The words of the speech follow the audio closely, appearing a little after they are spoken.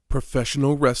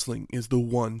Professional wrestling is the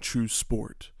one true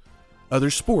sport. Other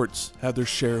sports have their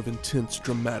share of intense,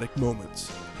 dramatic moments,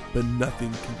 but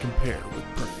nothing can compare with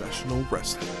professional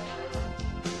wrestling.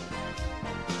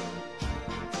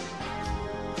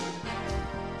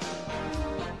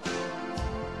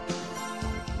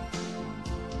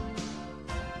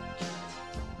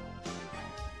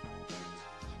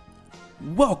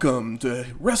 Welcome to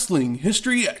Wrestling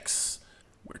History X,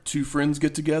 where two friends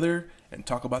get together and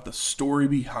talk about the story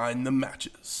behind the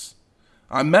matches.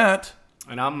 I'm Matt.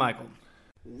 And I'm Michael.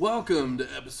 Welcome to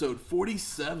episode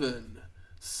 47,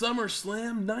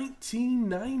 SummerSlam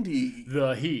 1990.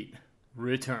 The heat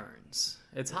returns.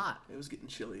 It's hot. It was getting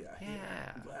chilly out here.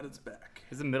 Yeah. I'm glad it's back.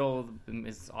 Is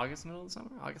August middle of the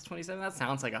summer? August 27th? That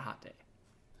sounds like a hot day.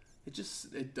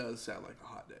 It does sound like a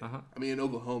hot day. Uh-huh. I mean, in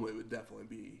Oklahoma, it would definitely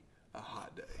be a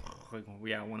hot day. Like,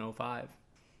 yeah, 105.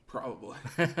 Probably.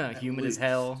 Humid as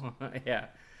hell. Yeah.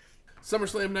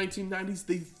 SummerSlam 1990 is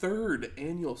the third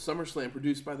annual SummerSlam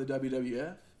produced by the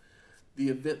WWF. The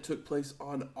event took place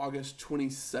on August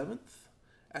 27th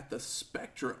at the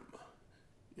Spectrum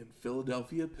in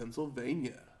Philadelphia,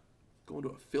 Pennsylvania. Going to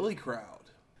a Philly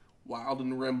crowd. Wild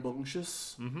and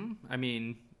rambunctious. Mm-hmm. I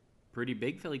mean, pretty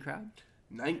big Philly crowd.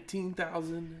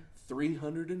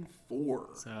 19,304.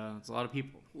 So it's a lot of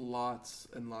people. Lots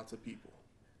and lots of people.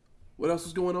 What else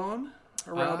is going on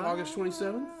around August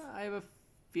 27th? I have a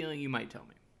feeling you might tell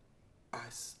me.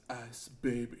 Ice, ice,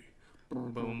 baby.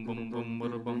 Boom, boom, boom, boom,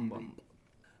 boom, boom.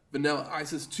 Vanilla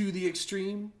Ice's To the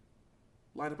Extreme.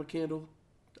 Light up a candle.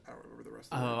 I don't remember the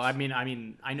rest of the words.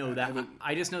 I know that.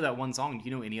 I just know that one song. Do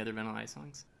you know any other Vanilla Ice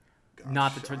songs? Gosh,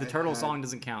 Not the turtle song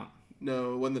doesn't count.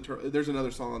 No, it wasn't there's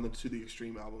another song on the To the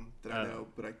Extreme album that I know,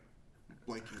 but I'm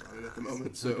blanking on it at the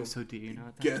moment. So do you know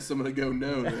that? Guess I'm going to go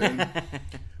no then.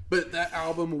 But that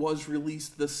album was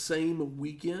released the same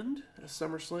weekend as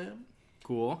SummerSlam.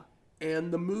 Cool.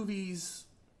 And the movies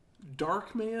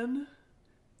Darkman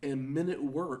and Men at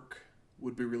Work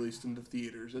would be released into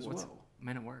theaters as well.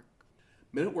 Men at Work?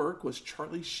 Men at Work was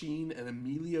Charlie Sheen and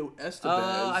Emilio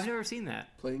Estevez. I've never seen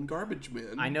that. Playing Garbage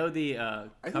Men. I know the I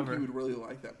cover. think you would really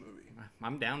like that movie.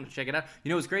 I'm down to check it out. You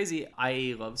know what's crazy?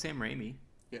 I love Sam Raimi.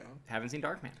 Yeah. Haven't seen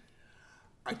Darkman.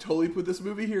 I totally put this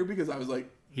movie here because I was like,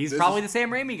 he's probably the Sam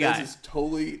Raimi guy. This is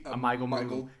totally a Michael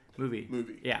movie.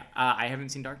 Yeah, I haven't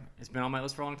seen Darkman. It's been on my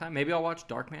list for a long time. Maybe I'll watch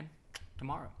Darkman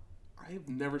tomorrow. I have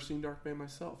never seen Darkman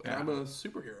myself, and I'm a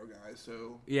superhero guy,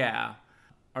 so yeah.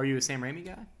 Are you a Sam Raimi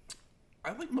guy?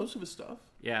 I like most of his stuff.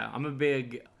 Yeah, I'm a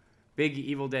big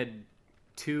Evil Dead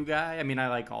 2 guy. I mean, I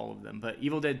like all of them, but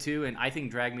Evil Dead 2 and I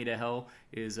think Drag Me to Hell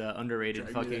is an underrated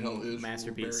fucking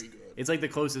masterpiece. Very good. It's like the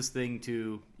closest thing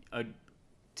to a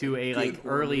like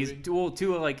movie.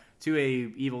 to a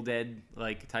Evil Dead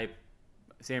like type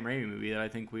Sam Raimi movie that I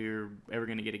think we're ever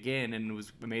going to get again, and it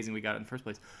was amazing we got it in the first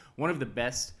place. One of the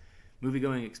best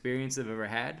movie-going experiences I've ever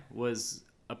had was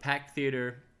a packed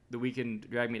theater the weekend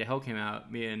Drag Me to Hell came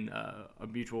out. Me and a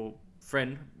mutual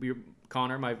friend,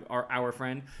 Connor, our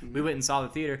friend, we went and saw the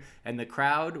theater, and the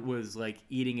crowd was like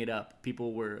eating it up. It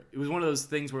was one of those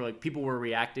things where like people were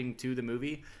reacting to the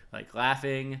movie, like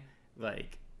laughing,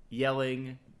 like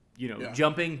yelling,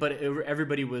 jumping, but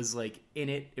everybody was like in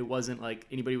it. It wasn't like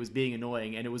anybody was being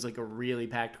annoying, and it was like a really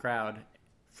packed crowd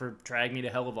for Drag Me to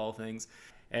Hell of all things.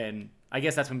 And I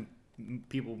guess that's when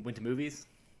people went to movies,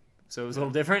 so it was a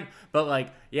little different. But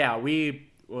like, yeah,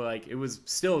 it was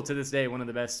still to this day one of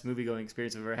the best movie going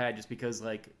experiences I've ever had, just because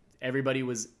like everybody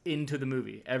was into the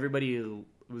movie, everybody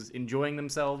was enjoying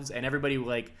themselves, and everybody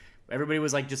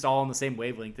was like just all on the same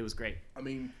wavelength. It was great. I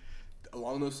mean,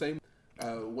 along those same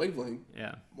wavelength.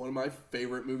 Yeah. One of my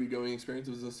favorite movie going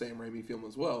experiences was a Sam Raimi film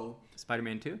as well.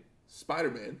 Spider-Man 2?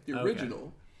 Spider-Man, the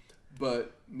original.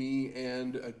 But me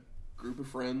and a group of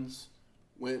friends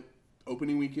went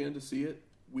opening weekend to see it.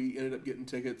 We ended up getting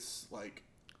tickets like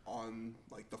on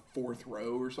like the fourth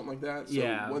row or something like that. So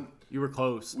yeah. You were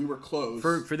close. We were close.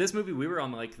 For this movie, we were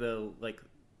on like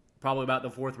probably about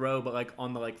the fourth row, but like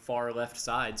on the like far left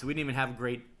side. So we didn't even have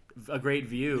a great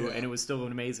view, and it was still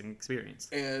an amazing experience.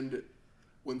 And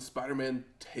when Spider-Man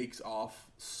takes off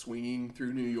swinging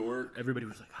through New York, everybody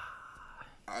was like,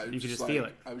 you could just feel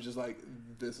it. I was just like,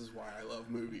 this is why I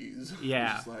love movies.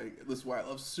 Yeah. This is why I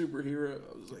love superhero. I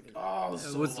was like, oh, this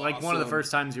is it was so like awesome. one of the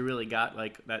first times you really got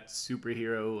like that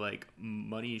superhero like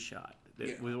money shot.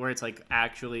 Where it's like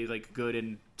actually like good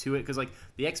into it, because like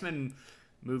the X-Men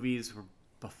movies were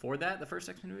before that, the first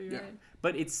X-Men movie, right?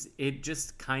 But they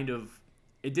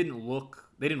didn't look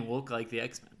like the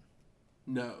X-Men.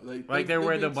 No, they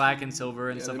wear the black and silver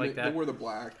and stuff like that. They wear the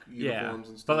black uniforms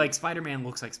and stuff. But like Spider-Man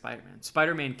looks like Spider-Man.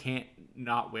 Spider-Man can't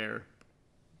not wear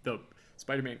the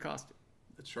Spider-Man costume.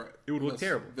 That's right. It would look Unless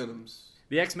terrible. Venom's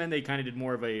The X-Men, they kind of did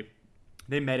more of a...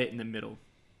 They met it in the middle.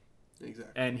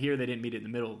 exactly. And here they didn't meet it in the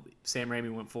middle. Sam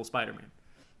Raimi went full Spider-Man.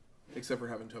 Except for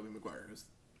having Tobey Maguire as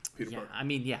Peter Yeah, Parker. I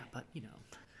mean, yeah, but, you know.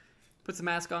 Puts the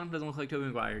mask on, doesn't look like Tobey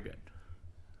Maguire, good.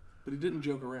 But he didn't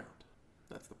joke around.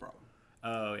 That's the problem.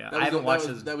 Oh, yeah. That I haven't watched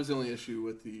was, those. That was the only issue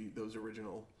with those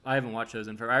original. I haven't watched those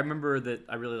in forever. I remember that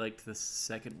I really liked the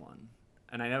second one.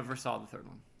 And I never saw the third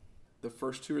one. The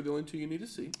first two are the only two you need to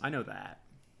see. I know that.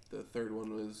 The third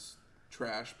one was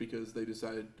trash because they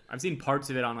decided I've seen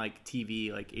parts of it on, like,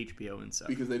 TV, like HBO and stuff.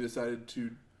 because they decided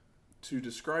to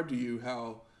describe to you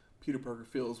how Peter Parker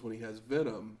feels when he has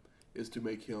Venom is to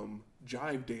make him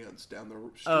jive dance down the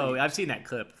street. Oh, I've seen that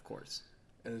clip, of course.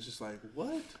 And it's just like,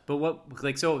 what? But what,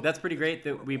 like, so that's pretty great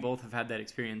that we both have had that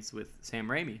experience with Sam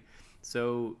Raimi.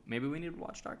 So maybe we need to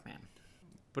watch Darkman.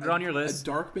 Put it on your list.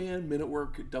 A Darkman Men at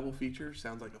Work double feature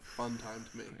sounds like a fun time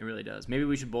to me. It really does. Maybe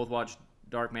we should both watch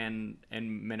Darkman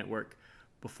and Men at Work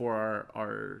before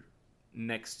our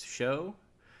next show,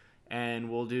 and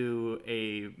we'll do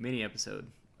a mini episode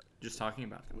just talking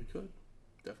about them. We could.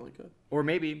 Definitely could. Or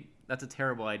maybe that's a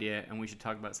terrible idea, and we should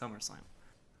talk about SummerSlam.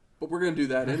 But we're going to do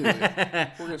that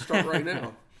anyway. We're going to start right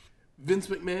now. Vince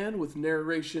McMahon with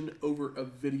narration over a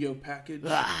video package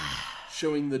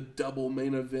showing the double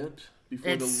main event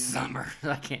before It's summer.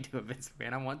 I can't do a Vince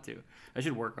McMahon. I want to. I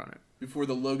should work on it. before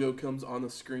the logo comes on the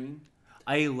screen.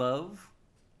 I love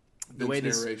the Vince way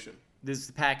narration.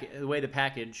 the way the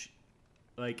package,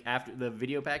 like after the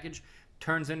video package,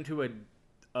 turns into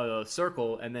a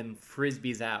circle and then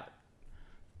frisbees out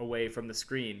away from the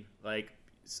screen. Like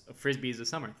a frisbee is a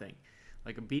summer thing,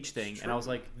 like a beach thing. And I was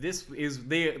like, this is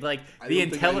the I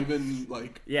don't think I even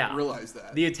realized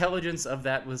that. The intelligence of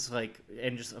that was like,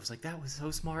 and just I was like, that was so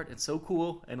smart and so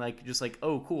cool, and like just like,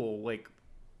 oh cool, like,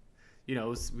 you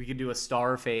know, we could do a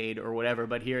star fade or whatever,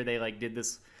 but here they like did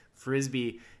this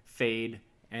frisbee fade,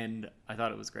 and I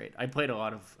thought it was great. I played a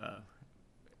lot of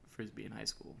frisbee in high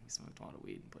school. We smoked a lot of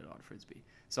weed and played a lot of frisbee,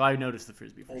 so I noticed the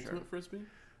frisbee for Ultimate sure. Frisbee?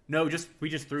 No, we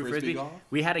just threw frisbee. Golf?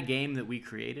 We had a game that we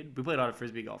created. We played a lot of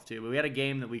frisbee golf too, but we had a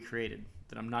game that we created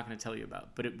that I'm not going to tell you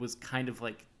about. But it was kind of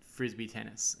like frisbee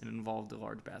tennis and involved a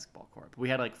large basketball court. But we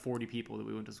had like 40 people that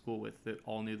we went to school with that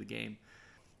all knew the game.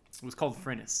 It was called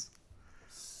Frinnis.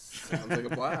 Sounds like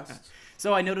a blast.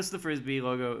 So I noticed the frisbee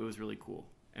logo. It was really cool,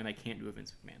 and I can't do a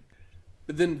Vince McMahon.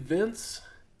 But then Vince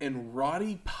and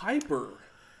Roddy Piper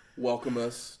welcome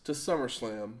us to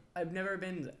SummerSlam. I've never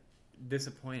been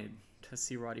disappointed to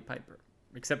see Roddy Piper,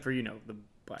 except for, you know, the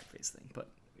blackface thing, but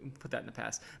put that in the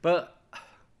past. But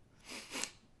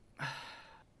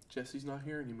Jesse's not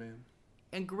here any, man.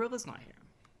 and Gorilla's not here.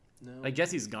 No. Like,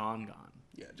 Jesse's gone.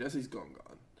 Yeah, Jesse's gone.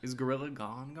 Is Gorilla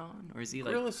gone, or is he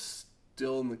like? Gorilla's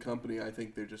still in the company. I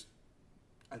think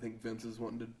I think Vince is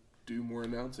wanting to do more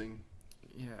announcing.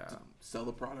 Yeah. Sell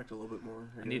the product a little bit more.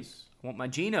 I want my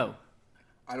Gino.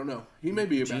 I don't know. He may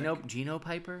be a Gino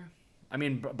Piper. I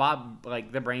mean, Bob,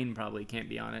 like, the brain probably can't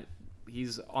be on it.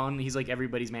 He's like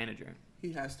everybody's manager.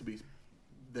 He has to be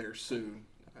there soon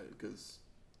because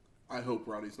I hope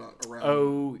Roddy's not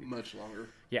around much longer.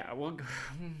 Yeah, well,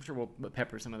 I'm sure we'll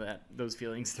pepper some of those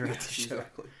feelings throughout the show.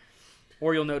 Exactly.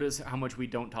 Or you'll notice how much we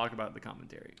don't talk about the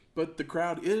commentary. But the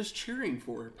crowd is cheering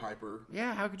for Piper.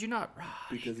 Yeah, how could you not? Roddy,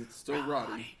 because it's still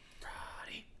Roddy.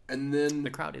 Roddy. And then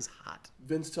the crowd is hot.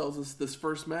 Vince tells us this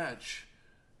first match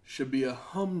should be a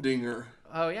humdinger.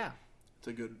 Oh, yeah. It's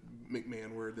a good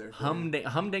McMahon word there.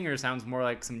 Humdinger sounds more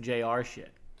like some JR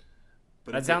shit.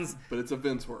 But it's a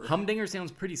Vince word. Humdinger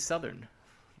sounds pretty southern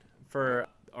for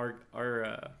our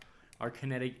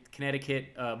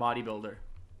Connecticut bodybuilder.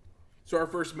 So our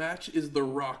first match is the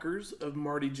Rockers of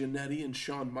Marty Jannetty and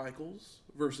Shawn Michaels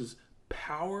versus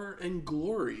Power and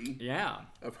Glory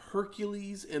of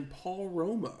Hercules and Paul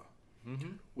Roma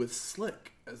with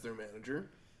Slick as their manager.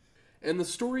 And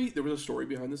there was a story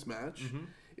behind this match.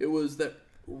 It was that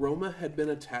Roma had been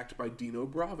attacked by Dino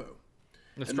Bravo.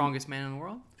 The strongest man in the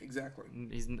world? Exactly.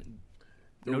 It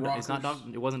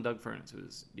wasn't Doug Furnas. It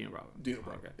was Dino Bravo.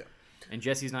 Okay. Yeah. And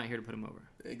Jesse's not here to put him over.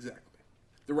 Exactly.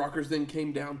 The Rockers then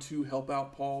came down to help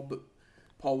out Paul, but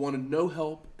Paul wanted no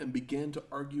help and began to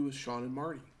argue with Shawn and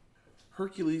Marty.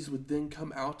 Hercules would then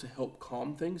come out to help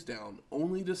calm things down,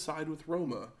 only to side with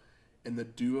Roma, and the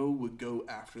duo would go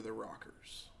after the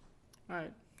Rockers. All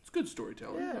right. It's good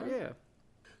storytelling. Yeah.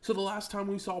 So the last time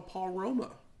we saw Paul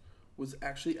Roma was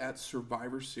actually at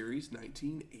Survivor Series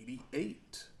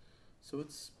 1988. So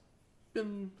it's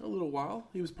been a little while.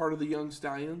 He was part of the Young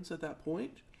Stallions at that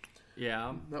point.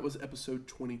 Yeah. That was episode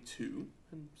 22.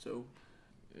 And so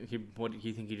What do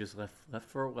you think? He just left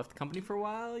the company for a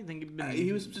while? You think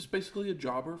he was just basically a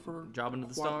jobber for jobbing to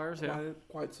the stars?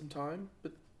 Quite some time,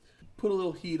 but put a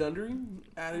little heat under him.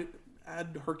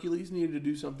 Add Hercules needed to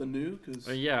do something new because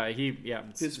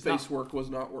his face work was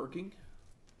not working.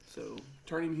 So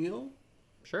turn him heel.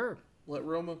 Sure. Let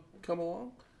Roma come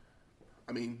along.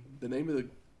 I mean, the name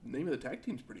of the tag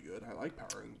team's pretty good. I like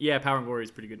Power and Yeah, Power and Glory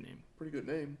is a pretty good name. Pretty good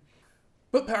name.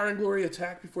 But Power and Glory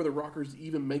attack before the Rockers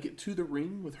even make it to the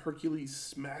ring, with Hercules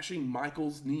smashing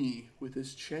Michael's knee with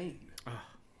his chain.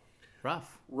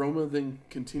 Rough. Roma then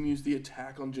continues the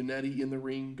attack on Jannetty in the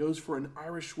ring, goes for an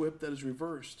Irish whip that is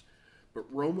reversed, but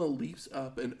Roma leaps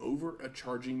up and over a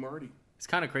charging Marty. It's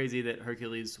kind of crazy that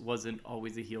Hercules wasn't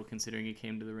always a heel, considering he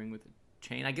came to the ring with a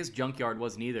chain. I guess Junkyard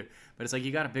wasn't either, but it's like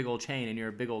you got a big old chain and you're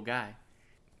a big old guy.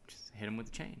 Just hit him with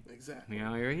the chain. Exactly. You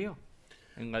know, you're a heel.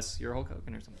 Unless you're Hulk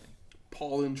Hogan or something.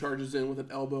 Paul then charges in with an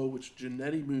elbow, which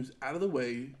Jannetty moves out of the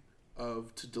way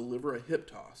of to deliver a hip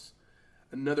toss.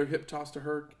 Another hip toss to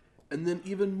Herc, and then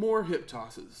even more hip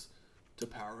tosses to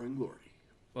Power and Glory.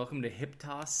 Welcome to Hip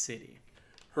Toss City.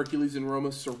 Hercules and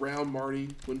Roma surround Marty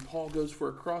when Paul goes for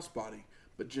a crossbody,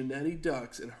 but Jannetty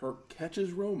ducks and Herc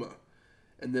catches Roma,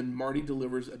 and then Marty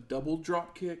delivers a double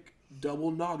drop kick,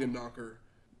 double noggin knocker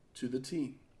to the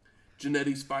team.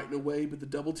 Jannetty's fighting away, but the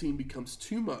double team becomes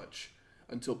too much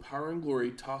until Power and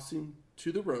Glory toss him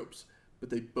to the ropes, but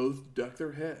they both duck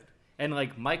their head. And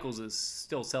like Michaels is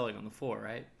still selling on the floor,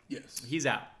 right? Yes. He's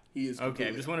out. He is. Okay,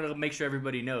 I just wanted to make sure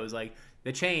everybody knows. Like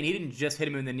the chain, he didn't just hit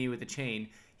him in the knee with the chain.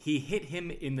 He hit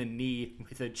him in the knee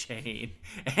with a chain.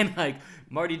 And like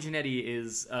Marty Jannetty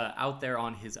is out there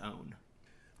on his own.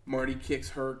 Marty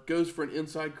kicks Herc, goes for an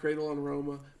inside cradle on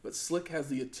Roma, but Slick has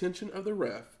the attention of the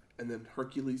ref, and then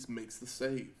Hercules makes the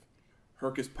save.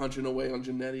 Herc is punching away on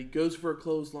Jannetty, goes for a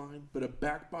clothesline, but a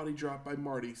back body drop by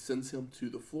Marty sends him to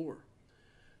the floor.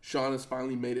 Sean has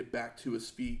finally made it back to his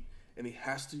feet, and he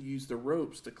has to use the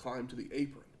ropes to climb to the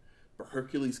apron, but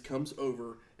Hercules comes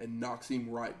over and knocks him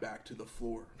right back to the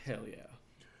floor. Hell yeah.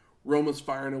 Roma's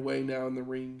firing away now in the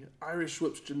ring. Irish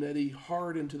whips Jannetty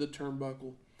hard into the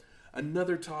turnbuckle.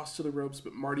 Another toss to the ropes,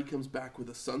 but Marty comes back with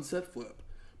a sunset flip,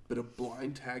 but a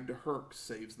blind tag to Herc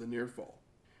saves the near fall.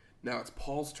 Now it's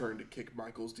Paul's turn to kick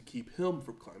Michaels to keep him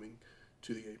from climbing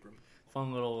to the apron.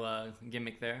 Fun little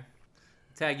gimmick there.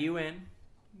 Tag you in.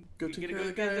 Go take care of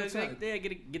the guy outside. Yeah,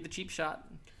 get the cheap shot.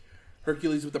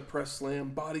 Hercules with a press slam,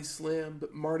 body slam,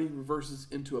 but Marty reverses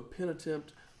into a pin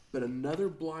attempt, but another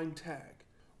blind tag.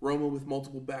 Roma with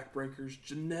multiple backbreakers.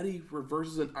 Jannetty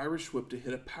reverses an Irish whip to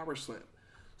hit a power slam.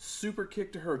 Super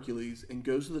kick to Hercules and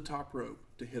goes to the top rope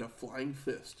to hit a flying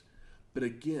fist. But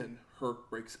again, Herc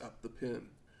breaks up the pin.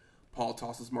 Paul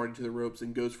tosses Marty to the ropes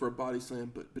and goes for a body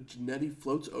slam, but Jannetty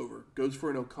floats over, goes for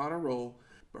an O'Connor roll,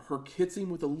 but Herc hits him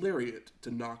with a lariat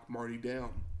to knock Marty down.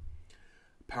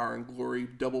 Power and Glory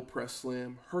double press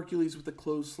slam. Hercules with a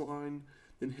clothesline,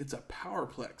 then hits a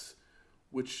powerplex,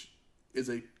 which is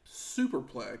a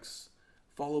superplex,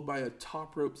 followed by a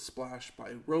top rope splash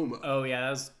by Roma. Oh yeah,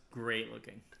 that was great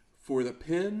looking. For the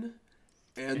pin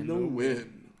and the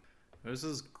win. This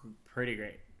is pretty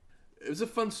great. It was a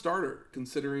fun starter,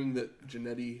 considering that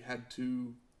Jannetty had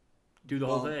to do the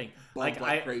whole thing. Like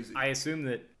crazy. I assume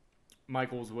that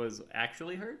Michaels was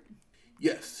actually hurt?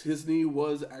 Yes, his knee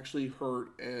was actually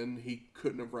hurt, and he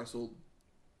couldn't have wrestled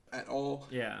at all.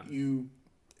 Yeah.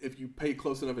 If you pay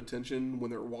close enough attention when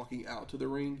they're walking out to the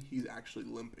ring, he's actually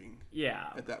limping. Yeah.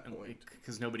 At that point,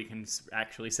 because nobody can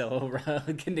actually sell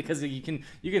because you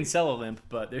can sell a limp,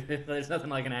 but there's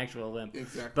nothing like an actual limp.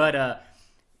 Exactly. But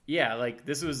yeah, like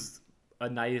this was a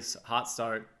nice hot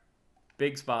start,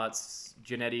 big spots.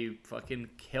 Jannetty fucking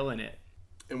killing it.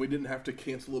 And we didn't have to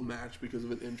cancel a match because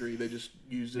of an injury. They just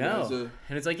used it as a...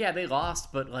 And it's like, yeah, they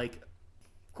lost, but like,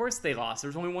 of course they lost. There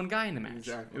was only one guy in the match.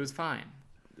 Exactly. It was fine.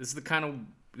 This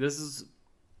is a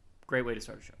great way to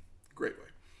start a show. Great way.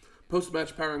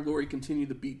 Post-match, Power and Glory continue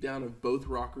the beatdown of both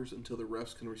Rockers until the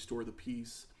refs can restore the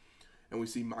peace. And we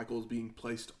see Michaels being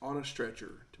placed on a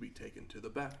stretcher to be taken to the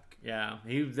back. Yeah,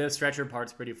 the stretcher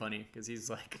part's pretty funny because he's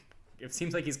like, it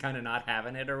seems like he's kind of not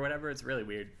having it or whatever. It's really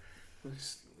weird.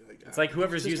 It's like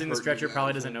whoever's using the stretcher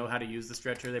probably doesn't know how to use the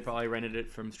stretcher. They probably rented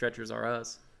it from Stretchers R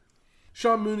Us.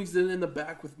 Sean Mooney's then in the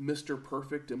back with Mr.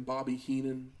 Perfect and Bobby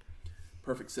Heenan.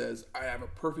 Perfect says, I have a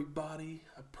perfect body,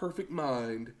 a perfect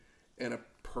mind, and a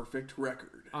perfect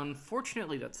record.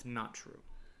 Unfortunately, that's not true.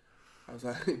 I was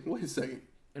like, wait a second.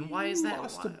 And why is that?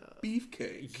 Lost a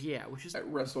beefcake. Yeah, which is at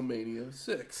WrestleMania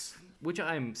 6. Which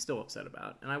I'm still upset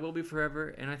about, and I will be forever,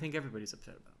 and I think everybody's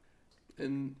upset about.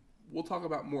 And we'll talk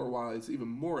about more why it's even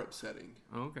more upsetting.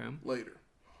 Okay. Later.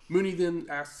 Mooney then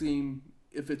asks him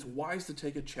if it's wise to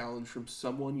take a challenge from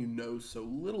someone you know so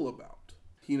little about.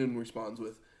 Heenan responds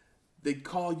with, "They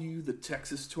call you the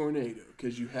Texas Tornado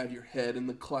because you have your head in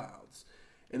the clouds.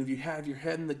 And if you have your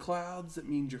head in the clouds, it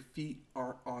means your feet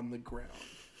aren't on the ground.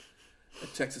 A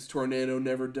Texas tornado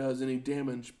never does any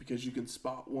damage because you can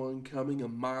spot one coming a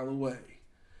mile away.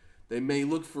 They may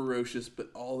look ferocious,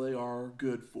 but all they are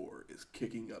good for is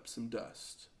kicking up some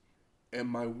dust." And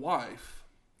my wife,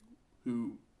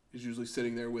 who is usually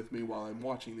sitting there with me while I'm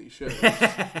watching these shows,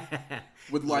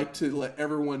 would like to let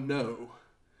everyone know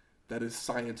that is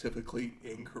scientifically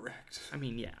incorrect. I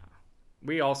mean, yeah.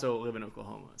 We also live in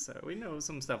Oklahoma, so we know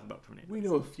some stuff about tornadoes. We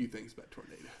know a few things about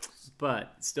tornadoes.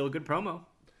 But still a good promo.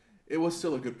 It was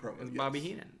still a good promo. With yes. Bobby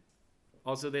Heenan.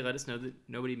 Also, they let us know that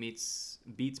nobody beats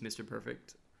Mr.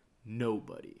 Perfect.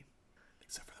 Nobody.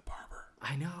 Except for the barber.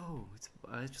 I know. It's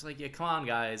just like, yeah, come on,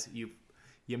 guys. You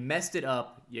messed it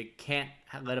up. You can't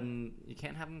let him. You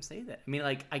can't have him say that. I mean,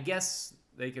 like, I guess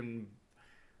they can.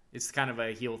 It's kind of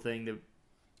a heel thing to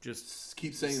just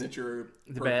keep saying that you're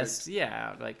the perfect. best.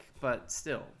 Yeah, like, but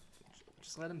still,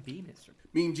 just let him be Mr.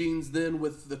 Mean Gene's then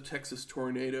with the Texas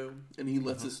Tornado, and he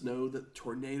lets us know that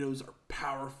tornadoes are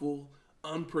powerful,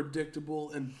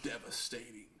 unpredictable, and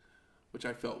devastating, which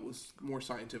I felt was more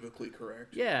scientifically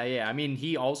correct. Yeah. I mean,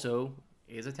 he also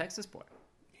is a Texas boy.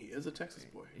 He is a Texas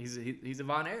boy. He's a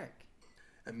Von Erich.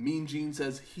 And Mean Gene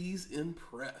says he's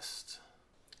impressed.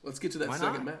 Let's get to that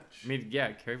second match. I mean,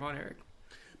 yeah, Kerry Von Erich.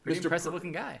 Pretty impressive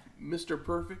looking guy. Mr.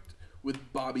 Perfect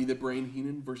with Bobby the Brain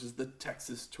Heenan versus the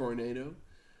Texas Tornado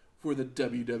for the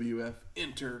WWF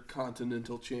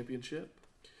Intercontinental Championship.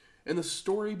 And the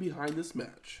story behind this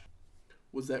match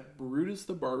was that Brutus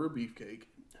the Barber Beefcake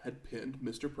had pinned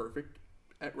Mr. Perfect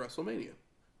at WrestleMania.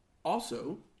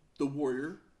 Also, the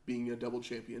Warrior, being a double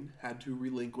champion, had to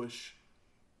relinquish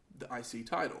the IC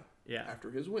title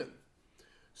after his win.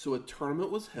 So a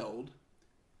tournament was held,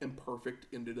 and Perfect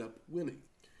ended up winning.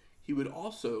 He would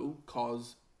also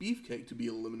cause Beefcake to be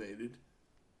eliminated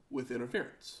with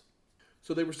interference.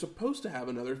 So they were supposed to have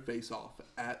another face-off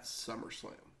at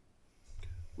SummerSlam,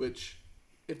 which,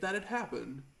 if that had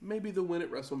happened, maybe the win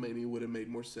at WrestleMania would have made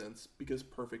more sense because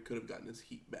Perfect could have gotten his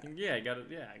heat back. Yeah, got it.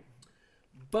 Yeah.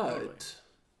 But totally.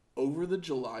 Over the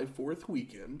July 4th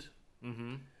weekend,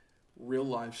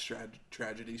 real-life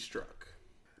tragedy struck.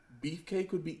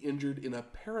 Beefcake would be injured in a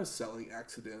parasailing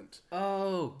accident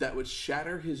that would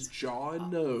shatter his jaw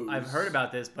and nose. I've heard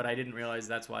about this, but I didn't realize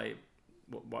that's why.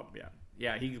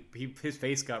 Yeah. His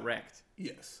face got wrecked.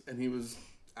 Yes, and he was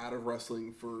out of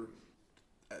wrestling for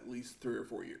at least 3 or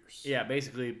 4 years. Yeah,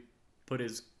 basically put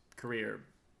his career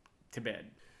to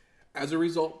bed. As a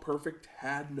result, Perfect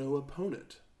had no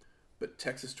opponent, but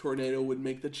Texas Tornado would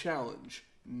make the challenge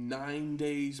 9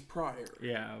 days prior.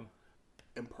 Yeah.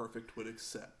 And Perfect would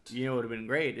accept. You know what would have been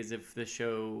great is if the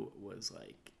show was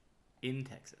like in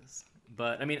Texas.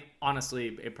 But I mean,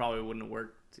 honestly, it probably wouldn't have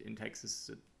worked in Texas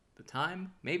at the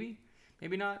time. Maybe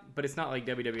not. But it's not like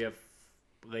WWF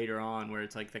later on where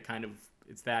it's like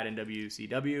it's that in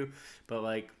WCW. But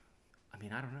like, I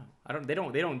mean, I don't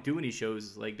know. They don't do any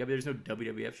shows like there's no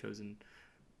WWF shows in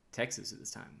Texas at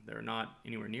this time. They're not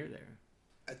anywhere near there.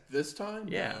 At this time?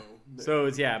 Yeah. No. So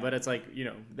it's but it's like,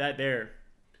 that they're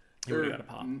got a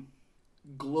pop.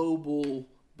 Global,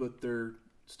 but they're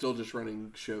still just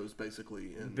running shows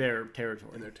basically in their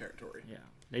territory. Yeah.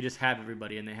 They just have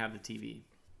everybody and they have the TV.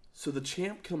 So the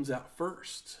champ comes out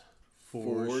first.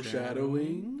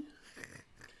 Foreshadowing.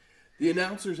 The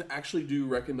announcers actually do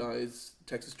recognize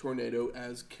Texas Tornado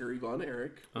as Kerry Von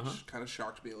Erich, which kind of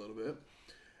shocked me a little bit.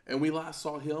 And we last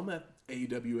saw him at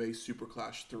AWA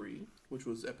Superclash 3, which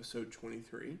was episode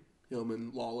 23. Him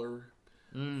and Lawler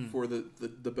for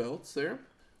the belts there,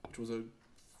 which was a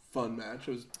fun match.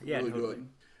 It was really good.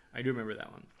 I do remember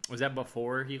that one. Was that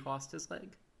before he lost his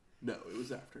leg? No, it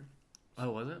was after.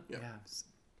 Oh, was it? Yeah.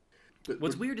 But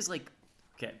what's weird is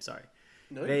okay, sorry.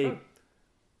 No, you're fine.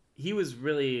 He was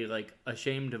really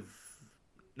ashamed of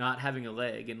not having a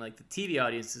leg, and the TV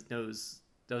audience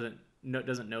doesn't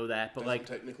know that, but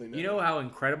technically know. You know how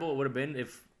incredible it would have been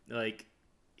if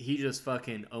he just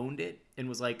fucking owned it and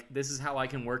was like, this is how I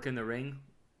can work in the ring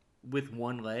with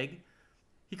one leg.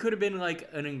 He could have been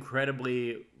an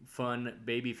incredibly fun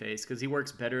babyface because he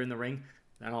works better in the ring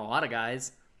than a lot of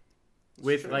guys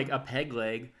with a peg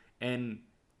leg, and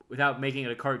without making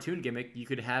it a cartoon gimmick, you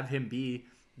could have him be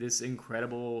this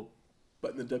incredible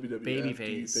But in the WWF, babyface.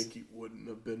 Do you think he wouldn't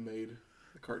have been made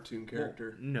a cartoon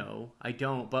character? Well, no, I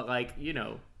don't. But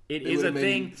it is a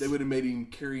thing. They would have made him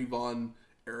Kerry Von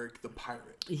Erich the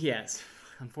Pirate. Yes,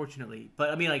 unfortunately. But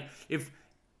I mean, if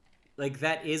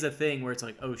that is a thing where it's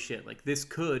oh shit, this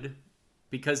could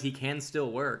because he can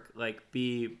still work, like,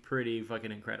 be pretty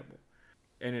fucking incredible.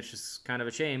 And it's just kind of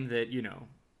a shame that, you know,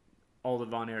 all the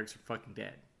Von Erichs are fucking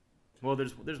dead. Well,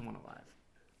 there's one alive.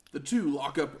 The two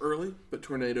lock up early, but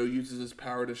Tornado uses his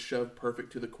power to shove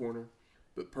Perfect to the corner.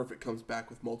 But Perfect comes back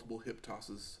with multiple hip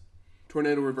tosses.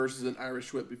 Tornado reverses an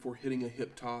Irish whip before hitting a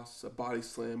hip toss, a body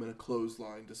slam, and a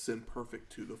clothesline to send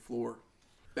Perfect to the floor.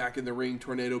 Back in the ring,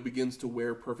 Tornado begins to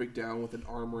wear Perfect down with an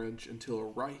arm wrench until a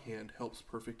right hand helps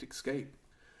Perfect escape.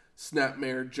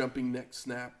 Snapmare, jumping neck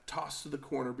snap, tossed to the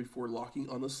corner before locking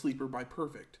on the sleeper by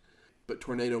Perfect. But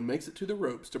Tornado makes it to the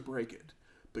ropes to break it.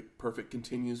 But Perfect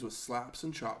continues with slaps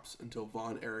and chops until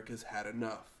Von Erich has had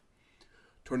enough.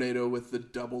 Tornado with the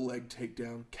double leg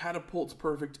takedown catapults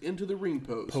Perfect into the ring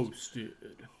post.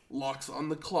 Posted. Locks on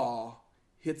the claw,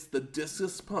 hits the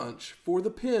discus punch for the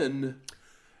pin,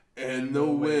 and the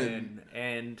win.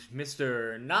 And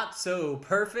Mr. Not So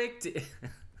Perfect.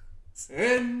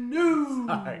 And new.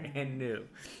 Sorry, and new.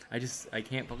 I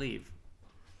can't believe.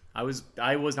 I was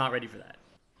not ready for that.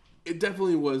 It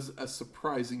definitely was a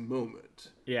surprising moment.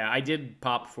 Yeah, I did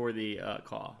pop for the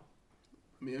claw.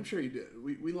 I mean, I'm sure you did.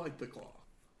 We like the claw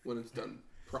when it's done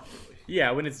properly.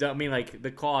 Yeah, when it's done, I mean, like,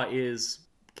 the claw is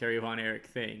Kerry Von Erich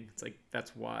thing. It's like,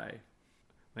 that's why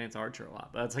Lance Archer a lot.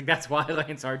 But it's like, that's why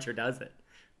Lance Archer does it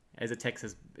as a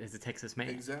Texas man.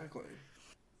 Exactly.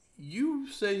 You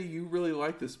say you really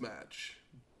like this match,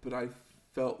 but I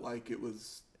felt like it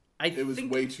was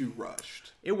way too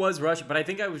rushed. It was rushed, but I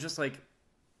think I was just, like,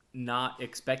 not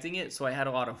expecting it, so I had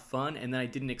a lot of fun, and then I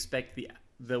didn't expect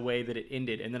the way that it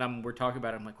ended. And then we're talking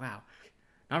about it, I'm like, wow,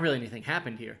 not really anything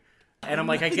happened here. And I'm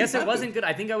like, I guess it wasn't good.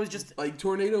 I think I was just... Like,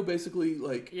 Tornado basically,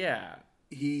 like... Yeah.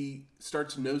 He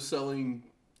starts no-selling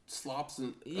slaps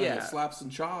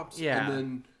and chops, yeah. and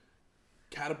then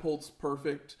catapults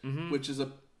Perfect, which is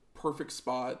a perfect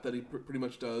spot that he pretty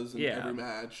much does in every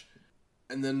match,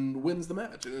 and then wins the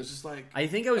match. And it's just like... I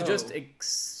think I was just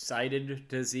excited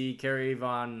to see Kerry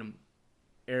Von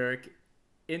Erich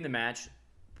in the match.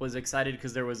 Was excited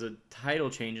because there was a title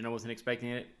change and I wasn't expecting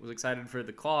it. Was excited for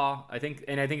the claw. I think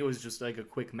it was just like a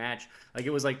quick match. Like,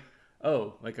 it was like,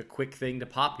 oh, like a quick thing to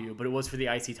pop you, but it was for the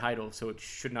IC title, so it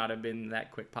should not have been that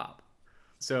quick pop.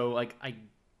 So, like, I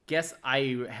guess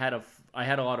I had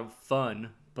a lot of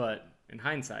fun, but in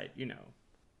hindsight,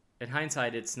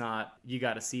 it's not, you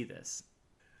got to see this.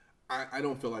 I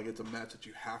don't feel like it's a match that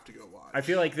you have to go watch. I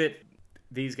feel like that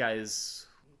these guys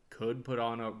could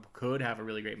have a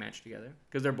really great match together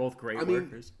because they're both great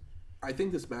workers. I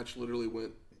think this match literally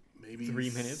went maybe 3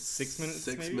 minutes, 6 minutes,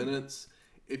 6 minutes.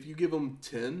 If you give them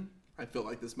 10, I feel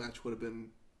like this match would have been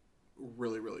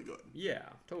really, really good. Yeah,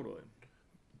 totally.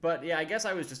 But yeah, I guess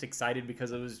I was just excited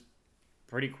because it was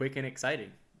pretty quick and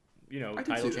exciting.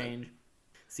 Title change,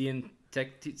 seeing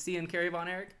Kerry Von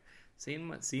Erich, seeing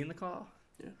the call.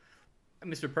 Yeah,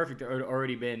 Mr. Perfect had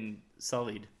already been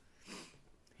sullied.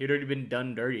 He'd already been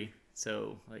done dirty,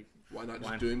 so, like... Why not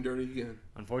just do him dirty again?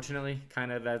 Unfortunately,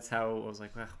 kind of that's how I was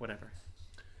like, well, whatever.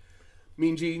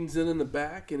 Mean Gene's in the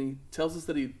back, and he tells us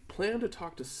that he planned to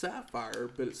talk to Sapphire,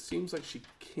 but it seems like she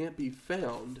can't be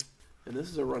found. And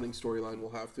this is a running storyline we'll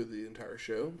have through the entire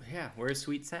show. Yeah, where's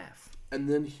Sweet Saff? And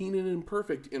then Heenan and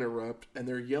Perfect interrupt, and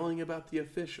they're yelling about the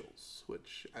officials,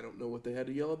 which I don't know what they had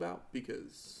to yell about,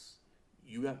 because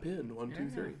you got pinned, 1, 2,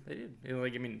 3. They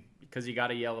did. Because you got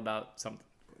to yell about something.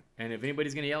 And if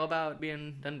anybody's going to yell about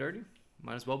being done dirty,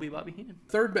 might as well be Bobby Heenan.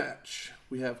 Third match,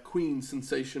 we have Queen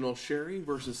Sensational Sherry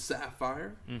versus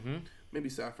Sapphire. Mm-hmm. Maybe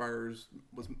Sapphire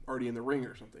was already in the ring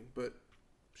or something, but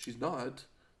she's not.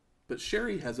 But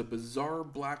Sherry has a bizarre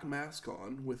black mask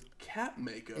on with cat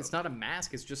makeup. It's not a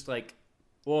mask. It's just like,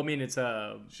 well, I mean, it's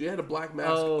a... She had a black mask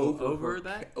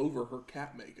over her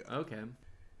cat makeup. Okay.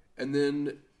 And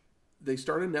then they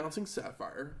start announcing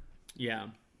Sapphire. Yeah.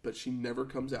 But she never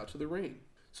comes out to the ring.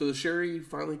 So the Sherry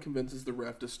finally convinces the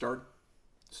ref to start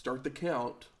the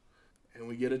count, and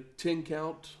we get a 10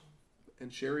 count,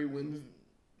 and Sherry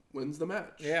wins the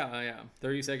match. Yeah.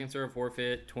 30 seconds or a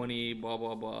forfeit, 20, blah,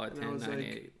 blah, blah, 10, 9,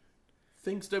 8.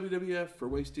 Thanks, WWF, for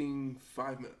wasting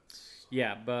 5 minutes.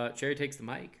 Yeah, but Sherry takes the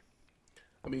mic.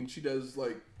 I mean, she does,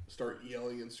 start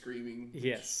yelling and screaming.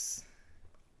 Yes.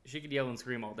 She could yell and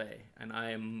scream all day, and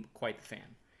I am quite the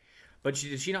fan. But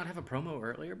did she not have a promo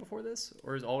earlier before this?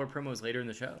 Or is all her promos later in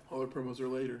the show? All her promos are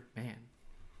later. Man,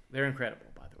 they're incredible,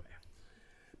 by the way.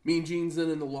 Mean Gene's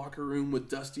in the locker room with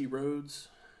Dusty Rhodes.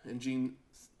 And Gene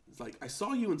is like, I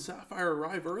saw you and Sapphire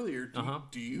arrive earlier.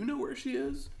 Do you know where she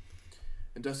is?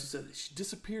 And Dusty said, she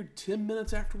disappeared 10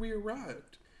 minutes after we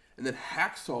arrived. And then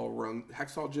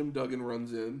Hacksaw Jim Duggan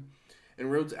runs in.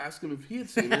 And Rhodes asked him if he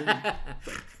had seen her.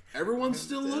 Everyone's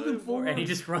still looking for her. And he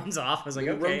just runs off. I was like,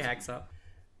 okay, Hacksaw.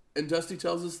 And Dusty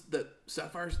tells us that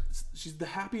Sapphire, she's the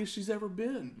happiest she's ever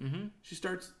been. Mm-hmm.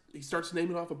 He starts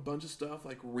naming off a bunch of stuff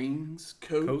like rings,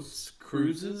 coats,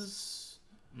 cruises.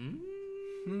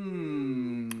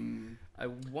 I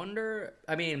wonder.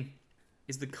 I mean,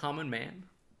 is the common man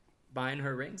buying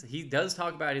her rings? He does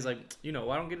talk about. He's like, I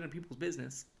don't get into people's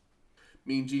business.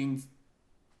 Mean Gene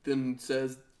then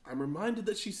says, "I'm reminded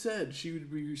that she said she would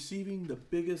be receiving the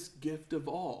biggest gift of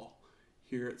all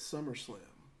here at SummerSlam."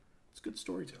 It's good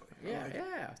storytelling.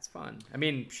 Yeah, it's fun. I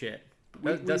mean, shit.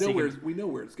 We know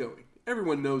where it's going.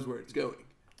 Everyone knows where it's going.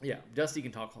 Yeah, Dusty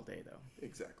can talk all day though.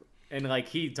 Exactly. And like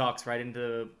he talks right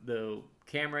into the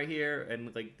camera here,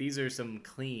 and like these are some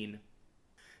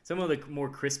of the more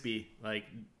crispy like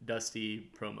Dusty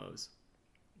promos.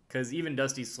 Because even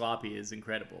Dusty's sloppy is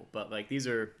incredible, but like these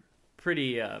are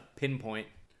pretty pinpoint.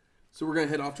 So we're gonna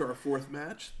head off to our fourth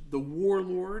match: the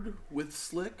Warlord with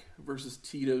Slick versus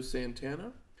Tito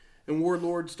Santana. And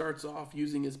Warlord starts off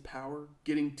using his power,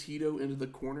 getting Tito into the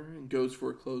corner and goes for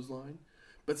a clothesline.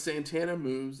 But Santana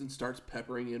moves and starts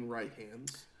peppering in right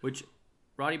hands. Which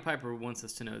Roddy Piper wants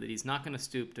us to know that he's not going to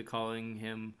stoop to calling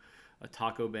him a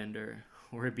taco bender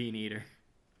or a bean eater.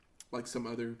 Like some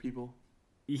other people?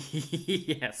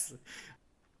 Yes.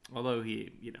 Although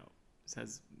he,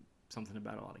 says something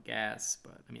about a lot of gas.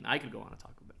 But, I mean, I could go on a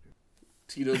taco bender.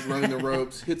 Tito's running the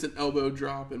ropes, hits an elbow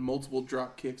drop and multiple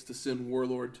drop kicks to send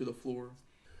Warlord to the floor.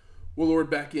 Warlord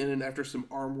back in, and after some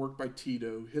arm work by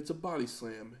Tito, hits a body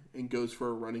slam and goes for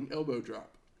a running elbow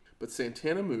drop. But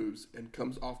Santana moves and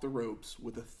comes off the ropes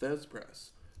with a Thez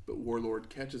press, but Warlord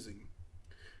catches him.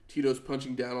 Tito's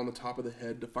punching down on the top of the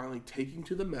head to finally take him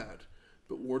to the mat,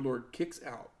 but Warlord kicks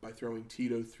out by throwing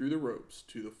Tito through the ropes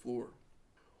to the floor.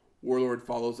 Warlord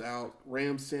follows out,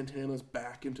 rams Santana's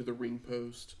back into the ring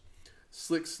post.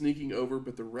 Slick sneaking over,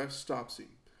 but the ref stops him,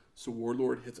 so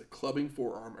Warlord hits a clubbing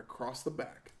forearm across the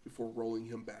back before rolling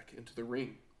him back into the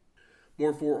ring.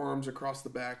 More forearms across the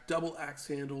back, double axe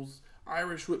handles,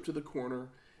 Irish whip to the corner,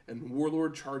 and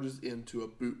Warlord charges into a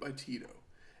boot by Tito,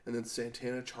 and then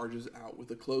Santana charges out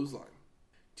with a clothesline.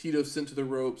 Tito sent to the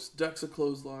ropes, ducks a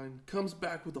clothesline, comes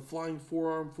back with a flying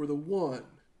forearm for the 1,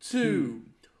 2.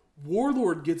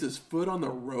 Warlord gets his foot on the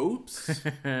ropes?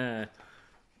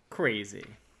 Crazy.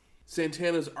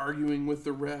 Santana's arguing with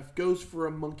the ref, goes for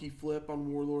a monkey flip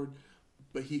on Warlord,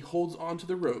 but he holds onto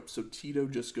the rope, so Tito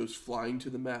just goes flying to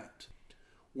the mat.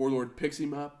 Warlord picks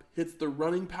him up, hits the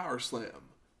running power slam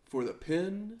for the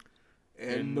pin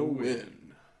and the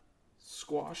win.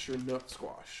 Squash or nut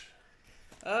squash?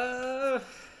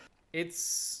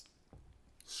 It's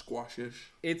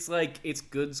squash-ish. It's like, it's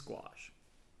good squash.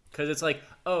 Because it's like,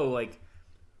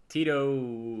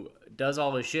 Tito does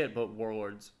all his shit, but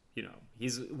Warlord's,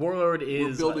 Warlord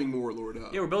is... We're building Warlord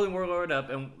up. Yeah, we're building Warlord up,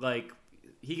 and,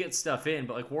 he gets stuff in,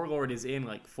 but, Warlord is in,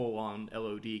 full-on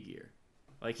LOD gear.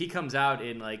 He comes out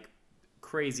in,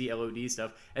 crazy LOD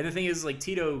stuff. And the thing is,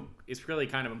 Tito, it's really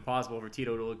kind of impossible for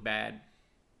Tito to look bad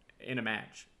in a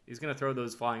match. He's going to throw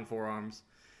those flying forearms,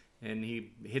 and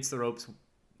he hits the ropes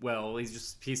well.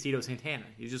 He's Tito Santana.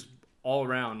 He's just all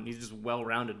around. He's just a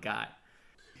well-rounded guy.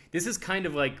 This is kind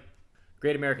of like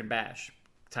Great American Bash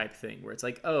type thing, where it's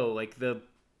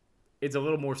it's a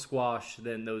little more squash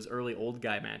than those early old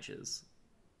guy matches.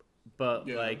 But,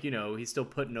 he's still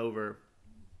putting over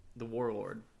the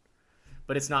Warlord.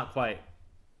 But it's not quite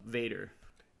Vader.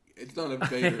 It's not a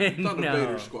Vader. It's not a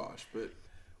Vader squash, but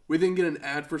we then get an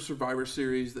ad for Survivor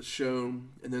Series that's shown,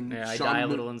 and then I die a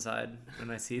little inside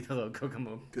when I see the logo come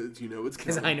up. Because it's coming.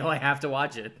 Because I know I have to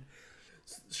watch it.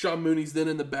 Sean Mooney's then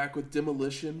in the back with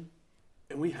Demolition,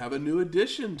 and we have a new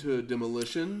addition to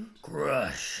Demolition.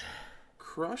 Crush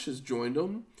has joined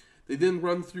them. They then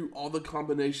run through all the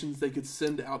combinations they could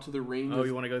send out to the ring. Oh,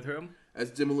 you want to go through them?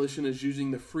 As Demolition is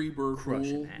using the Freebird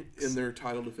rule in their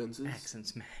title defenses. Axe and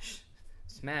smash.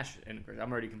 Smash and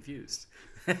I'm already confused.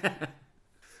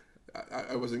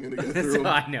 I wasn't going to go through them.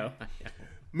 I know.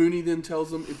 Mooney then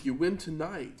tells them, if you win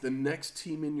tonight, the next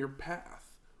team in your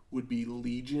path would be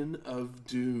Legion of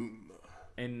Doom.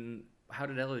 And how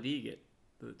did LOD get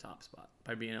to the top spot?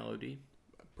 By being LOD?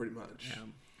 Pretty much. Yeah.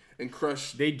 And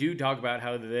Crush... They do talk about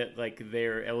how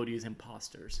their LODs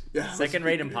imposters. Yeah,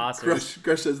 second-rate imposters.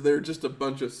 Crush says they're just a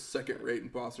bunch of second-rate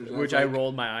imposters. Which I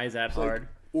rolled my eyes at hard.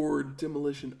 Or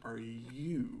Demolition, are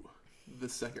you the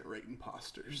second-rate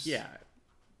imposters? Yeah.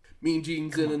 Mean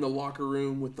Gene's in the locker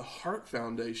room with the Hart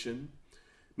Foundation.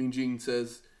 Mean Gene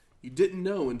says, you didn't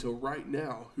know until right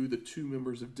now who the two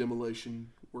members of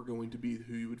Demolition were going to be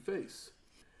who you would face.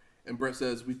 And Brett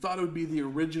says, we thought it would be the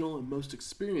original and most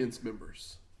experienced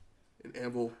members. And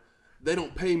Anvil, they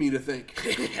don't pay me to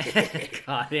think.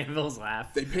 God, Anvil's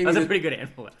laugh. They pay That's me a pretty good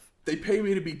Anvil laugh. They pay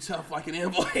me to be tough like an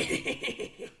anvil.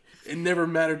 It never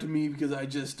mattered to me because I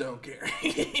just don't care.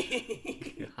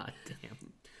 God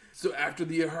damn. So after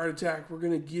the heart attack, we're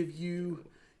going to give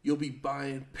you'll be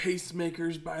buying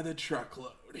pacemakers by the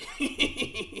truckload.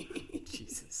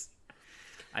 Jesus.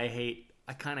 I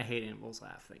kind of hate Anvil's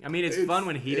laugh thing. I mean, it's fun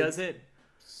when he does it.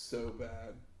 So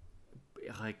bad.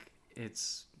 Like, it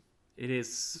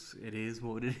is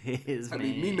what it is, I man.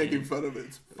 mean, me making fun of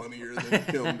it's funnier than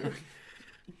him doing.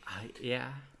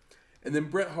 Yeah. And then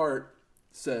Bret Hart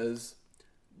says,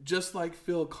 just like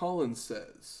Phil Collins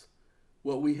says,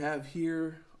 what we have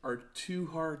here are two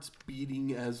hearts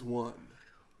beating as one.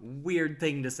 Weird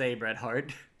thing to say, Bret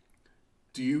Hart.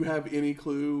 Do you have any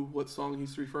clue what song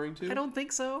he's referring to? I don't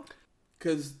think so.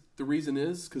 Because the reason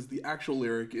is because the actual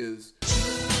lyric is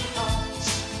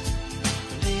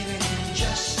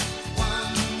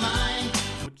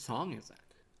Which song is that?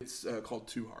 it's called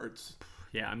Two Hearts.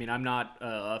 Yeah, I mean, I'm not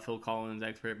a Phil Collins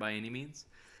expert by any means,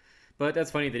 but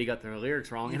that's funny that he got the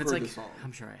lyrics wrong. You've and it's heard like, the song.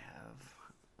 I'm sure I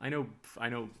have. I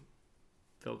know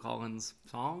Phil Collins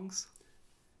songs.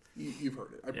 You've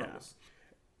heard it, I Yeah. promise.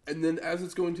 And then as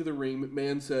it's going to the ring,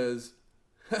 McMahon says,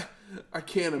 I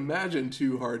can't imagine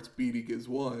two hearts beating as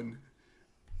one.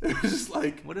 It's just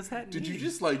like, What does that mean? did you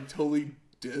just like totally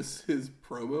diss his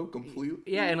promo completely?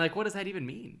 Yeah, and like, what does that even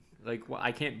mean? Like,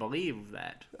 I can't believe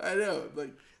that. I know, like,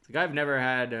 It's like, I've never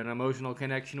had an emotional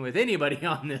connection with anybody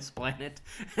on this planet.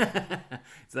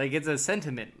 It's like, it's a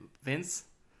sentiment, Vince.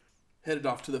 headed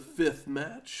off to the fifth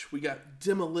match. We got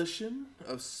Demolition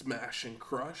of Smash and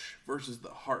Crush versus the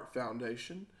Hart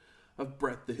Foundation of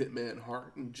Bret the Hitman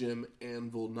Hart and Jim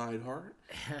Anvil Neidhart.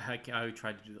 I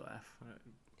tried to do the laugh.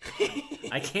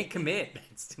 I can't commit.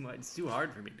 It's too much. It's too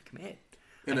hard for me to commit.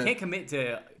 I can't commit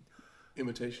to.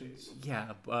 Imitations.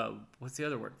 Yeah. What's the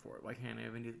other word for it? Why can't I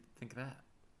even think of that?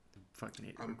 Fucking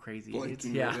idiot. I'm crazy blanking idiots.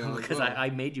 right Yeah, now as because well. I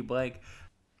made you blank.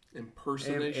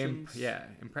 Impersonations.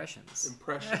 Impressions.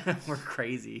 Impressions. We're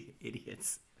crazy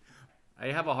idiots. I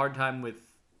have a hard time with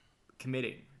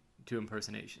committing to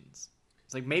impersonations.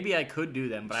 It's like maybe I could do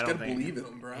them, but Just I don't gotta think. believe in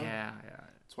them, bro. Yeah.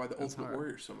 That's why the Ultimate hard.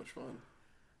 Warrior is so much fun.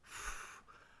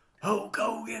 Hulk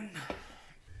Hogan.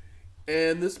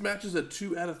 And this match is a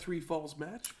 2 out of 3 falls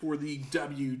match for the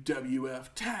WWF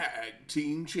Tag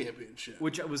Team Championship.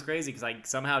 Which was crazy because I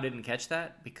somehow didn't catch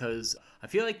that because I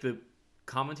feel like the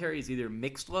commentary is either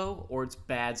mixed low or it's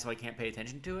bad, so I can't pay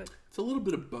attention to it. It's a little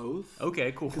bit of both.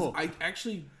 Okay, cool. I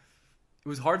actually It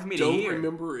was hard for me to don't hear.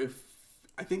 remember if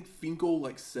I think Finkel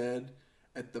like said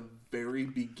at the very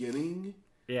beginning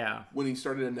Yeah. when he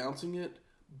started announcing it,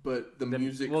 but the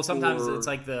music. Well, sometimes for, it's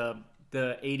like the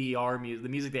ADR music, the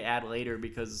music they add later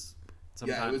because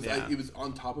sometimes it was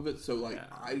on top of it. So like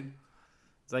Yeah.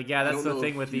 It's like, yeah, I that's don't the know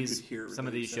thing if with you these could hear some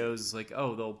of what he these said. shows. Like,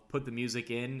 oh, they'll put the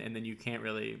music in, and then you can't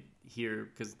really hear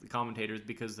because the commentators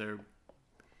because they're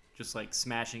just like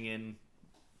smashing in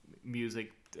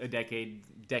music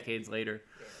decades later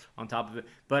on top of it.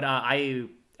 But I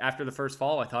after the first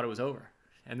fall, I thought it was over,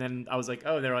 and then I was like,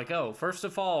 oh, they're like, oh, first to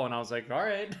fall, and I was like, all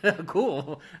right,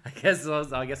 cool. I guess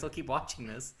I'll keep watching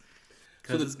this.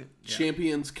 So the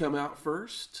champions come out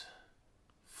first.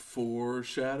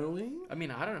 Foreshadowing. I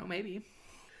mean, I don't know, maybe.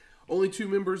 Only 2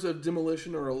 members of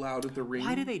Demolition are allowed at the ring.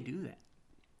 Why do they do that?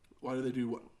 Why do they do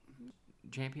what?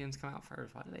 Champions come out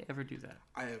first. Why do they ever do that?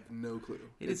 I have no clue.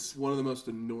 It It's is- one of the most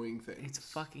annoying things.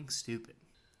 It's fucking stupid.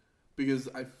 Because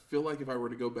I feel like if I were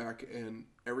to go back and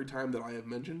every time that I have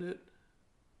mentioned it,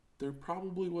 there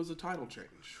probably was a title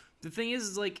change. The thing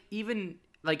is like, even,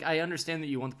 like, I understand that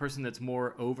you want the person that's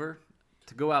more over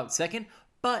to go out second,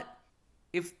 but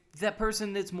if that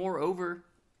person that's more over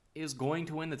is going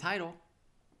to win the title,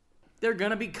 they're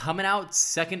going to be coming out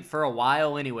second for a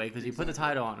while anyway because you put the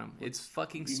title on them. It's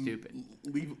fucking stupid.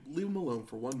 Leave them alone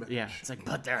for one match. Yeah, it's like,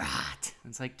 but they're hot.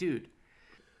 It's like, dude,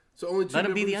 So only 2 let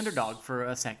them members, be the underdog for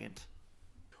a second.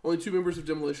 Only 2 members of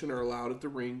Demolition are allowed at the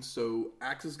ring, so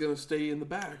Axe is going to stay in the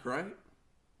back, right?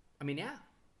 I mean, yeah.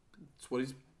 That's what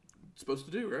he's supposed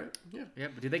to do, right? Yeah. Yeah,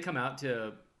 but did they come out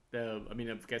to I mean,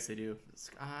 I guess they do.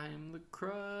 It's, I'm the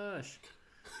Crush.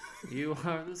 You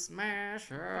are the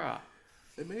Smasher.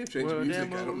 They may have changed We're the music.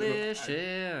 I don't know.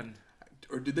 Demolition.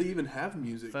 Or did they even have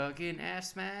music? Fucking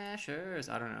ass smashers.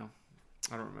 I don't know.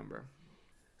 I don't remember.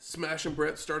 Smash and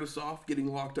Brett start us off getting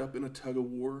locked up in a tug of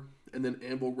war, and then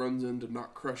Anvil runs in to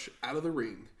knock Crush out of the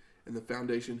ring, and the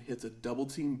Foundation hits a double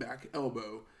team back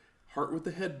elbow, Hart with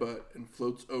the headbutt, and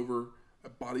floats over a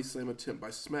body slam attempt by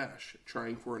Smash,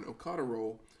 trying for an Okada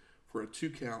roll for a 2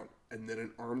 count, and then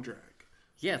an arm drag.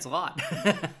 Yeah, it's a lot.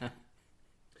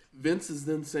 Vince is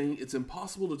then saying it's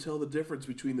impossible to tell the difference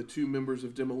between the 2 members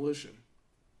of Demolition.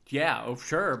 Yeah, oh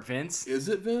sure, Vince. Is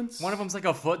it Vince? One of them's like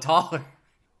a foot taller.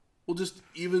 Well, just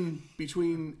even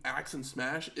between Axe and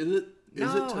Smash, is it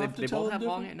tough to they tell both them have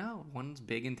long different? hair. No, one's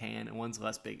big and tan, and one's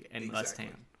less big and less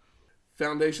tan.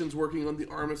 Foundation's working on the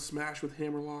arm of Smash with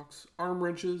hammerlocks, arm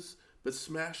wrenches, but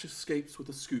Smash escapes with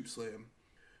a scoop slam.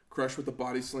 Crush with a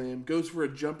body slam, goes for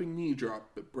a jumping knee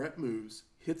drop, but Brett moves,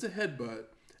 hits a headbutt,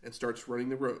 and starts running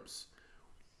the ropes,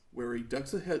 where he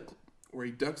ducks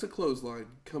a clothesline,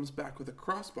 comes back with a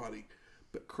crossbody,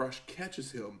 but Crush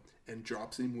catches him and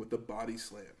drops him with a body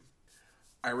slam.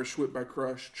 Irish whip by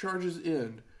Crush charges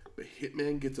in, but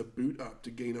Hitman gets a boot up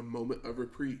to gain a moment of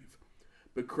reprieve.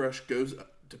 But Crush goes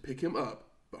to pick him up,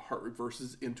 but Hart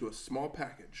reverses into a small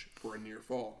package for a near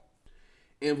fall.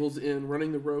 Anvil's in,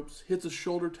 running the ropes, hits a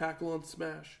shoulder tackle on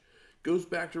Smash, goes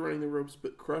back to running the ropes,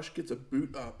 but Crush gets a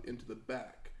boot up into the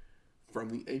back from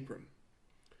the apron.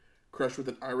 Crush with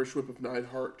an Irish whip of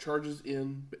Neidhart charges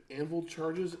in, but Anvil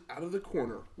charges out of the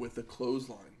corner with a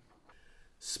clothesline.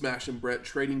 Smash and Brett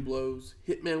trading blows,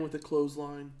 Hitman with a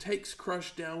clothesline, takes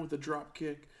Crush down with a drop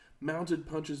kick, mounted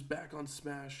punches back on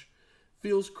Smash,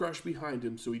 feels Crush behind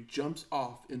him, so he jumps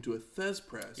off into a Thez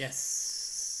press.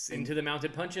 Yes, into the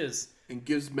mounted punches. And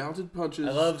gives mounted punches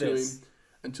to him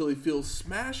until he feels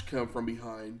Smash come from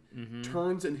behind,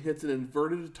 turns and hits an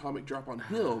inverted atomic drop on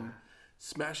him,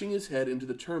 smashing his head into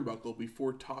the turnbuckle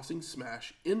before tossing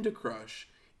Smash into Crush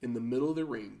in the middle of the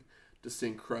ring to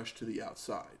send Crush to the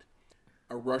outside.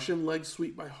 A Russian leg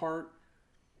sweep by Hart,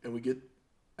 and we get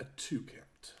a 2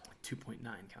 count. 2.9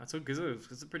 count. So because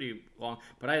it's a pretty long,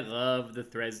 but I love the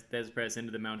Thez press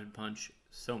into the mounted punch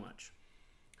so much.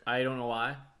 I don't know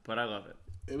why, but I love it.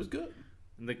 It was good.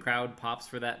 And the crowd pops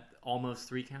for that almost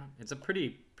 3 count. It's a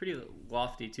pretty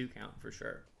lofty 2 count for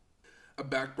sure. A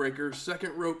backbreaker,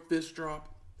 second rope fist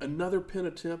drop, another pin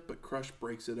attempt, but Crush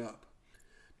breaks it up.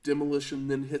 Demolition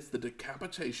then hits the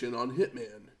decapitation on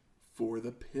Hitman for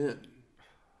the pin.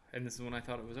 And this is when I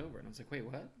thought it was over. And I was like, wait,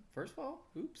 what? First fall?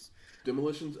 Oops.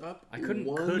 Demolition's up. I could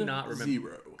not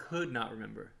remember. Could not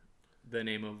remember the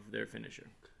name of their finisher.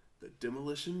 The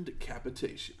Demolition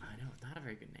Decapitation. I know, it's not a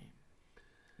very good name.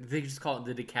 They just call it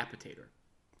the Decapitator.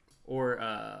 Or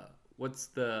what's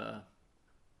the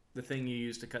thing you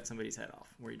use to cut somebody's head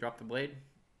off? Where you drop the blade?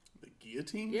 The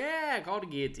Guillotine? Yeah, called a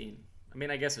guillotine. I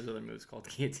mean, I guess there's other moves called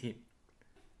the guillotine.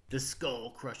 The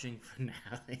skull-crushing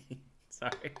finale.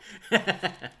 Sorry.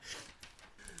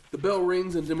 The bell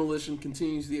rings and Demolition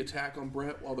continues the attack on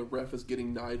Brett while the ref is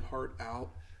getting Neidhart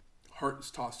out. Hart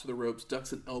is tossed to the ropes,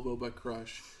 ducks an elbow by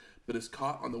Crush, but is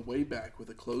caught on the way back with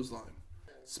a clothesline.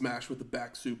 Smash with the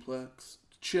back suplex,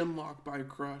 chin lock by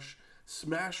Crush.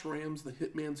 Smash rams the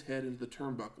Hitman's head into the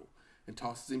turnbuckle and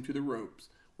tosses him to the ropes,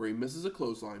 where he misses a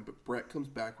clothesline, but Brett comes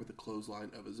back with a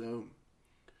clothesline of his own.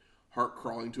 Hart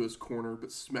crawling to his corner,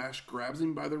 but Smash grabs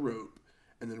him by the rope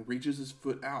and then reaches his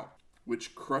foot out,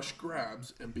 which Crush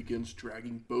grabs and begins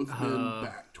dragging both men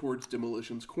back towards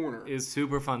Demolition's corner. It was a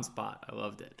super fun spot. I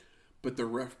loved it. But the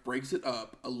ref breaks it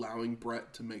up, allowing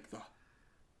Brett to make the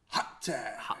hot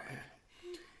tag.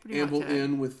 Anvil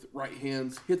in with right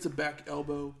hands, hits a back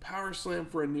elbow, power slam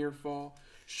for a near fall,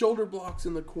 shoulder blocks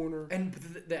in the corner. And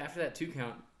after that 2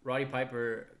 count, Roddy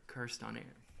Piper cursed on air.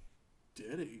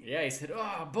 Did he? Yeah, he said,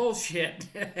 "Oh, bullshit,"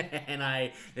 and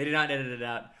they did not edit it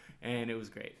out, and it was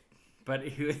great. But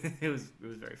it was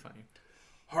very funny.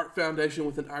 Hart Foundation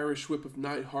with an Irish whip of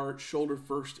Neidhart, shoulder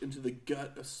first into the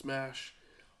gut of Smash.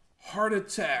 Heart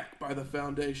attack by the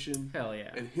Foundation. Hell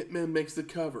yeah. And Hitman makes the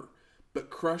cover. But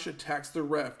Crush attacks the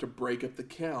ref to break up the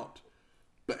count.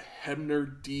 But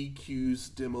Hebner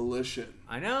DQs Demolition.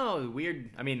 I know, weird.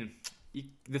 I mean,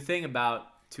 the thing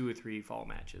about 2 or 3 fall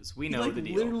matches, we know the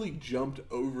deal. He literally jumped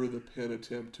over the pin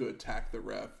attempt to attack the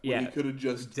ref. When he could have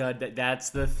just... That's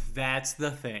the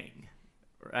thing,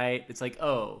 right? It's like,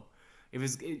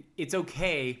 it's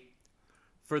okay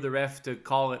for the ref to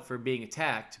call it for being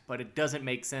attacked, but it doesn't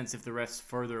make sense if the ref's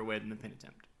further away than the pin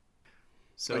attempt.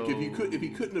 So like if he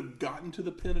couldn't have gotten to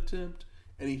the pin attempt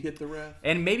and he hit the ref,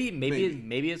 and maybe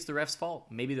it's the ref's fault.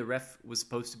 Maybe the ref was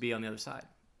supposed to be on the other side,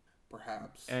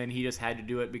 perhaps, and he just had to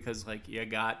do it because like you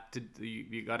got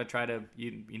to try to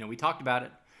we talked about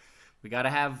it. We got to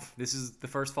have, this is the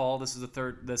first fall, this is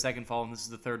the second fall, and this is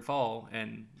the third fall,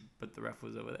 but the ref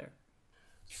was over there.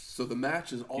 So the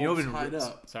match is all tied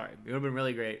up. Sorry, it would have been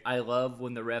really great. I love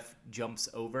when the ref jumps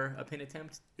over a pin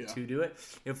attempt to do it.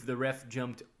 If the ref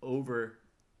jumped over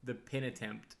the pin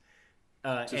attempt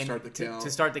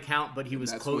to start the count, but he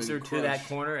was closer to that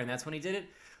corner, and that's when he did it.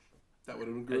 That would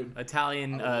have been good.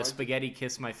 Italian spaghetti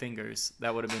kiss my fingers.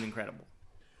 That would have been incredible.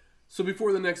 So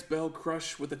before the next bell,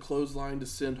 Crush with a clothesline to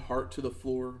send Hart to the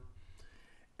floor.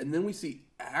 And then we see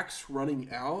Axe running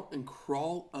out and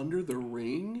crawl under the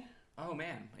ring. Oh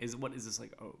man, what is this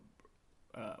like?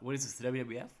 What is this? The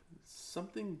WWF?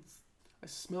 Something. I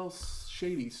smell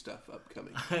shady stuff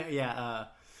upcoming. Yeah,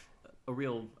 a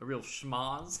real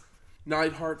schmoz.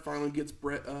 Neidhart finally gets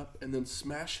Brett up, and then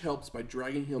Smash helps by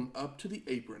dragging him up to the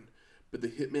apron, but the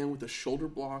Hitman with a shoulder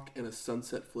block and a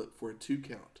sunset flip for a 2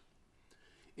 count.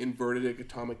 Inverted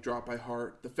atomic drop by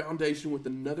Hart, the Foundation with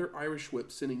another Irish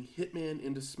whip sending Hitman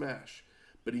into Smash,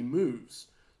 but he moves,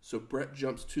 so Brett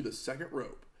jumps to the second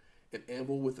rope, and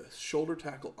Anvil with a shoulder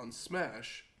tackle on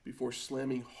Smash before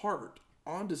slamming Hart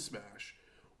onto Smash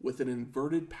with an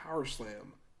inverted power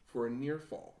slam for a near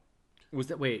fall. Was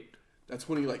that wait? That's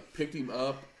when he picked him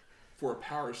up for a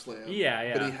power slam.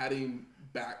 Yeah. But he had him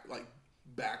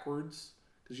backwards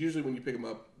because usually when you pick him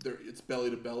up, it's belly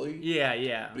to belly.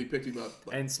 Yeah. But he picked him up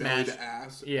and belly smashed, to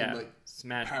ass. Yeah. And,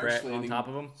 smashed Brett on top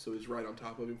of him. So he's right on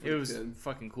top of him. For it the was pin.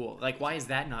 Fucking cool. Why is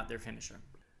that not their finisher?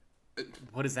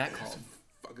 What is that called? It's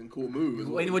a fucking cool move.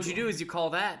 What you do is you call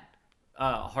that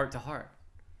heart to heart,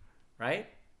 right?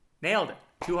 Nailed it.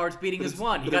 2 hearts beating is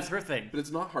 1. He got her thing. But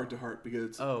it's not heart to heart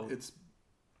because it's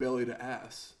belly to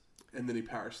ass, and then he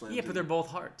power slams. Yeah, but they're both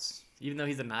hearts. Even though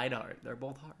he's a Neidhart, they're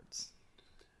both hearts.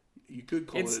 You could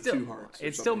call it 2 hearts.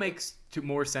 It still makes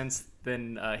more sense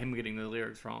than him getting the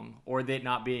lyrics wrong, or that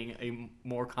not being a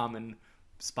more common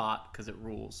spot because it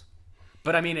rules.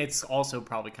 But I mean, it's also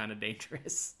probably kind of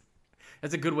dangerous.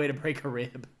 That's a good way to break a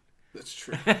rib. That's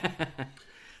true.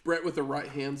 Brett with the right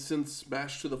hand sends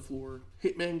Smash to the floor.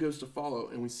 Hitman goes to follow,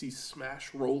 and we see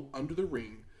Smash roll under the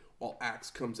ring while Axe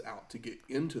comes out to get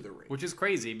into the ring. Which is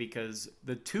crazy because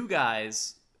the 2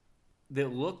 guys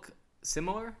that look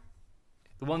similar,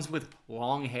 the ones with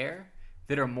long hair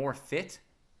that are more fit,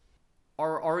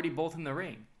 are already both in the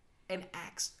ring. And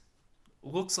Axe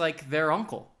looks like their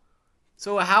uncle.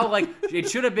 So how, it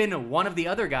should have been one of the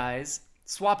other guys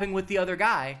swapping with the other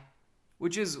guy,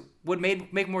 which would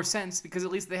make more sense because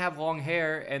at least they have long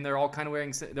hair and they're all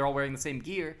wearing the same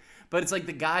gear. But it's like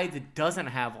the guy that doesn't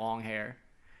have long hair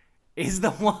is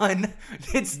the one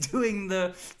that's doing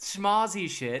the schmozzy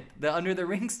shit, the under the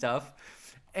ring stuff,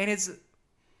 and it's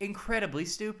incredibly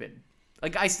stupid.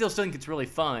 I still think it's really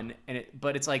fun,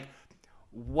 but it's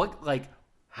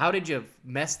how did you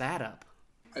mess that up?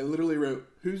 I literally wrote,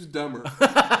 who's dumber,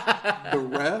 the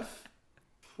ref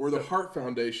or the Hart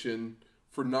Foundation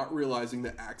for not realizing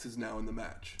that Axe is now in the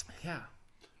match? Yeah,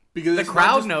 because the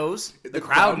crowd knows. The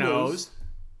crowd knows.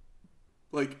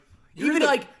 Even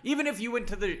if you went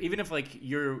to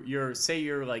you're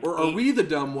or are we the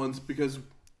dumb ones because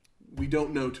we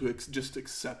don't know to just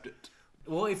accept it?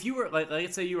 Well, if you were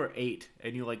let's say you were 8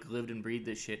 and you lived and breathed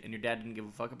this shit and your dad didn't give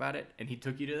a fuck about it and he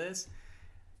took you to this,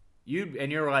 you're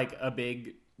a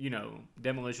big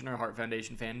Demolition or Hart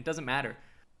Foundation fan, it doesn't matter.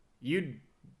 You'd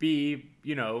be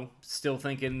still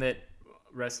thinking that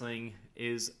wrestling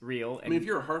is real. And, I mean, if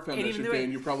you're a Hart Foundation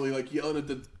fan, you're probably yelling at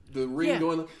the ring,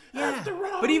 going, "That's the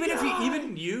wrong But even guy.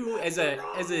 if you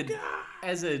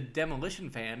as a Demolition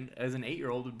fan, as an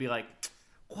 8-year-old, would be like,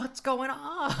 what's going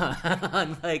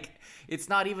on? It's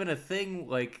not even a thing.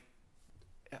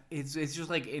 It's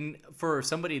just for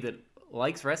somebody that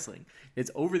likes wrestling, it's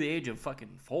over the age of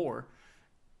fucking 4,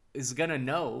 is gonna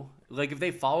know. If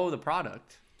they follow the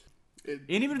product. And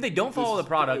even if they don't follow the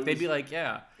product, they'd be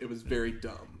yeah. It was very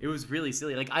dumb. It was really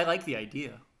silly. I like the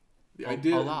idea. The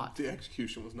idea, a lot. The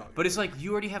execution was not good. But it's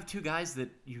you already have 2 guys that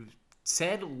you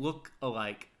said look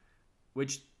alike,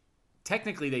 which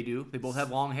technically they do. They both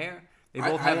have long hair. They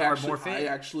both are more fit. I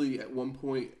actually, at one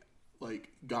point,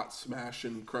 got Smash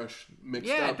and Crush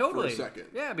mixed up totally. for a second.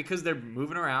 Yeah, because they're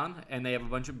moving around and they have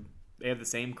they have the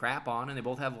same crap on and they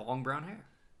both have long brown hair.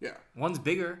 Yeah. One's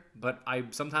bigger, but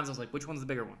sometimes I was which one's the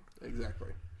bigger one? Exactly.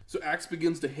 So Axe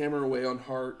begins to hammer away on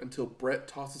Hart until Brett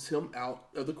tosses him out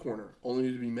of the corner,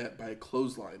 only to be met by a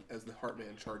clothesline as the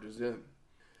Heartman charges in.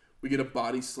 We get a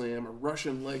body slam, a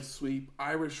Russian leg sweep,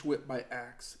 Irish whip by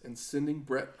Axe, and sending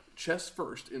Brett chest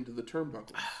first into the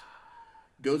turnbuckles.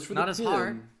 Goes for the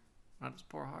pin. Not his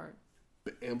poor Hart.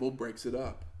 But Anvil breaks it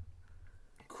up.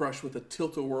 Crush with a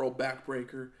tilt-a-whirl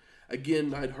backbreaker. Again,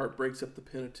 Neidhart breaks up the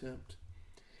pin attempt.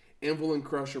 Anvil and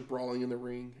Crush are brawling in the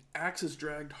ring. Axe has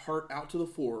dragged Hart out to the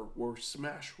floor where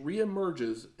Smash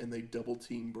re-emerges and they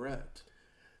double-team Brett.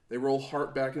 They roll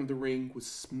Hart back into the ring with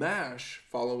Smash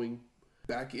following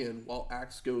back in while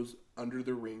Axe goes under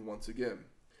the ring once again.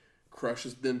 Crush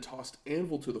has then tossed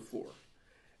Anvil to the floor.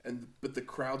 But the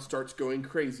crowd starts going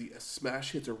crazy as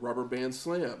Smash hits a rubber band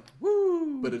slam.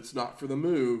 Woo! But it's not for the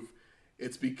move.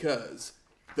 It's because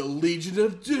the Legion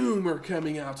of Doom are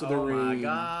coming out to the ring. Oh my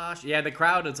gosh. Yeah, the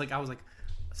crowd, I was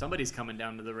somebody's coming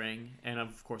down to the ring, and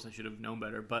of course I should have known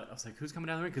better, but I was like, who's coming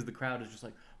down the ring? Because the crowd is just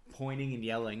like pointing and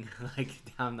yelling like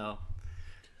down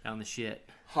the shit.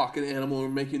 Hawk and Animal are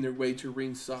making their way to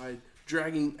ringside,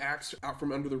 dragging Axe out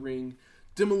from under the ring.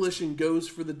 Demolition goes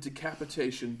for the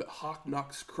decapitation, but Hawk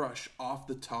knocks Crush off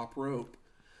the top rope.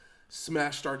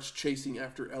 Smash starts chasing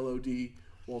after LOD,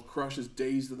 while Crush is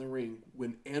dazed in the ring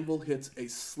when Anvil hits a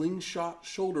slingshot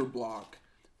shoulder block,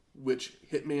 which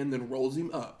Hitman then rolls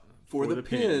him up for the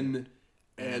pin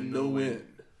and the win.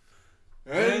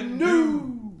 And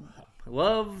new!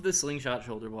 Love the slingshot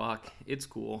shoulder block. It's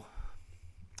cool.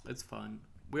 It's fun.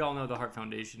 We all know the Hart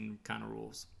Foundation kind of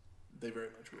rules. They very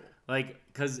much rule. Like,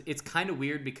 because it's kind of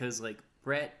weird because, like,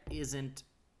 Brett isn't...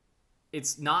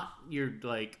 It's not your,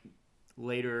 like,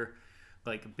 later,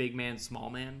 like, big man, small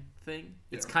man thing.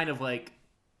 It's kind of, like,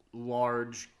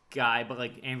 large guy, but,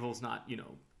 like, Anvil's not, you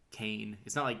know, Kane.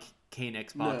 It's not like Kane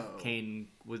X-Pac. No. Kane...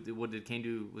 What did Kane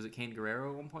do? Was it Kane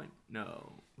Guerrero at one point?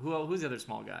 No. Who's the other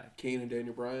small guy? Kane and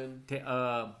Daniel Bryan?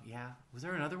 Yeah. Was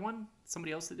there another one?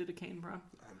 Somebody else that did a Kane Bryan?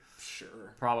 I'm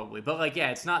sure. Probably. But, like, yeah,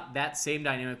 it's not that same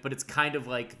dynamic, but it's kind of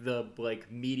like the, like,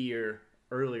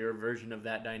 earlier version of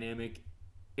that dynamic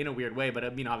in a weird way. But,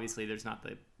 I mean, obviously there's not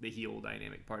the heel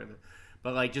dynamic part of it.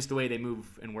 But, like, just the way they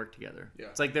move and work together. Yeah.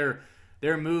 It's like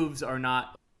their moves are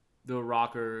not the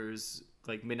Rockers,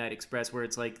 like, Midnight Express, where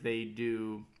it's like they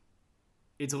do...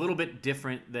 It's a little bit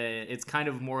different than... It's kind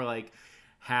of more like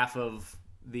half of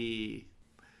the...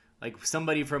 Like,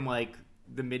 somebody from, like,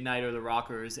 the Midnight or the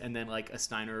Rockers, and then, like, a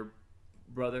Steiner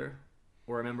brother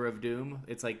or a member of Doom.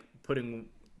 It's like putting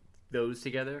those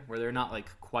together where they're not, like,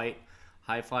 quite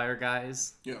high flyer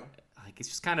guys. Yeah. Like, it's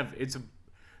just kind of...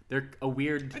 They're a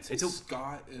weird... I'd say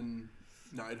Scott and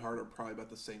Neidhart are probably about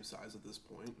the same size at this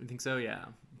point. I think so, yeah.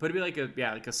 But it'd be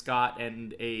like a Scott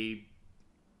and a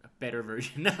better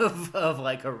version of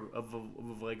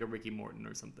a Ricky Morton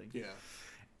or something. Yeah.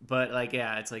 But, like,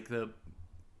 yeah, it's like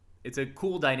it's a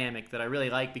cool dynamic that I really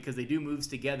like because they do moves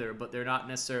together, but they're not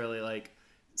necessarily, like,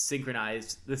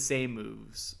 synchronized the same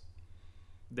moves.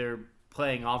 They're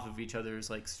playing off of each other's,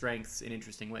 like, strengths in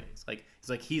interesting ways. Like, it's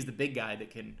like he's the big guy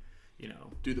that can, you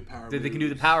know, do the power. They can do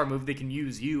the power move. They can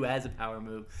use you as a power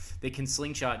move. They can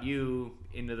slingshot you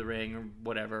into the ring or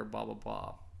whatever. Blah blah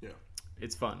blah. Yeah,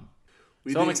 it's fun.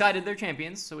 I'm excited they're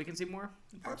champions, so we can see more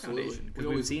Hart Foundation. We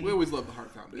always love the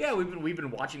Hart Foundation. Yeah, we've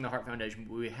been watching the Hart Foundation,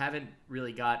 but we haven't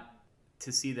really got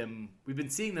to see them. We've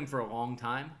been seeing them for a long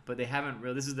time, but they haven't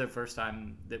really. This is their first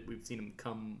time that we've seen them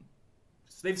come.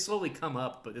 So they've slowly come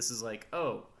up, but this is like,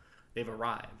 oh, they've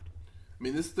arrived. I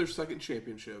mean, this is their second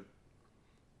championship.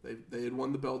 They had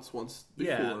won the belts once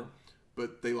before,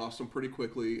 but they lost them pretty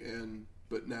quickly,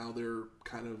 but now they're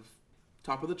kind of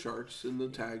top of the charts in the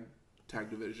tag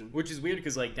division. Which is weird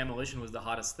because, like, Demolition was the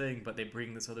hottest thing, but they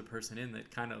bring this other person in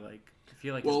that kind of, like, I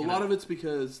feel like... Well, a lot of it's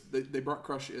because they brought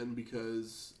Crush in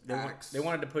because Axe... They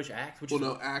wanted to push Axe,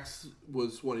 Axe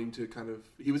was wanting to kind of...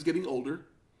 He was getting older.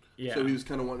 Yeah. So he was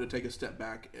kind of wanting to take a step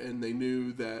back, and they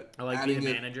knew that being a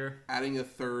manager. Adding a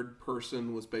third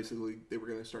person was basically... They were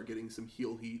going to start getting some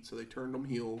heel heat, so they turned them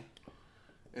heel.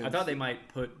 I thought they might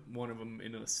put one of them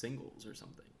in a singles or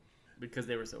something because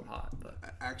they were so hot. But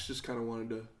Axe just kind of wanted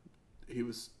to... He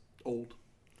was old.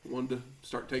 Wanted to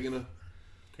start taking a...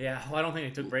 Yeah, well, I don't think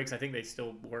they took breaks. I think they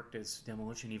still worked as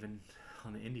Demolition even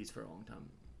on the indies for a long time.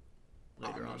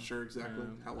 I'm not sure exactly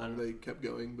how long they kept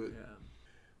going, but... Yeah.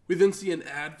 We then see an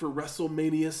ad for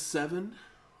WrestleMania 7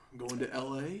 going to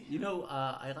LA. You know,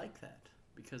 I like that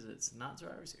because it's not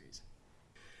Survivor Series.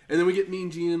 And then we get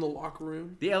Mean Gene in the locker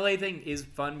room. The LA thing is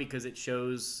fun because it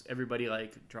shows everybody,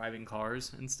 like, driving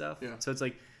cars and stuff. Yeah. So it's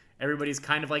like everybody's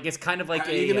kind of like, it's kind of like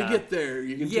how are you going to get there?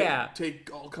 You can take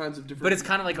all kinds of different... But it's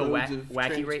kind of like a wacky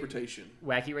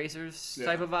wacky racers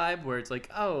type of vibe where it's like,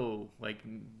 oh, like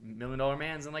 $1 Million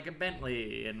Man's in, like, a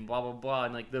Bentley and blah, blah, blah.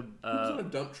 And, like, the... Who's in a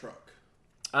dump truck?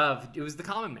 It was the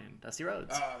Common Man, Dusty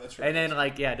Rhodes. Ah, that's right. And then,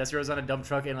 like, Dusty Rhodes on a dump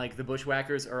truck, and, like, the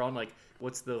Bushwhackers are on, like,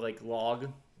 what's the, like,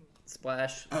 log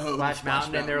splash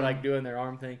mountain, and they're, like, doing their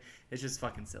arm thing. It's just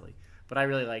fucking silly. But I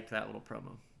really liked that little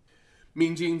promo.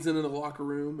 Mean Gene's in the locker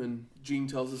room, and Gene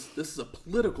tells us this is a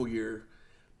political year,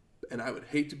 and I would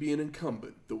hate to be an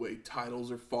incumbent the way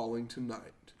titles are falling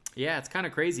tonight. Yeah, it's kind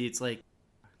of crazy. It's like...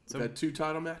 We've had 2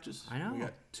 title matches. I know. We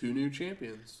got 2 new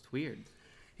champions. It's weird.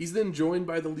 He's then joined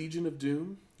by the Legion of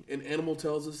Doom, and Animal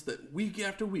tells us that week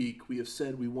after week we have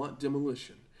said we want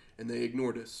Demolition, and they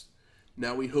ignored us.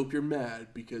 Now we hope you're mad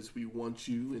because we want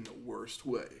you in the worst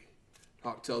way.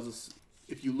 Hawk tells us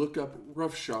if you look up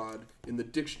roughshod in the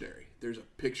dictionary, there's a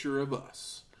picture of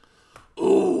us.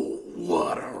 Oh,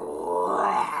 what a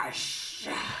rush!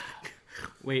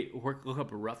 Wait, look up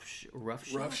roughshod.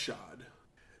 Roughshod.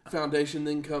 Foundation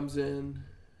then comes in,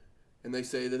 and they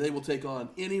say that they will take on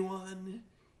anyone,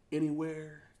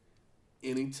 anywhere,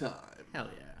 anytime. Hell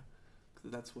yeah.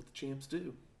 That's what the champs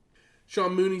do.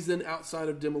 Sean Mooney's then outside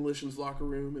of Demolition's locker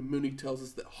room, and Mooney tells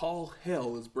us that all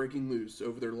hell is breaking loose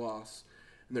over their loss,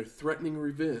 and they're threatening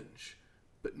revenge,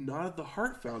 but not at the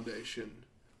Hart Foundation,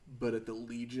 but at the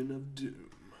Legion of Doom.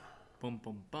 Bum,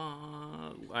 bum,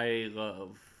 bum. I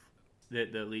love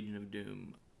that the Legion of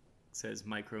Doom says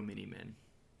micro mini men.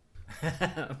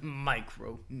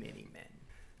 Micro mini men.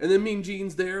 And then Mean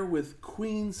Gene's there with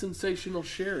Queen Sensational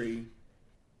Sherry,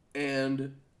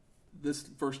 and this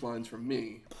first line's from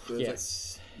me. So it's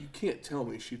Yes. like, you can't tell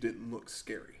me she didn't look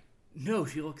scary. No,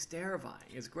 she looks terrifying.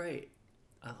 It's great.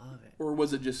 I love it. Or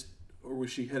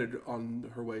was she headed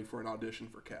on her way for an audition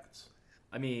for Cats?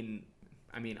 I mean,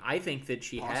 I think that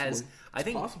she Possibly. has. I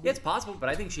think possible. it's possible, but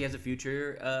I think she has a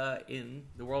future in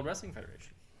the World Wrestling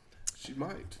Federation. She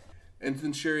might. And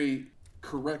then Sherry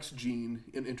corrects Gene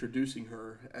in introducing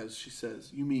her as she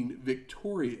says, "You mean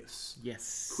victorious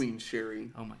Yes. Queen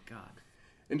Sherry." Oh my God.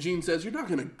 And Gene says, "You're not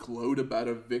going to gloat about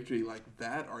a victory like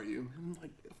that, are you?" And I'm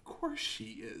like, of course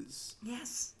she is.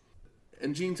 Yes.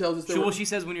 And Gene tells us that Well, she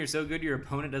says when you're so good, your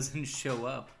opponent doesn't show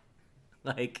up.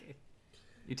 Like,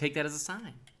 you take that as a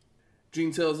sign.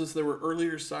 Gene tells us there were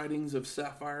earlier sightings of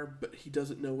Sapphire, but he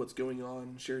doesn't know what's going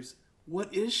on. Sherry's,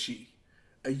 "What is she?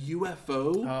 A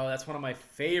UFO?" Oh, that's one of my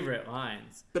favorite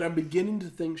lines. But I'm beginning to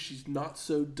think she's not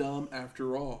so dumb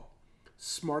after all.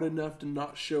 Smart enough to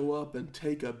not show up and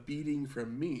take a beating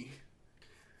from me.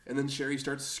 And then Sherry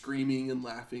starts screaming and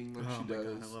laughing like she does.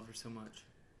 God, I love her so much.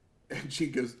 And she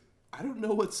goes, "I don't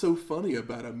know what's so funny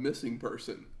about a missing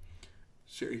person."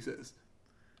 Sherry says,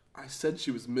 "I said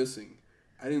she was missing.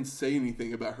 I didn't say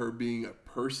anything about her being a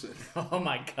person." Oh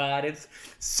my God, it's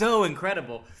so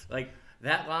incredible. Like,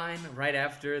 that line right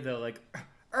after the, like,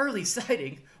 early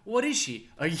sighting, what is she?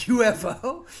 A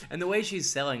UFO? And the way she's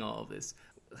selling all of this.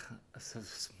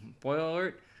 Spoiler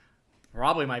alert,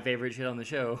 probably my favorite shit on the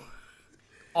show.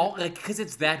 All, like, because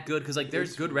it's that good. Because, like, there's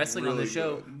It's good wrestling on the really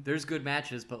show. good. There's good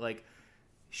matches. But, like,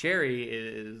 Sherry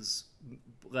is,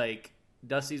 like,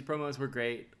 Dusty's promos were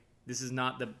great. This is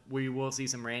not the, we will see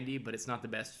some Randy, but it's not the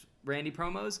best Randy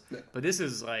promos. No. But this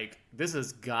is, like, this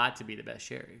has got to be the best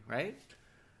Sherry, right?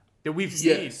 That we've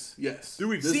seen. Yes. That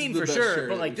we've This is seen the for best sure. Sherry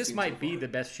But, that like, we've this seen might so be far. the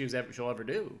best she'll ever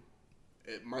do.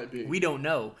 It might be. We don't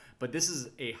know, but this is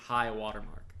a high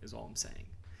watermark, is all I'm saying.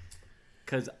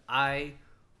 Because I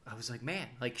was like, man,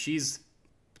 like, she's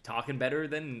talking better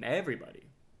than everybody.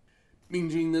 Mean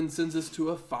Gene then sends us to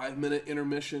a 5-minute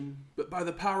intermission, but by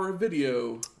the power of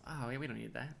video, Oh, yeah, we don't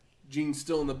need that. Gene's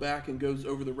still in the back and goes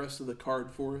over the rest of the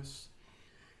card for us.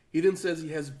 He then says he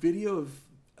has video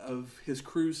of his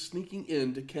crew sneaking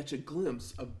in to catch a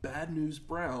glimpse of Bad News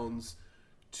Brown's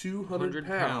 200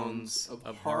 pounds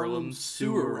of Harlem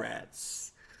sewer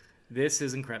rats. This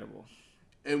is incredible.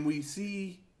 And we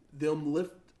see them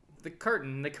lift The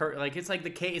curtain, like, it's like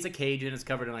it's a cage and it's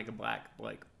covered in, like, a black,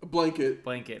 like, a blanket,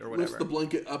 blanket or lifts whatever. the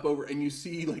blanket up over, and you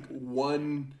see like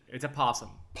one It's a possum.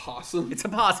 possum. It's a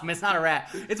possum. It's not a rat.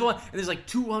 It's one, and there's like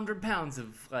 200 pounds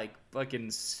of, like,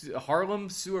 fucking Harlem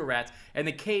sewer rats, and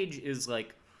the cage is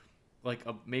like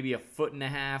maybe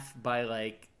 1.5 by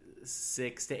like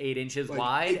 6 to 8 inches Like,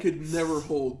 wide. It could never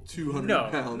hold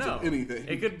 200 pounds of anything.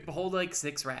 It could hold like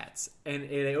 6 rats, and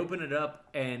they open it up,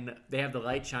 and they have the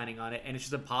light shining on it, and it's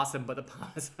just a possum, but the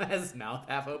possum has its mouth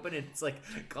half open, and it's like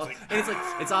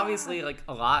it's obviously like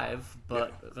alive,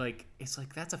 but like it's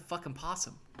like, that's a fucking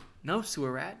possum. No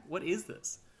sewer rat. What is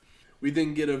this? We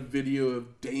then get a video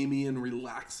of Damien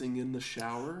relaxing in the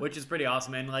shower. Which is pretty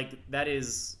awesome, and like that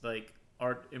is like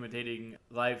art imitating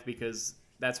life, because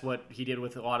that's what he did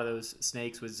with a lot of those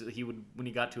snakes. Was he would, when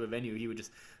he got to a venue, he would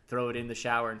just throw it in the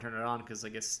shower and turn it on, because I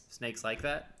guess snakes like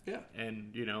that. Yeah. And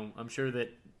you know, I'm sure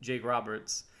that Jake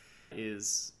Roberts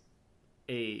is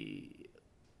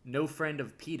no friend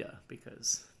of PETA,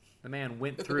 because the man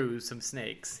went through some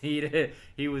snakes. He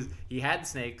had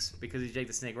snakes because he's Jake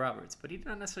the Snake Roberts, but he did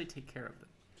not necessarily take care of them.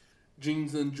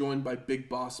 Gene's then joined by Big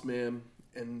Boss Man,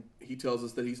 and he tells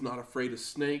us that he's not afraid of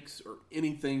snakes or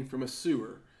anything from a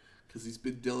sewer, because he's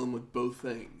been dealing with both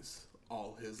things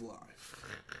all his life.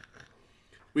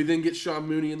 We then get Sean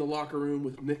Mooney in the locker room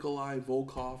with Nikolai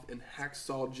Volkov and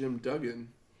Hacksaw Jim Duggan.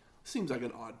 Seems like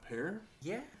an odd pair.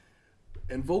 Yeah.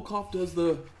 And Volkov does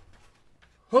the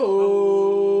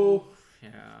ho. Yeah,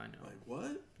 I know. Like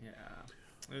what?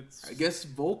 Yeah. It's I guess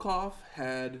Volkov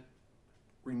had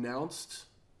renounced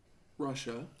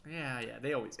Russia Yeah,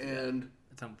 they always do that and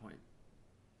at some point.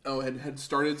 had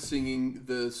started singing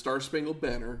the Star Spangled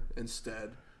Banner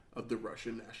instead. of the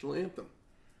Russian national anthem.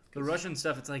 The Russian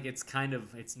stuff, it's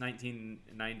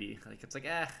 1990. Like, it's like,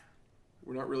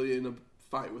 We're not really in a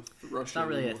fight with Russia. It's not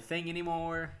really anymore. a thing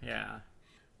anymore. Yeah.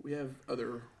 We have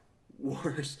other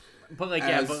wars. But like,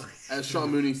 as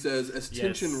Sean Mooney says, as Yes.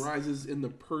 tension rises in the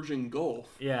Persian Gulf.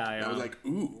 Yeah. I was like,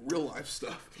 ooh, real life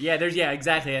stuff. Yeah,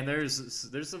 exactly. And there's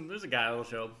a guy that'll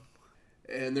show.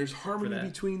 And there's harmony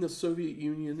between the Soviet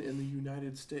Union and the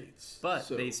United States. But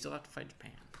they still have to fight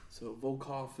Japan. So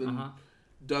Volkov and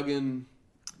Duggan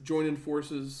joining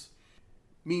forces.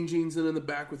 Mean Gene's in the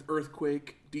back with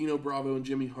Earthquake, Dino Bravo, and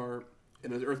Jimmy Hart.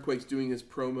 And as Earthquake's doing his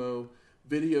promo,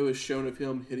 video is shown of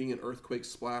him hitting an Earthquake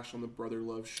splash on the Brother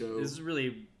Love show. This is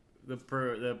really the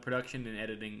production and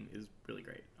editing is really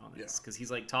great on this because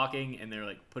he's like talking and they're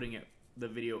like putting the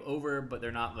video over, but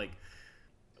they're not like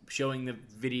showing the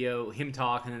video him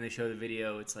talk and then they show the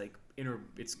video. It's like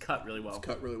it's cut really well. It's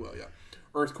cut really well, yeah.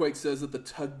 Earthquake says that the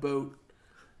tugboat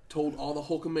told all the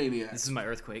Hulkamaniacs. This is my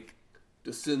Earthquake.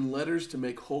 To send letters to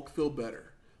make Hulk feel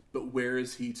better. But where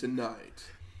is he tonight?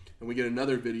 And we get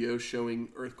another video showing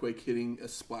Earthquake hitting a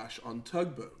splash on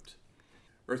tugboat.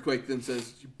 Earthquake then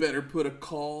says, you better put a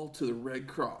call to the Red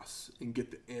Cross and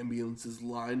get the ambulances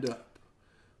lined up.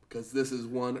 Because this is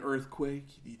one earthquake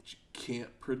that you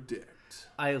can't predict.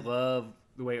 I love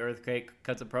the way Earthquake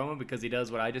cuts a promo because he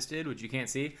does what I just did, which you can't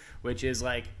see, which is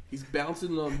like he's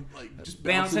bouncing on just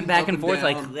bouncing back and forth,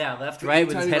 down. like left, right,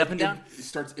 with his head up and down. He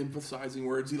starts emphasizing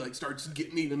words. He starts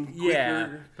getting even quicker. Yeah,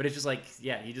 but it's just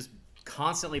he just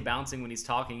constantly bouncing when he's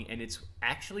talking, and it's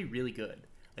actually really good.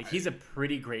 Like he's a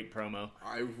pretty great promo.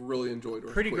 I really enjoyed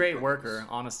Earthquake. Pretty great worker,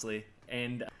 honestly,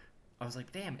 and I was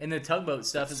like, damn. And the tugboat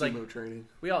stuff is like sumo training.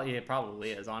 It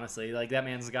probably is, honestly. Like that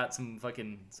man's got some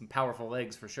powerful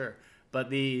legs for sure. But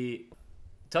the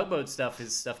tugboat stuff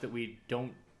is stuff that we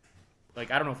don't like.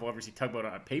 I don't know if we'll ever see tugboat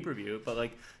on a pay-per-view, but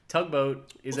like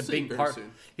tugboat is a big part. Soon.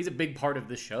 He's a big part of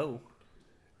the show,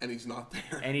 and he's not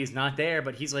there.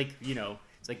 But he's like,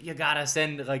 it's like you gotta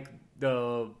send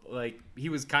he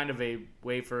was kind of a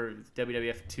way for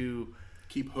WWF to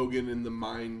keep Hogan in the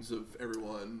minds of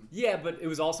everyone. Yeah, but it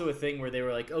was also a thing where they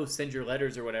were like, oh, send your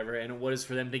letters or whatever, and it was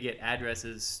for them to get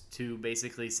addresses to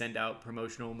basically send out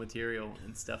promotional material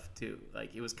and stuff too.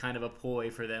 Like it was kind of a ploy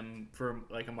for them for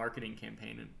like a marketing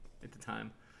campaign at the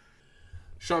time.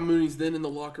 Sean Mooney's then in the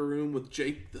locker room with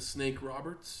Jake the Snake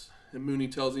Roberts, and Mooney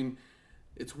tells him,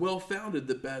 it's well founded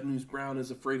that Bad News Brown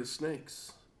is afraid of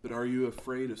snakes, but are you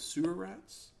afraid of sewer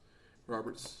rats?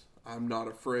 Roberts, I'm not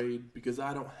afraid because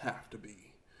I don't have to be.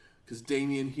 Because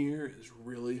Damien here is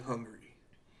really hungry.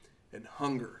 And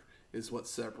hunger is what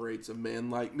separates a man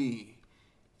like me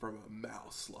from a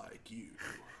mouse like you.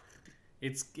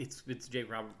 It's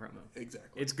Jake Roberts promo.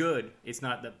 Exactly. It's good. It's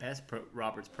not the best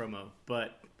Roberts promo,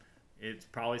 but it's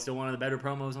probably still one of the better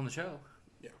promos on the show.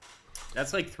 Yeah.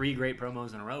 That's like 3 great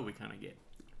promos in a row we kind of get.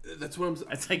 That's what I'm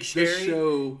saying. It's like Sherry.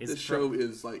 This show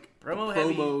is like promos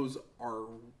heavy.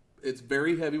 It's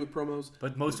very heavy with promos.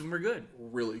 But most of them are good.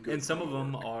 Really good. And some of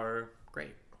them are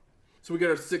great. So we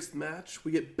got our 6th match.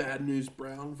 We get Bad News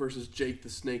Brown versus Jake the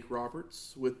Snake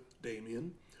Roberts with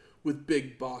Damien, with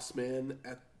Big Boss Man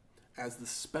as the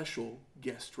special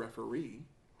guest referee.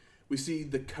 We see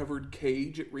the covered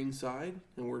cage at ringside,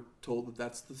 and we're told that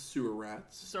that's the sewer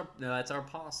rats. That's our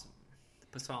possum.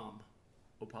 Possum.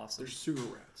 Opossum. They're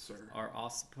sewer rats, sir. Our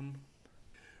awesome.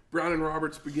 Brown and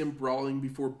Roberts begin brawling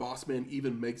before Bossman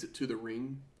even makes it to the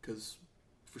ring, because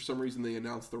for some reason they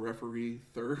announced the referee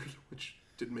third, which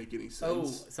didn't make any sense. Oh,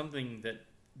 something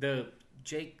that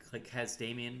Jake has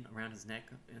Damien around his neck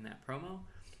in that promo,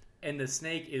 and the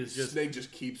snake is the snake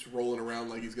just keeps rolling around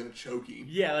like he's gonna choke him.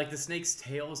 Yeah, like the snake's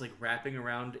tail is wrapping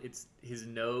around his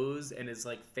nose and his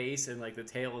face, and the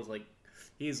tail is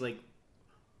he's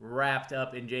wrapped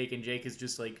up in Jake, and Jake is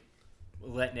just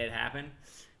letting it happen.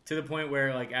 To the point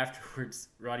where, afterwards,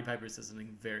 Roddy Piper says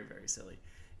something very, very silly.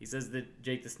 He says that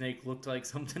Jake the Snake looked like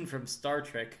something from Star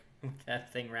Trek with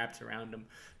that thing wrapped around him.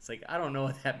 It's I don't know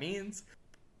what that means,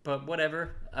 but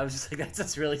whatever. I was just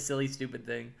that's a really silly, stupid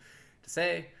thing to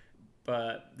say.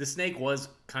 But the snake was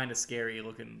kind of scary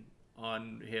looking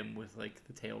on him with,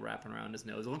 the tail wrapping around his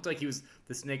nose. It looked like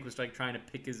the snake was, trying to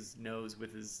pick his nose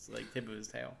with his, tip of his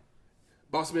tail.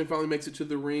 Bossman finally makes it to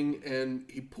the ring, and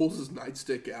he pulls his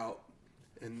nightstick out.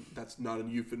 And that's not a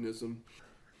euphemism.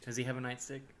 Does he have a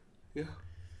nightstick? Yeah.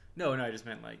 No, I just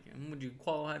meant would you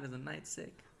qualify as a nightstick?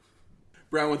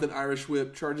 Brown with an Irish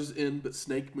whip charges in, but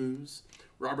Snake moves.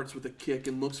 Roberts with a kick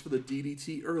and looks for the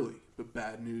DDT early, but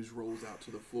Bad News rolls out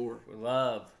to the floor.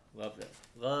 Love it.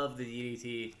 Love the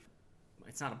DDT.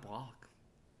 It's not a block.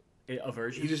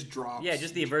 Aversion. He just drops. Yeah,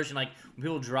 just the aversion. When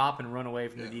people drop and run away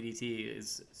from the DDT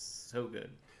is so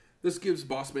good. This gives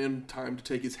Bossman time to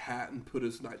take his hat and put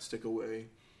his nightstick away.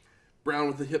 Brown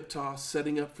with the hip toss,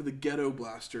 setting up for the ghetto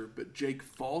blaster, but Jake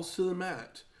falls to the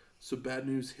mat, so Bad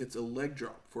News hits a leg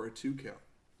drop for a 2 count.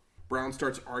 Brown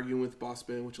starts arguing with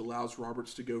Bossman, which allows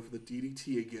Roberts to go for the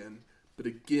DDT again, but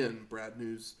again, Bad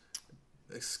News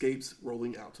escapes,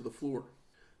 rolling out to the floor.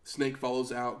 Snake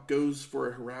follows out, goes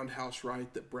for a roundhouse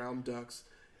right that Brown ducks,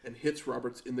 and hits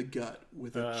Roberts in the gut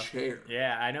with a chair.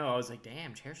 Yeah, I know. I was like,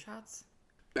 damn, chair shots?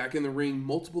 Back in the ring,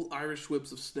 multiple Irish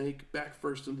whips of Snake, back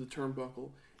first into the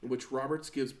turnbuckle, in which Roberts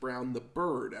gives Brown the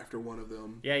bird after one of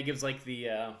them. Yeah, he gives like the,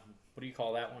 what do you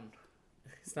call that one?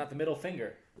 It's not the middle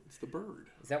finger. It's the bird.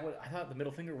 Is that what? I thought the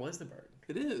middle finger was the bird.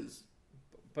 It is.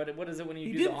 But what is it when you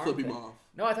He do did the arm flip thing? him off.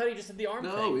 No, I thought he just did the arm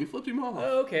thing. No, he flipped him off.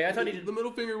 Oh, okay. I thought he did. The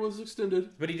middle finger was extended.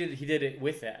 But he did it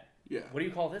with that. Yeah. What do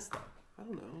you call this thing? I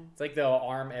don't know. It's like the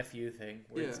arm FU thing,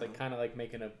 where it's Yeah. like kind of like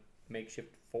making a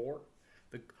makeshift four,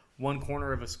 the one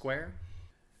corner of a square.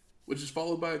 Which is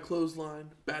followed by a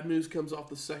clothesline. Bad News comes off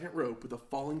the second rope with a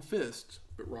falling fist,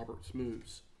 but Roberts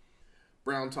moves.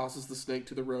 Brown tosses the Snake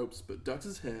to the ropes, but ducks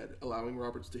his head, allowing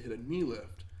Roberts to hit a knee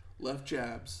lift, left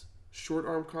jabs, short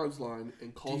arm clothesline,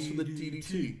 and calls for the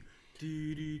DDT.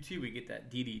 DDT. We get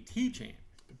that DDT chant.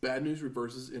 But Bad News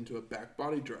reverses into a back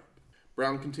body drop.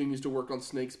 Brown continues to work on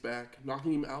Snake's back,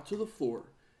 knocking him out to the floor,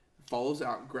 follows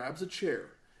out, grabs a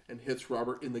chair, and hits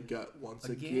Robert in the gut once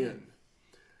again.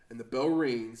 And the bell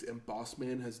rings, and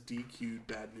Bossman has DQ'd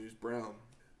Bad News Brown.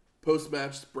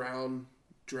 Post-match, Brown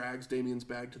drags Damien's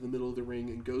bag to the middle of the ring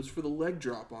and goes for the leg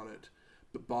drop on it,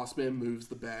 but Bossman moves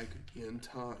the bag in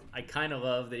time. I kind of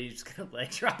love that he's just gonna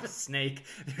leg drop a snake.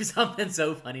 There's something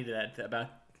so funny to that about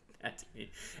that to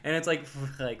me, and it's like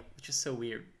just so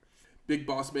weird. Big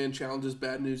Bossman challenges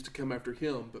Bad News to come after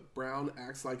him, but Brown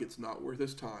acts like it's not worth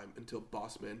his time until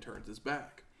Bossman turns his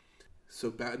back. So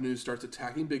Bad News starts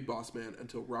attacking Big Bossman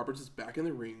until Roberts is back in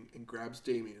the ring and grabs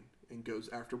Damien and goes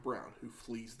after Brown, who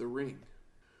flees the ring.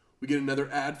 We get another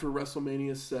ad for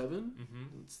WrestleMania 7.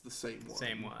 Mm-hmm. It's the same one.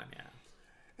 Same one, yeah.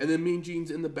 And then Mean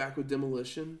Gene's in the back with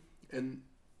Demolition, and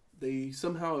they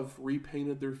somehow have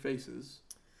repainted their faces.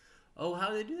 Oh, how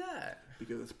do they do that?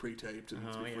 Because it's pre-taped. And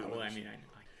Oh, it's yeah. Well, I mean,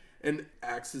 And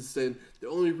Axe is saying the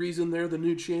only reason they're the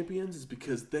new champions is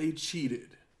because they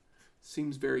cheated.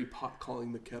 Seems very pot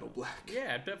calling the kettle black.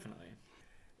 yeah, definitely.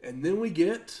 And then we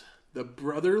get the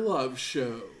Brother Love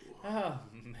show. Oh,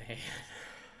 man.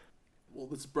 Well,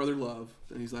 it's Brother Love.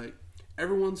 And he's like,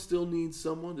 everyone still needs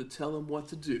someone to tell them what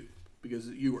to do because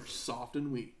you are soft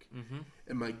and weak. Mm-hmm.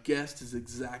 And my guest is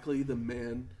exactly the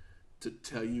man to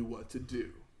tell you what to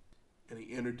do. And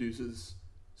he introduces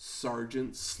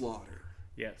Sergeant Slaughter.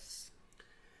 Yes.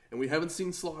 And we haven't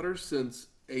seen Slaughter since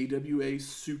AWA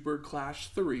Super Clash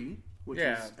 3, which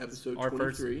is episode our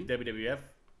 23. First WWF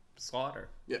Slaughter.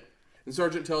 Yeah. And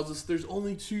Sergeant tells us there's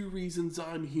only 2 reasons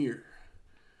I'm here.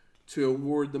 To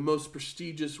award the most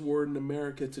prestigious award in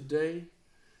America today,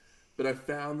 but I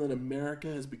found that America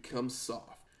has become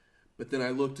soft. But then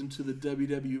I looked into the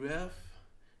WWF,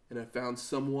 and I found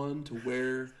someone to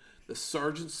wear the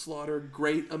Sergeant Slaughter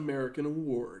Great American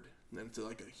Award. And then it's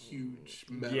like a huge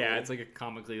medal. Yeah, it's like a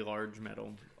comically large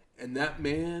medal. And that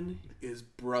man is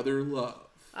Brother Love.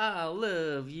 I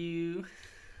love you.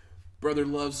 Brother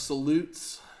Love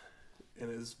salutes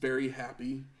and is very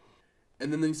happy.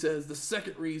 And then he says, the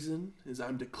second reason is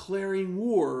I'm declaring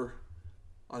war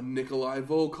on Nikolai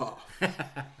Volkov.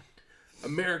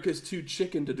 America's too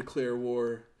chicken to declare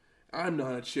war. I'm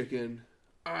not a chicken.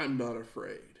 I'm not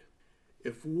afraid.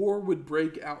 If war would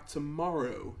break out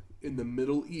tomorrow in the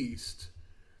Middle East,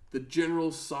 the General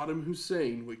Saddam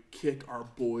Hussein would kick our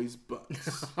boys'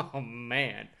 butts. Oh,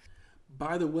 man.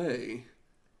 By the way,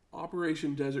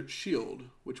 Operation Desert Shield,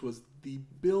 which was the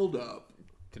build-up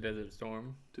To Desert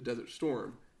Storm. to Desert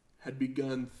Storm, had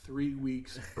begun 3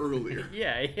 weeks earlier.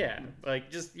 Yeah.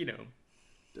 Like, just,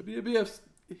 WWF's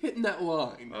hitting that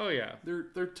line. Oh, yeah.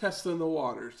 They're testing the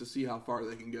waters to see how far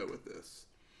they can go with this.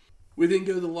 We then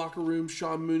go to the locker room.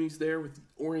 Sean Mooney's there with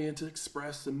Orient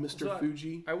Express and Mr. So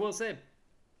Fuji. I will say,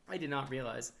 I did not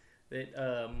realize that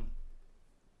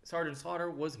Sergeant Slaughter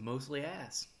was mostly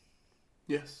ass.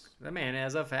 Yes, That man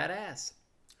has a fat ass.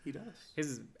 he does.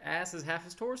 His ass is half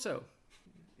his torso.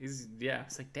 It's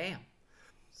like, damn.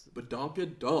 But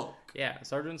donka donk. Yeah,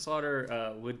 Sergeant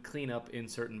Slaughter would clean up in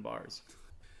certain bars.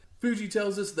 Fuji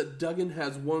tells us that Duggan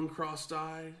has 1 crossed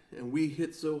eye, and we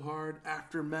hit so hard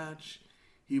after match,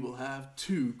 he will have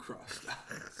 2 crossed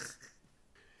eyes.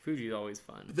 Fuji's always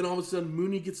fun. But then all of a sudden,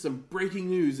 Mooney gets some breaking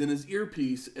news in his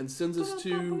earpiece and sends us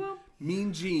to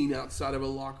Mean Gene outside of a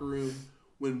locker room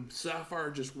when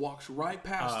Sapphire just walks right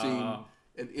past him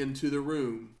and into the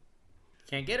room.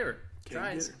 Can't get her. Can't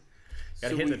Tries. get her.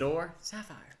 Gotta hit the door.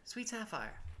 Sapphire. Sweet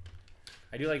Sapphire.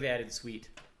 I do like the added sweet.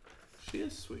 She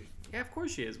is sweet. Yeah, of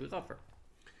course she is. We love her.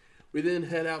 We then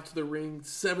head out to the ring.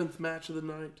 7th match of the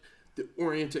night. The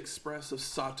Orient Express of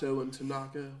Sato and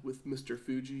Tanaka with Mr.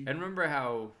 Fuji. And remember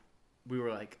how we were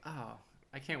like, oh,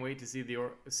 I can't wait to see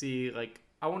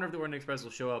I wonder if the Orient Express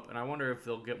will show up, and I wonder if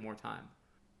they'll get more time.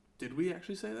 Did we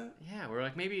actually say that? Yeah, we're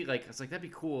like, maybe, it's like, that'd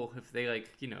be cool if they,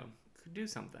 could do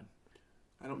something.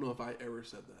 I don't know if I ever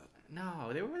said that.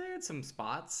 No, they had some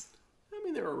spots. I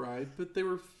mean, they were right, but they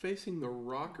were facing the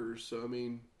Rockers, so I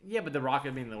mean... Yeah, but the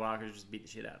Rockers just beat the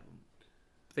shit out of them.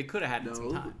 They could have had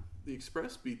some time. The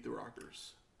Express beat the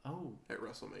Rockers. Oh. At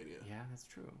WrestleMania. Yeah, that's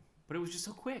true. But it was just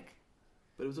so quick.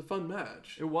 But it was a fun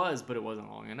match. It was, but it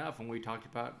wasn't long enough. And I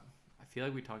feel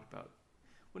like we talked about,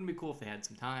 wouldn't it be cool if they had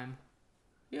some time?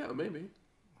 Yeah, maybe.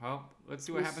 Well, let's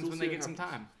see what happens when they get some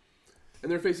time.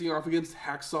 And they're facing off against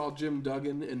Hacksaw Jim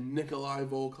Duggan and Nikolai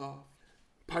Volkov.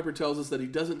 Piper tells us that he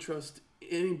doesn't trust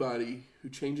anybody who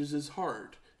changes his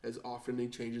heart as often he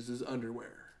changes his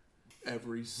underwear.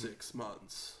 Every 6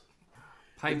 months.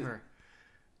 Piper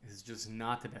is just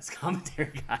not the best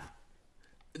commentary guy.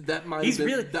 That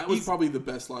was probably the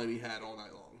best line he had all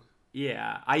night long.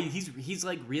 Yeah, he's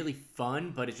like really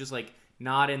fun, but it's just like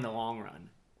not in the long run.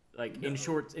 In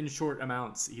short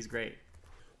amounts, he's great.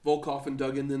 Volkov and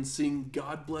Duggan then sing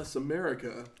 "God Bless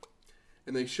America,"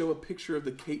 and they show a picture of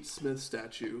the Kate Smith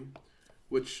statue,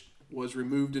 which was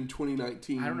removed in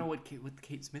 2019. I don't know what the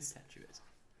Kate Smith statue is.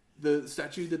 The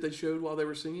statue that they showed while they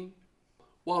were singing?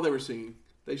 While they were singing,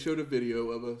 they showed a video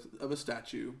of a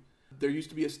statue. There used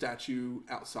to be a statue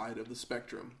outside of the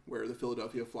Spectrum where the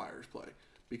Philadelphia Flyers play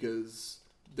because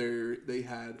they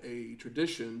had a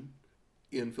tradition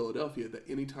in Philadelphia that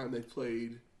anytime they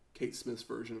played Kate Smith's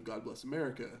version of God Bless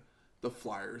America, the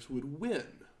Flyers would win.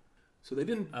 So they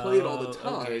didn't play it all the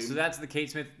time. Okay, so that's the Kate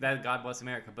Smith, that God Bless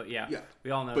America, but yeah.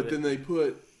 We all know But then they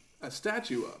put a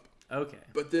statue up. Okay.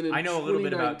 But then I know a little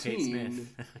bit about Kate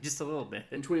Smith. Just a little bit.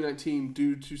 In 2019,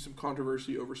 due to some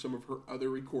controversy over some of her other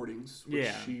recordings,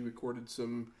 she recorded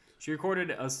some... She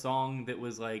recorded a song that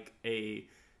was like a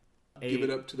Give It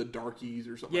Up to the Darkies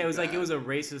or something. Yeah, it was like it was a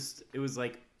racist... It was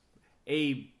like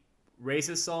a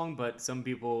racist song, but some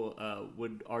people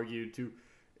would argue to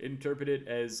interpret it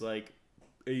as like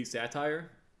a satire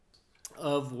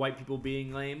of white people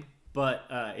being lame. But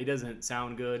it doesn't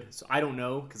sound good. So I don't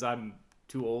know, because I'm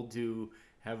too old to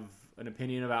have an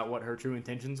opinion about what her true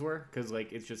intentions were, because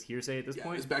it's just hearsay at this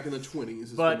point. It's back in the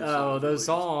 20s. But the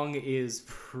song is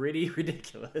pretty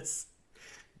ridiculous.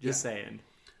 Just saying.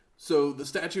 So the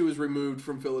statue was removed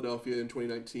from Philadelphia in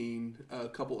 2019. A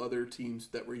couple other teams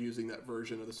that were using that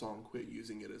version of the song quit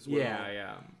using it as well.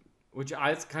 Yeah. Which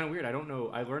it's kind of weird. I don't know.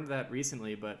 I learned that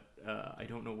recently, but I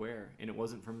don't know where. And it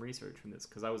wasn't from research from this,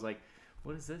 because I was like,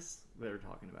 what is this they're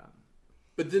talking about?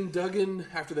 But then Duggan,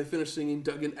 after they finished singing,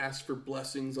 Duggan asked for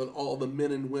blessings on all the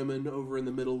men and women over in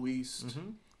the Middle East. Mm-hmm.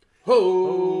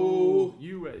 Ho!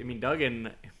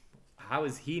 Duggan, how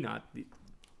is he not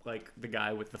the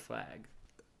guy with the flag?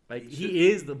 He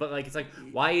is, but it's like,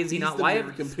 why is he not?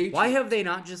 Why have they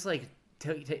not just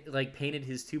painted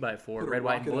his 2x4 red,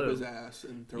 white, and blue? Put up his ass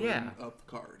and throw him up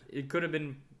the card. It could have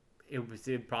been.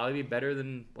 It'd probably be better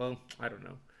than. Well, I don't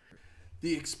know.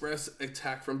 The Express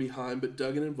attack from behind, but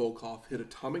Duggan and Volkov hit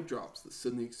atomic drops that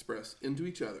send the Express into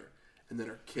each other and then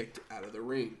are kicked out of the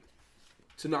ring.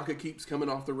 Tanaka keeps coming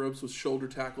off the ropes with shoulder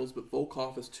tackles, but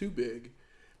Volkov is too big.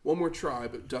 One more try,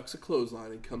 but ducks a clothesline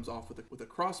and comes off with a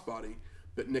crossbody,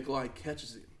 but Nikolai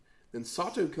catches him. Then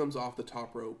Sato comes off the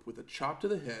top rope with a chop to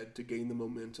the head to gain the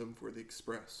momentum for the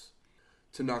Express.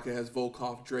 Tanaka has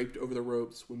Volkov draped over the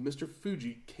ropes when Mr.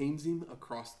 Fuji canes him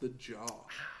across the jaw.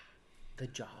 The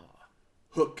jaw.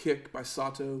 Hook kick by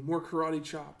Sato, more karate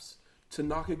chops.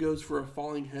 Tanaka goes for a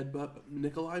falling headbutt, but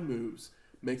Nikolai moves,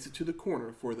 makes it to the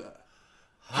corner for the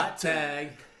hot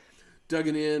tag.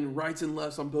 Duggan in, rights and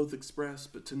lefts on both Express,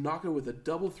 but Tanaka with a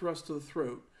double thrust to the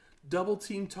throat, double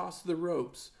team toss to the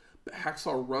ropes, but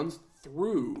Hacksaw runs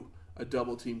through a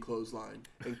double team clothesline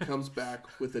and comes back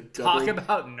with a double... Talk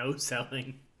about no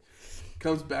selling.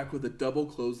 Comes back with a double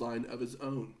clothesline of his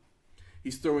own.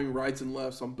 He's throwing rights and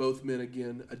lefts on both men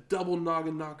again. A double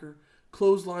noggin knocker.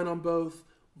 Clothesline on both.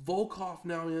 Volkov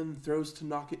now in. Throws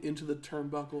Tanaka into the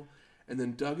turnbuckle. And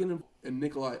then Duggan and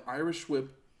Nikolai Irish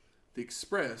whip the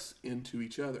Express into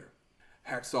each other.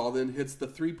 Hacksaw then hits the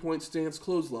 3-point stance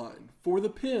clothesline for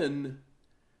the pin.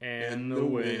 And the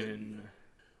win.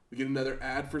 We get another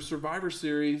ad for Survivor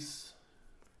Series.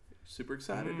 Super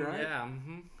excited, right? Yeah.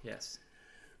 Mm-hmm. Yes.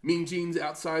 Mean Gene's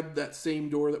outside that same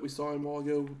door that we saw him a while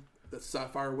ago that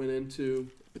Sapphire went into,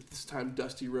 but this time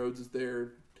Dusty Rhodes is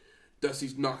there.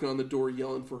 Dusty's knocking on the door,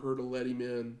 yelling for her to let him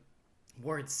in.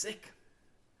 Ward's sick.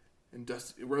 And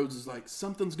Dusty Rhodes is like,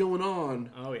 something's going on.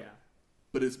 Oh, yeah.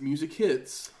 But his music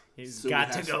hits. He's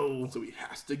got to go. So he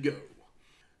has to go.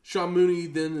 Sean Mooney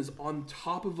then is on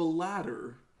top of a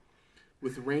ladder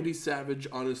with Randy Savage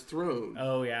on his throne.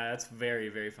 Oh, yeah. That's very,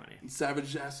 very funny. And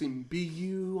Savage asks him, be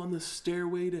you on the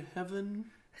stairway to heaven?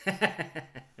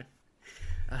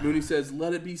 Mooney says,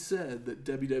 let it be said that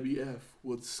WWF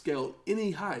would scale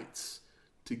any heights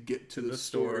to get to the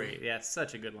story. Yeah, it's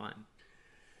such a good line.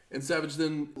 And Savage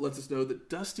then lets us know that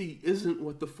Dusty isn't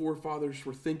what the forefathers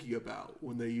were thinking about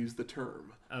when they used the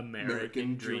term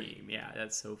American Dream. Yeah,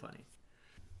 that's so funny.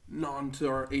 And on to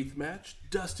our 8th match,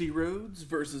 Dusty Rhodes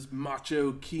versus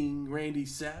Macho King Randy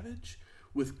Savage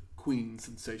with Queen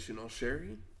Sensational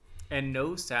Sherry. And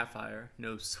no Sapphire,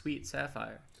 no sweet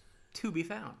Sapphire to be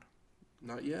found.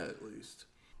 Not yet, at least.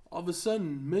 All of a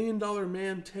sudden, $1 Million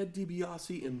Man Ted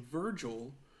DiBiase and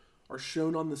Virgil are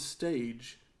shown on the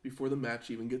stage before the match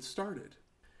even gets started.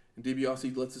 And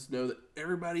DiBiase lets us know that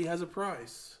everybody has a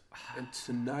price. And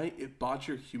tonight it bought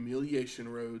your humiliation,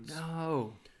 Rhodes.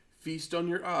 No. Feast on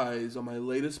your eyes on my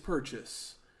latest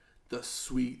purchase, the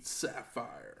Sweet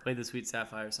Sapphire. Play the Sweet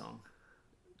Sapphire song.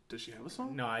 Does she have a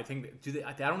song? No, I think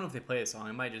I don't know if they play a song.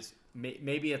 It might just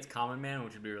maybe it's Common Man,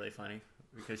 which would be really funny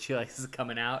because she likes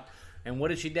coming out. And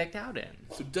what is she decked out in?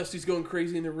 So Dusty's going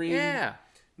crazy in the ring. Yeah.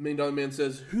 $1 Million Man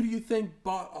says, who do you think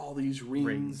bought all these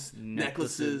rings,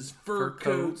 necklaces, fur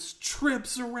coats,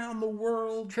 trips around the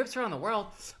world? Trips around the world?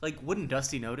 Like, wouldn't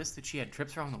Dusty notice that she had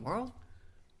trips around the world?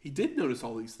 He did notice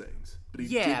all these things, but he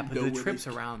yeah, didn't but know the where trips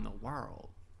they... around the world.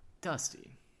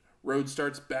 Dusty. Rhodes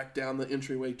starts back down the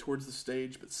entryway towards the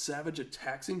stage, but Savage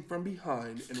attacks him from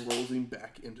behind and rolls him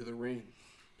back into the ring.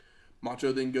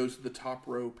 Macho then goes to the top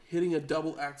rope, hitting a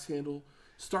double axe handle,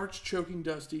 starts choking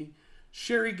Dusty.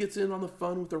 Sherry gets in on the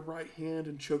fun with the right hand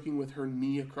and choking with her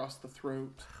knee across the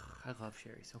throat. I love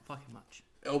Sherry so fucking much.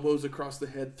 Elbows across the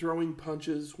head, throwing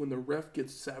punches when the ref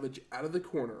gets Savage out of the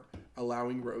corner,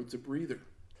 allowing Rhodes a breather.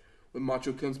 When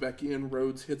Macho comes back in,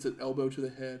 Rhodes hits an elbow to the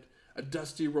head, a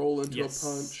Dusty roll into a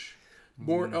punch,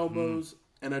 more elbows,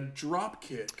 and a drop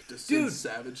kick to send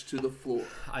Savage to the floor.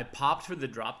 I popped for the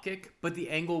drop kick, but the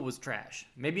angle was trash.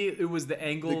 Maybe it was the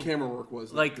angle. The camera work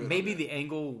was like maybe the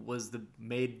angle was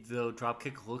made the drop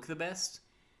kick look the best.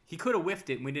 He could have whiffed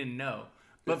it and we didn't know.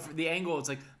 But for the angle, it's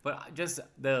like, but just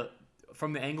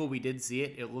from the angle we did see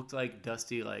it, it looked like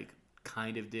Dusty like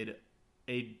kind of did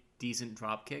a decent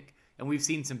drop kick. And we've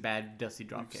seen some bad Dusty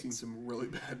drop kicks. We've seen some really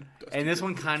bad Dusty and this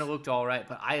one kind of looked all right,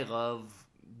 but I love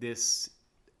this,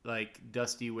 like,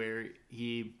 Dusty where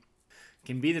he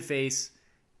can be the face,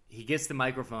 he gets the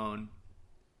microphone,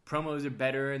 promos are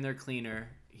better and they're cleaner,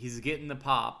 he's getting the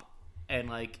pop, and,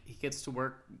 like, he gets to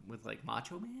work with, like,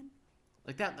 Macho Man?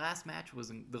 Like, that last match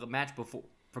the match before,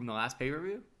 from the last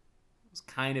pay-per-view, was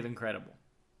kind of incredible.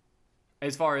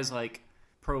 As far as, like,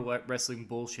 pro wrestling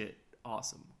bullshit,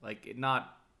 awesome. Like,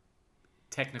 not...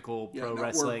 technical pro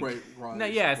wrestling.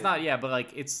 It's not. Yeah, but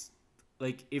like it's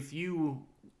like if you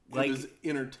like it is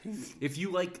entertaining. If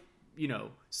you like,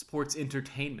 sports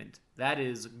entertainment, that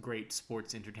is great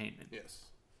sports entertainment. Yes.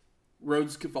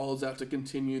 Rhodes follows out to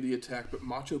continue the attack, but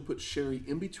Macho puts Sherry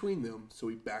in between them, so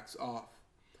he backs off.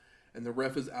 And the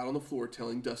ref is out on the floor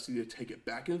telling Dusty to take it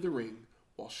back into the ring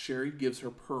while Sherry gives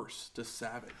her purse to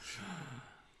Savage.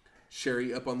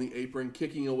 Sherry up on the apron,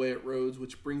 kicking away at Rhodes,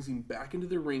 which brings him back into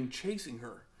the ring, chasing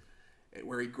her,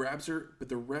 where he grabs her, but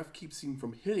the ref keeps him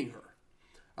from hitting her,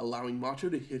 allowing Macho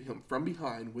to hit him from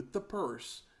behind with the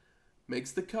purse,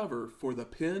 makes the cover for the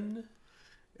pin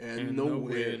and the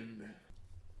win.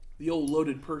 The old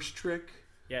loaded purse trick.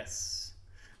 Yes.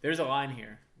 There's a line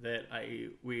here that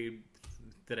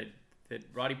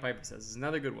Roddy Piper says. This is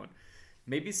another good one.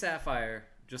 Maybe Sapphire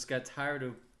just got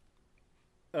tired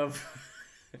of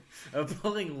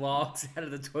pulling logs out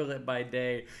of the toilet by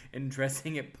day and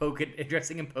dressing in polka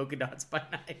dots by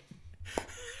night.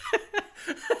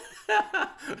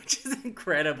 Which is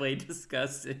incredibly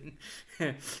disgusting.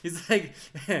 He's like,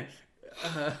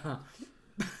 wow.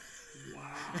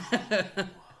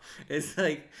 It's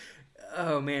like,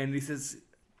 oh man. He says,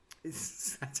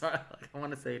 sorry, I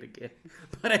want to say it again,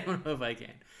 but I don't know if I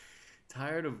can.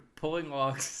 Tired of pulling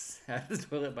logs out of the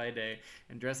toilet by day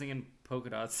and dressing in polka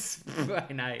dots by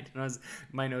night. And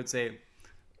my notes say,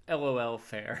 LOL,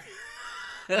 fair.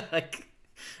 Like,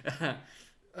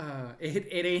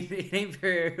 it ain't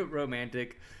very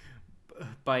romantic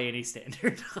by any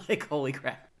standard. Like, holy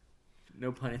crap.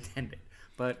 No pun intended.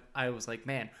 But I was like,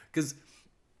 man, because...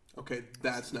 Okay,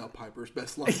 that's now Piper's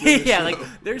best line. Yeah, like,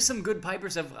 there's some good Piper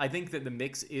stuff. I think that the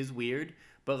mix is weird,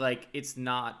 but, like, it's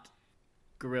not...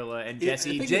 Gorilla and I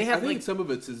Jesse. think, They I have think some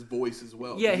of it's his voice as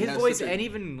well. yeah, He his has voice, such a and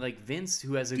even like Vince,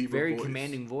 who has a diva very voice.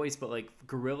 commanding voice, but like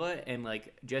Gorilla and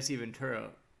like Jesse Ventura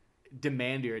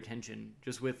demand your attention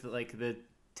just with like the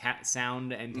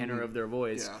sound and tenor of their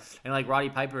voice. Yeah. And like Roddy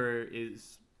Piper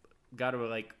is got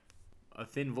a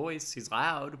thin voice. He's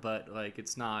loud, but like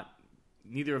it's not.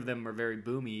 Neither of them are very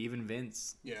boomy. Even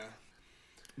Vince. Yeah.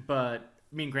 But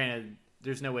I mean, granted,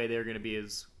 there's no way they're going to be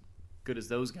as good as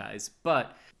those guys.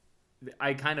 But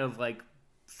I kind of like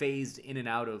phased in and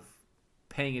out of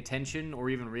paying attention or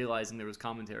even realizing there was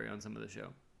commentary on some of the show.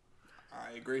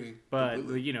 I agree. But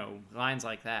completely. you know, lines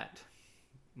like that,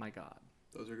 my God,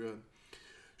 Those are good.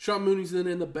 Sean Mooney's then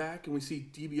in the back, and we see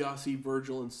DiBiase,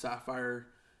 Virgil, and Sapphire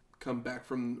come back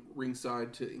from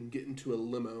ringside and get into a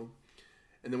limo.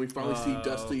 And then we finally see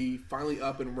Dusty finally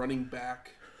up and running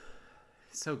back.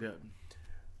 so good.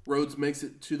 Rhodes makes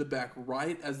it to the back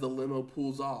right as the limo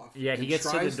pulls off. Yeah, he and gets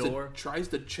to the door. Tries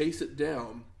to chase it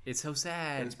down. It's so And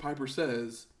sad. as Piper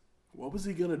says, what was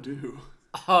he going to do?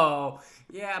 Oh,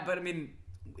 yeah, but I mean,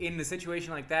 in a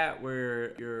situation like that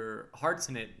where your heart's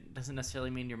in it, doesn't necessarily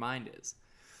mean your mind is.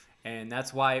 And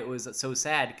that's why it was so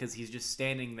sad, because he's just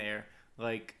standing there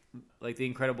like the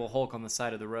Incredible Hulk on the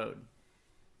side of the road,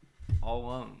 all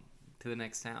alone to the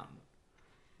next town.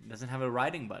 Doesn't have a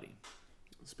riding buddy.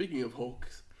 Speaking of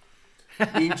Hulks,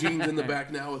 Mean Gene's in the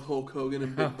back now with Hulk Hogan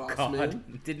and Big Boss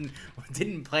Man.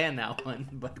 Didn't plan that one,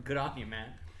 but good on you, man.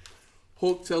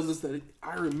 Hulk tells us that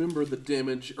I remember the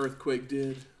damage Earthquake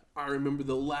did. I remember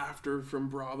the laughter from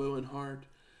Bravo and Hart.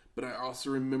 But I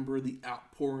also remember the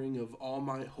outpouring of all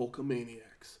my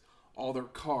Hulkamaniacs. All their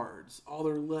cards, all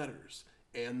their letters,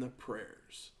 and the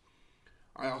prayers.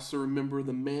 I also remember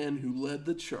the man who led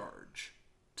the charge,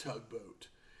 Tugboat.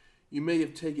 You may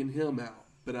have taken him out,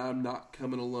 but I'm not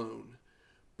coming alone.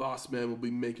 Bossman will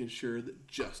be making sure that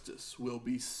justice will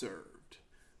be served.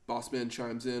 Bossman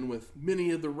chimes in with,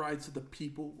 many of the rights of the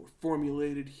people were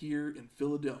formulated here in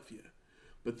Philadelphia,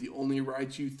 but the only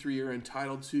rights you three are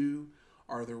entitled to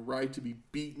are the right to be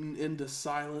beaten into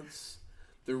silence,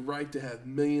 the right to have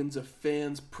millions of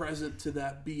fans present to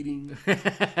that beating,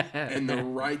 and the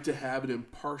right to have an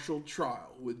impartial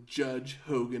trial with Judge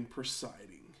Hogan presiding.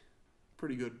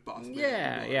 Pretty good Boss Man.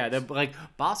 Yeah.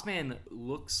 Boss Man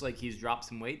looks like he's dropped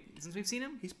some weight since we've seen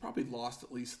him. He's probably lost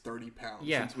at least 30 pounds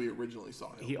Yeah. since we originally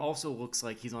saw him. He also looks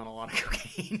like he's on a lot of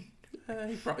cocaine.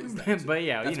 He probably is that. But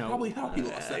yeah, That's you know, probably how he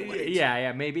lost that weight.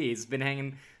 Yeah, maybe he's been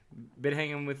hanging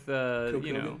with Coke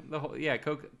you know, Hogan? the whole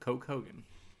Coke Hogan.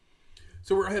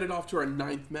 So we're headed off to our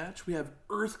 9th match. We have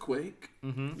Earthquake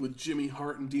Mm-hmm. with Jimmy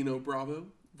Hart and Dino Bravo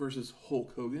versus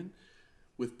Hulk Hogan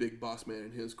with Big Boss Man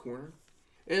in his corner.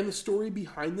 And the story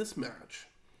behind this match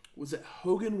was that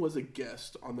Hogan was a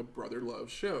guest on the Brother Love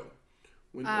show.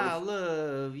 When I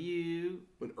love you.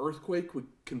 when Earthquake would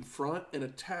confront and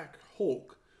attack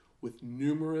Hulk with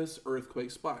numerous earthquake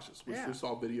splashes, which Yeah. we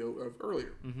saw video of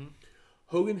earlier. Mm-hmm.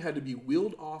 Hogan had to be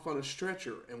wheeled off on a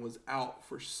stretcher and was out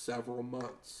for several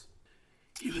months.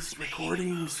 He was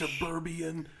recording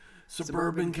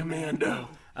Suburban Commando.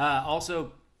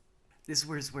 Also, this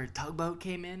was where Tugboat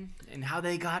came in, and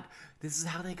this is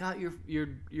how they got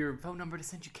your phone number to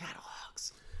send you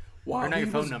catalogs. Or not your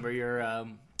phone number, your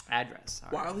address.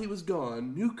 Sorry. While he was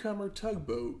gone, newcomer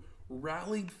Tugboat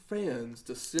rallied fans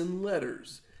to send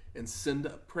letters and send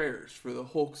up prayers for the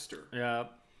Hulkster. Yeah.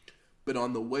 But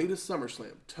on the way to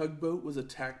SummerSlam, Tugboat was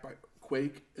attacked by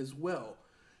Quake as well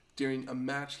during a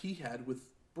match he had with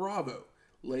Bravo,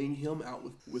 laying him out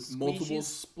with multiple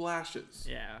splashes.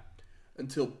 Yeah.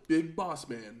 Until Big Boss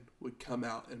Man would come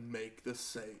out and make the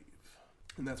save.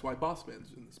 And that's why Boss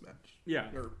Man's in this match. Yeah.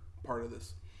 Or part of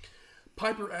this.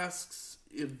 Piper asks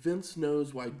if Vince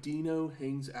knows why Dino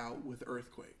hangs out with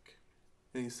Earthquake.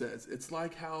 And he says, it's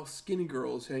like how skinny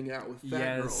girls hang out with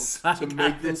fat girls I to got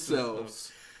make this.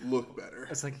 themselves look better.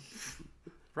 It's like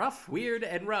rough, weird,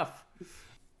 and rough.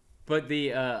 But but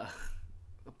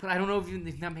I don't know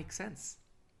if that makes sense.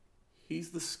 He's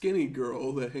the skinny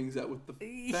girl that hangs out with the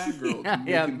fat girl to make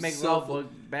make himself himself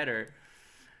look better.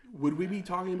 Would we be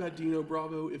talking about Dino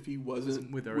Bravo if he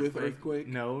wasn't with Earthquake?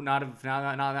 No, not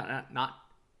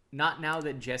now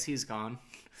that Jesse's gone.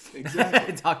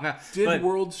 Exactly. Talking about, Did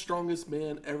World's Strongest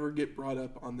Man ever get brought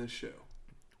up on this show?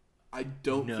 I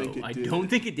don't think it did. I don't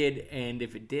think it did, and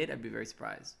if it did, I'd be very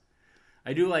surprised.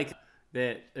 I do like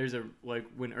that there's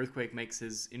when Earthquake makes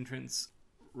his entrance,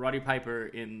 Roddy Piper,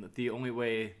 in the only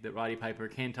way that Roddy Piper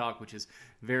can talk, which is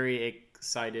very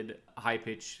excited, high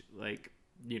pitched,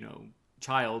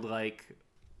 childlike,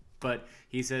 but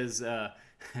he says,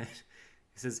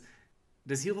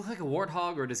 does he look like a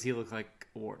warthog or does he look like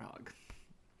a warthog?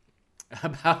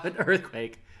 About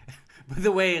Earthquake. But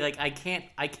the way, like, I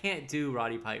can't do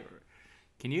Roddy Piper.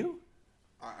 Can you?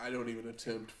 I don't even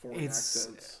attempt foreign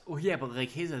accents. Well, yeah, but like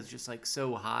his is just like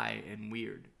so high and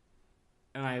weird,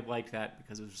 and I liked that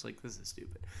because it was just like, this is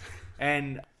stupid,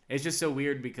 and it's just so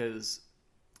weird because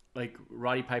like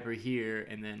Roddy Piper here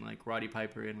and then like Roddy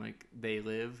Piper in like They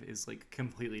Live is like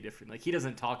completely different. Like he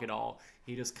doesn't talk at all.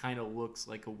 He just kind of looks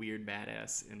like a weird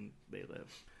badass in They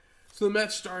Live. So the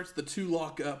match starts, the two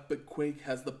lock up, but Quake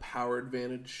has the power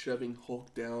advantage, shoving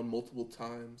Hulk down multiple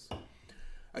times.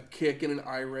 A kick and an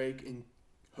eye rake, and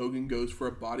Hogan goes for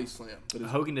a body slam. But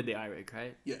Hogan did the eye rake,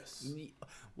 right? Yes.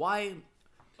 Why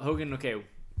Hogan? Okay,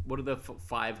 what are the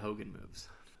 5 Hogan moves?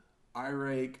 Eye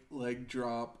rake, leg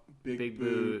drop, big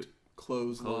boot,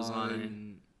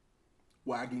 clothesline,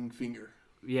 wagging finger.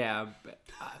 Yeah,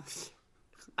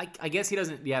 I guess he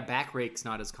doesn't. Yeah, back rake's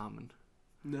not as common.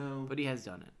 No, but he has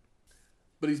done it.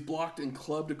 But he's blocked and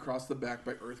clubbed across the back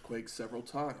by Earthquake several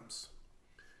times.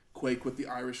 Quake with the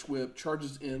Irish whip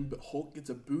charges in, but Hulk gets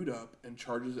a boot up and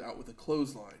charges out with a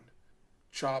clothesline.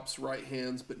 Chops, right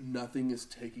hands, but nothing is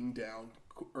taking down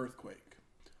Earthquake.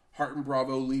 Hart and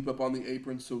Bravo leap up on the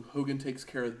apron, so Hogan takes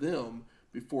care of them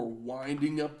before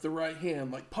winding up the right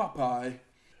hand like Popeye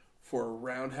for a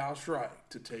roundhouse right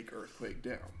to take Earthquake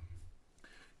down.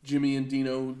 Jimmy and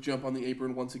Dino jump on the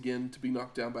apron once again to be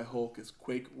knocked down by Hulk as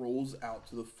Quake rolls out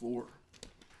to the floor.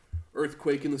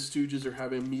 Earthquake and the Stooges are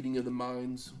having a meeting of the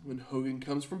minds when Hogan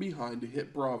comes from behind to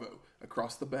hit Bravo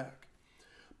across the back.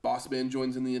 Bossman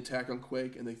joins in the attack on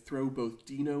Quake, and they throw both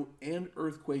Dino and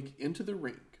Earthquake into the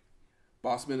ring.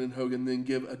 Bossman and Hogan then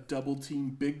give a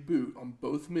double-team big boot on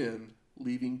both men,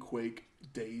 leaving Quake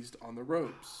dazed on the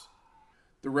ropes.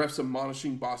 The refs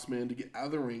admonishing Bossman to get out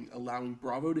of the ring, allowing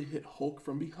Bravo to hit Hulk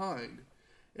from behind,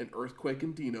 and Earthquake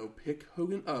and Dino pick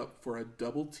Hogan up for a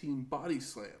double-team body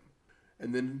slam,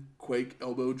 and then Quake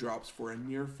elbow drops for a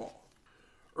near fall.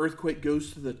 Earthquake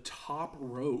goes to the top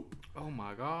rope. Oh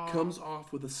my god. Comes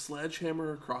off with a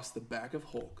sledgehammer across the back of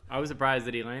Hulk. I was surprised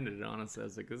that he landed it, honestly. I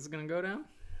was like, this is going to go down?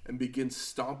 And begins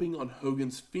stomping on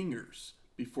Hogan's fingers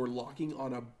before locking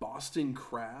on a Boston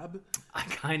Crab. I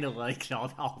kind of like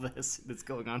all this that's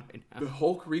going on right now. The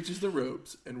Hulk reaches the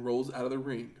ropes and rolls out of the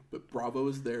ring, but Bravo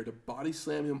is there to body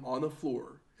slam him on the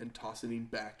floor and tossing him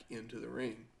back into the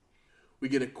ring. We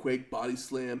get a Quake body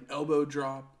slam elbow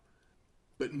drop,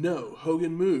 but no,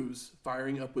 Hogan moves,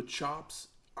 firing up with chops,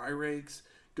 eye rakes,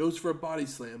 goes for a body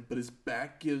slam, but his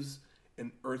back gives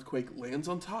an Earthquake lands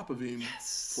on top of him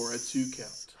for a 2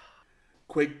 count.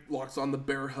 Quake locks on the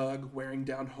bear hug, wearing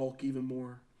down Hulk even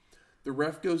more. The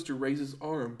ref goes to raise his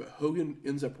arm, but Hogan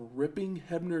ends up ripping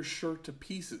Hebner's shirt to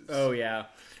pieces. Oh, yeah.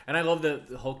 And I love that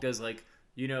Hulk does, like,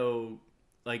 you know,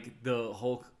 like the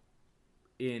Hulk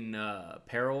in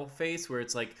Peril face, where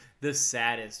it's like the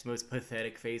saddest, most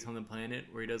pathetic face on the planet,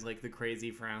 where he does like the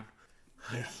crazy frown.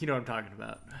 Yeah. You know what I'm talking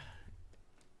about.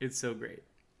 It's so great.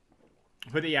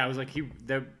 But yeah, I was like,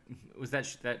 was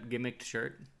that gimmicked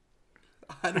shirt?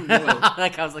 I don't know.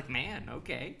 Like, I was like, man,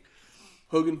 okay.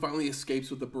 Hogan finally escapes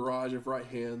with a barrage of right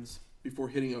hands before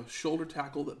hitting a shoulder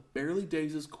tackle that barely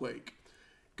dazes Quake.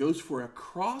 Goes for a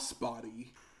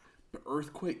crossbody, but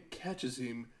Earthquake catches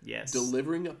him, yes,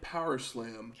 delivering a power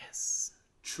slam. Yes.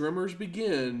 Tremors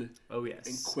begin. Oh, yes.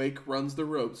 And Quake runs the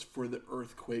ropes for the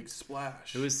Earthquake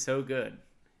splash. It was so good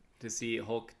to see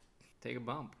Hulk take a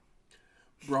bump.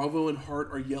 Bravo and Hart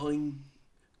are yelling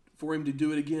for him to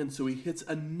do it again, so he hits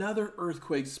another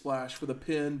Earthquake splash for the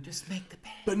pin. Just make the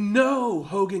pin. But no!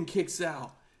 Hogan kicks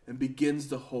out and begins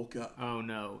to Hulk up. Oh,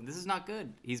 no. This is not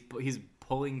good. He's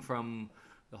pulling from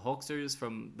the Hulksters,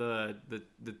 from the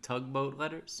tugboat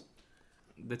letters.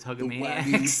 The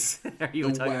Tug-O-Maniacs. Are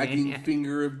you the a wagging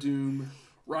finger of doom.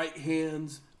 Right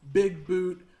hands, big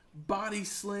boot, body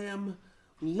slam,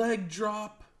 leg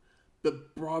drop.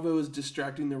 But Bravo is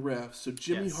distracting the ref, so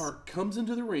Jimmy Hart comes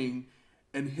into the ring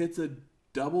and hits a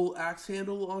double axe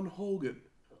handle on Hogan.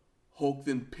 Hulk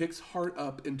then picks Hart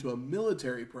up into a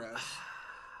military press,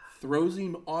 throws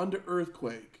him onto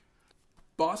Earthquake.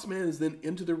 Bossman is then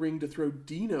into the ring to throw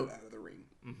Dino out of the ring.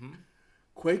 Mm-hmm.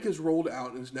 Quake is rolled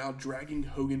out and is now dragging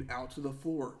Hogan out to the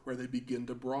floor, where they begin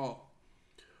to brawl.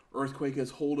 Earthquake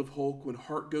has hold of Hulk when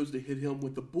Hart goes to hit him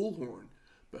with the bullhorn,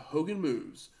 but Hogan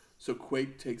moves, so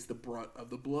Quake takes the brunt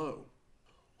of the blow.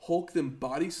 Hulk then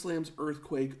body slams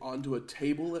Earthquake onto a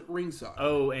table at ringside.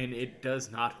 Oh, and it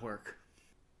does not work.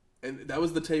 And that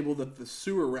was the table that the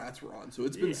sewer rats were on, so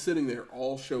it's been sitting there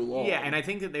all show long. Yeah, and I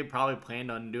think that they probably planned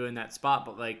on doing that spot,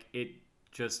 but like it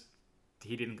just,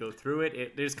 he didn't go through it.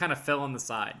 It just kind of fell on the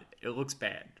side. It looks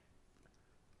bad.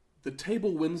 The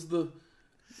table wins the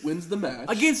wins the match.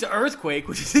 Against Earthquake,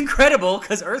 which is incredible,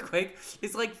 because Earthquake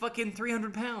is like fucking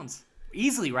 300 pounds.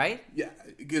 Easily, right? Yeah,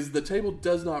 because the table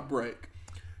does not break.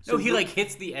 No, he like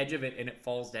hits the edge of it and it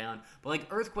falls down. But like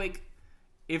Earthquake,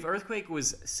 if Earthquake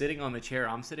was sitting on the chair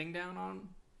I'm sitting down on,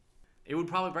 it would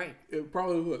probably break. It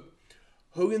probably would.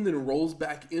 Hogan then rolls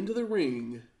back into the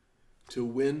ring to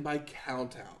win by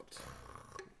countout.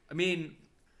 I mean,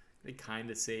 they kind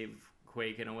of save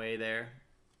Quake in a way there.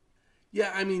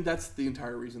 Yeah, I mean that's the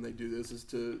entire reason they do this is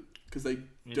because they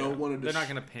don't want to. They're not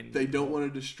going to pin. They don't want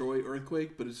to destroy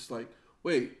Earthquake, but it's just like,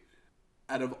 wait,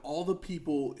 out of all the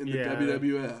people in the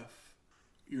WWF,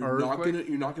 you're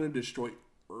not gonna destroy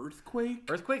Earthquake.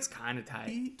 Earthquake's kind of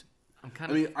tight. I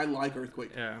mean, I like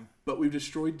Earthquake. Yeah. But we've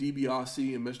destroyed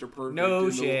DiBiase and Mr.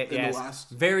 Perfect. The last...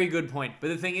 Very good point. But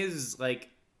the thing is, like,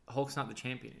 Hulk's not the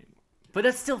champion anymore. But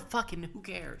that's still fucking, who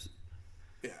cares?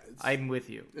 Yeah. I'm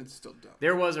with you. It's still dumb.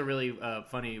 There was a really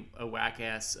funny,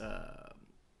 whack-ass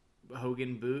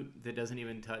Hogan boot that doesn't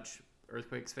even touch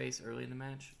Earthquake's face early in the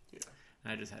match. Yeah.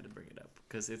 And I just had to bring it up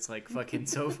because it's, like, fucking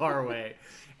so far away.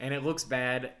 And it looks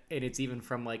bad, and it's even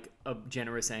from, like, a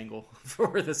generous angle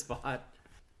for the spot.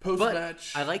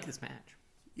 Post-match. I like this match.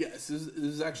 Yes, this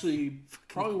is actually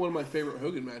probably one of my favorite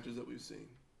Hogan matches that we've seen.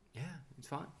 Yeah, it's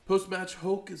fun. Post-match,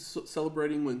 Hulk is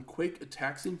celebrating when Quake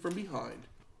attacks him from behind,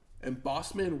 and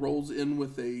Bossman rolls in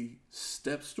with a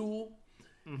step stool,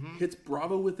 hits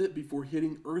Bravo with it before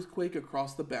hitting Earthquake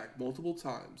across the back multiple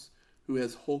times, who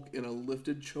has Hulk in a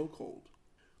lifted chokehold.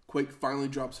 Quake finally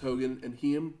drops Hogan, and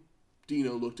he and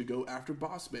Dino look to go after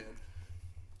Bossman,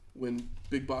 when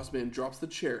Big Boss Man drops the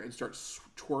chair and starts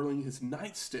twirling his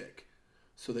nightstick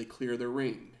so they clear the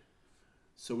ring.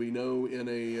 So we know in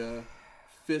a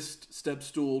fist, step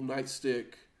stool,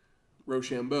 nightstick,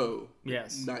 Rochambeau,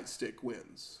 yes, nightstick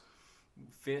wins.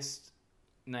 Fist,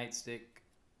 nightstick,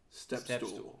 step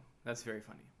stool. That's very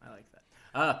funny. I like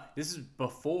that. This is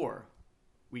before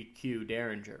we cue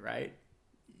Derringer, right?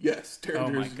 Yes,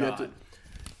 Derringer's got to...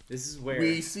 This is where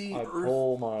we see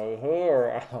pull my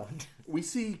hair out. We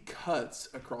see cuts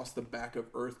across the back of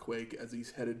Earthquake as he's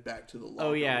headed back to the locker.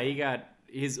 Oh yeah, he got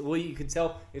his. Well, you can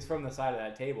tell it's from the side of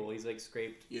that table. He's like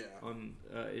scraped on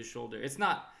his shoulder. It's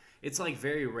not. It's like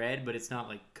very red, but it's not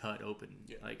like cut open.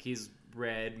 Yeah. Like he's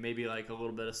red, maybe like a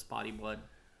little bit of spotty blood.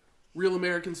 Real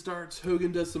American starts.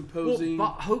 Hogan does some posing. Well,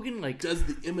 Hogan like does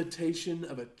the imitation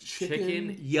of a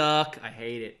chicken. Yuck! I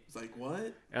hate it. It's like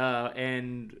what?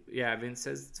 And yeah, Vince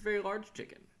says it's a very large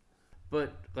chicken,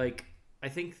 but like I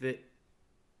think that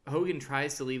Hogan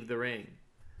tries to leave the ring,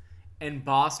 and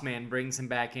Boss Man brings him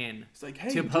back in. It's like, hey,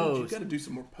 to dude, pose. You got to do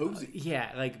some more posing.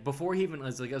 Yeah, like before he even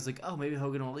was like, I was like, oh, maybe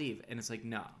Hogan will leave, and it's like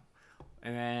no,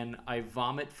 and then I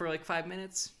vomit for like 5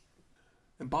 minutes.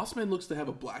 And Bossman looks to have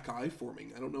a black eye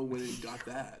forming. I don't know when he got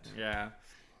that. Yeah.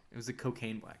 It was a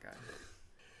cocaine black eye.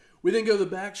 We then go to the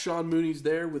back. Sean Mooney's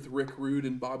there with Rick Rude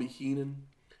and Bobby Heenan.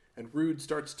 And Rude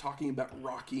starts talking about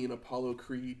Rocky and Apollo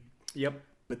Creed. Yep.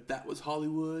 But that was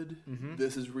Hollywood. Mm-hmm.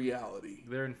 This is reality.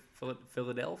 They're in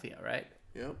Philadelphia, right?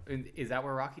 Yep. And is that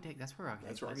where Rocky takes? That's where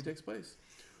Rocky takes place.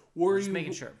 Where just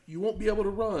making sure. You won't be able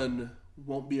to run,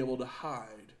 won't be able to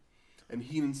hide. And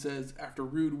Heenan says, after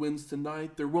Rude wins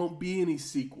tonight, there won't be any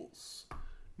sequels.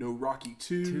 No Rocky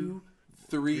 2,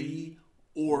 3,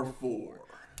 or 4.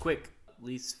 Quick,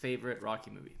 least favorite Rocky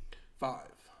movie? 5.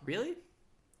 Really?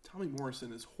 Tommy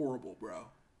Morrison is horrible, bro.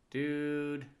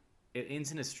 Dude, it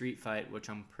ends in a street fight, which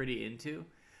I'm pretty into.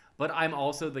 But I'm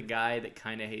also the guy that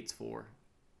kind of hates 4.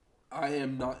 I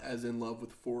am not as in love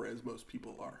with 4 as most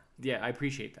people are. Yeah, I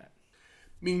appreciate that.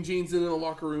 Mean Gene's in the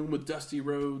locker room with Dusty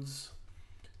Rhodes.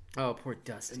 Oh, poor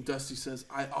Dusty. And Dusty says,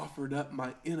 I offered up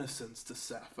my innocence to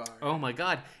Sapphire. Oh my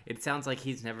God. It sounds like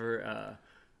he's never,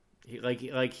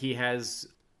 he has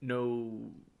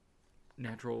no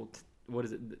natural, what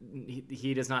is it?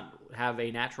 He does not have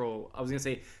a natural, I was going to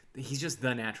say, he's just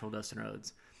the natural Dustin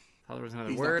Rhodes. I thought there was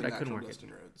another word. I couldn't work Dustin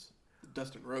Rhodes.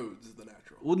 Dustin Rhodes is the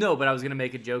natural. Well, no, but I was going to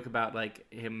make a joke about, like,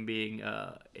 him being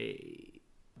a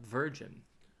virgin.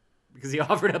 Because he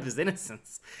offered up his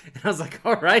innocence. And I was like,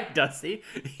 all right, Dusty.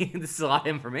 This is a lot of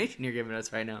information you're giving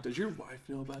us right now. Does your wife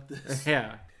know about this?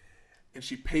 Yeah. And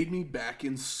she paid me back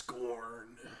in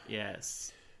scorn.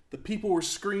 Yes. The people were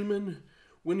screaming,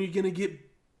 when are you going to get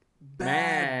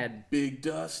bad, Big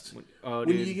Dust? Oh,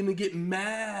 when are you going to get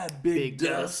mad, Big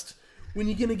Dust? When are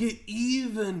you going to get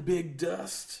even, Big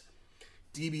Dust?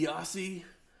 DiBiase,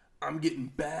 I'm getting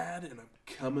bad and I'm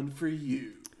coming for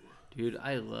you. Dude,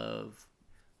 I love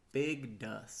Big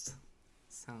Dust.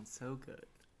 Sounds so good.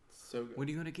 So good. When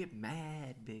are you going to get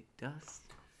mad, Big Dust?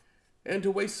 And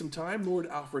to waste some time, Lord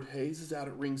Alfred Hayes is out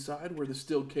at ringside where the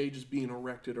steel cage is being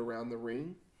erected around the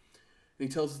ring. And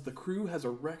he tells us the crew has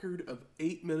a record of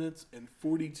 8 minutes and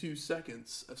 42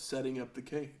 seconds of setting up the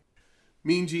cage.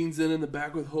 Mean Gene's in the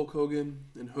back with Hulk Hogan,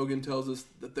 and Hogan tells us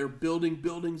that they're building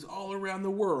buildings all around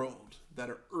the world that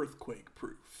are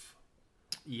earthquake-proof.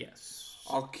 Yes.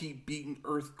 I'll keep beating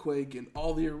Earthquake in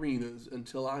all the arenas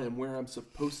until I am where I'm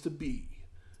supposed to be,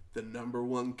 the number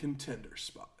one contender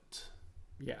spot.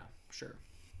 Yeah, sure.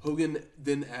 Hogan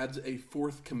then adds a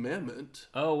fourth commandment.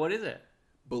 Oh, what is it?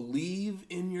 Believe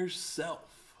in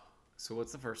yourself. So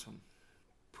what's the first one?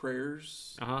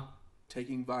 Prayers. Uh-huh.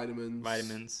 Taking vitamins.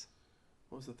 Vitamins.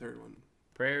 What was the third one?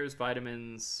 Prayers,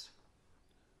 vitamins.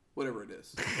 Whatever it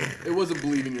is. It wasn't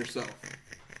believe in yourself.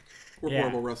 We're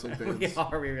horrible wrestling fans.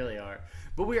 We really are.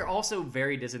 But we are also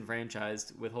very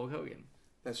disenfranchised with Hulk Hogan.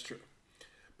 That's true.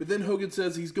 But then Hogan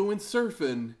says he's going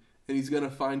surfing and he's going to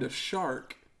find a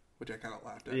shark, which I kind of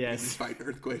laughed at. Yes. He's fighting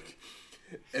Earthquake.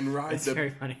 And ride very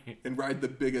funny. And ride the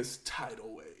biggest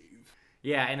tidal wave.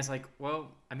 Yeah, and it's like, well,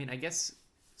 I mean, I guess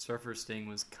Surfer Sting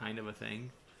was kind of a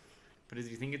thing. But do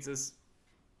you think it's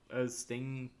a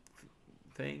Sting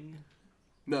thing?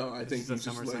 No, I think It's he's a just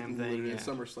SummerSlam thing. a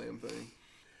SummerSlam thing.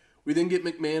 We then get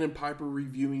McMahon and Piper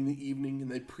reviewing the evening, and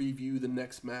they preview the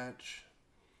next match.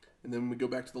 And then we go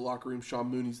back to the locker room. Sean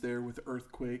Mooney's there with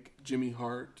Earthquake, Jimmy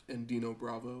Hart, and Dino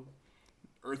Bravo.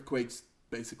 Earthquake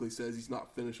basically says he's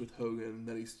not finished with Hogan,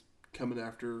 that he's coming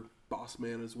after Boss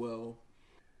Man as well.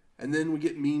 And then we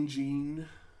get Mean Gene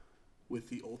with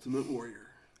the Ultimate Warrior.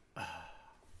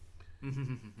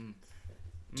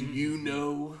 Do you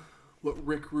know what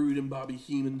Rick Rude and Bobby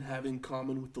Heenan have in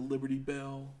common with the Liberty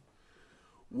Bell?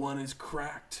 One is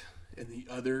cracked, and the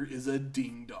other is a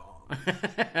ding-dong.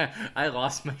 I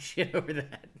lost my shit over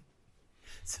that.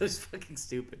 So it's fucking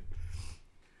stupid.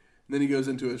 And then he goes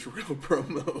into his real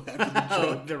promo after the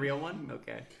joke. The real one?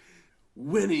 Okay.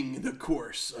 Winning the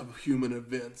course of human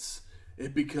events,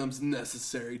 it becomes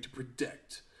necessary to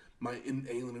protect my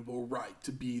inalienable right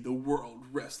to be the World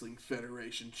Wrestling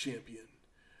Federation champion.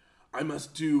 I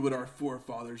must do what our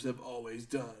forefathers have always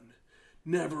done.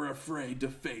 Never afraid to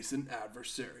face an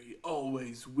adversary,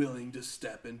 always willing to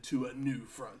step into a new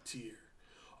frontier,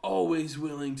 always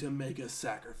willing to make a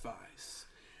sacrifice.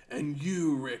 And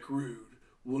you, Rick Rude,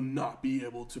 will not be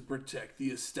able to protect the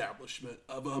establishment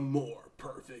of a more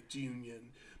perfect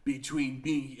union between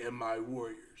me and my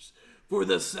warriors. For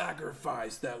the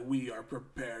sacrifice that we are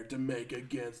prepared to make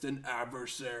against an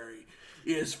adversary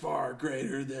is far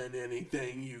greater than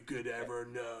anything you could ever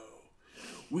know.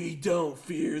 We don't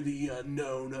fear the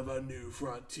unknown of a new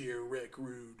frontier, Rick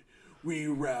Rude. We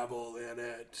revel in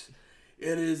it.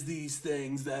 It is these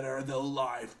things that are the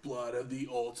lifeblood of the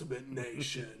ultimate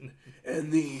nation,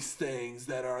 and these things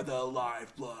that are the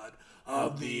lifeblood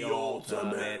of the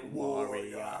ultimate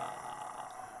warrior.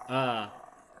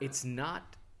 It's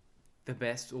not the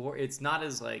best, or it's not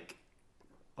as like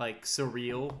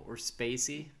surreal or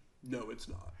spacey. No, it's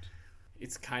not.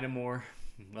 It's kind of more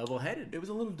level-headed. It was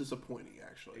a little disappointing,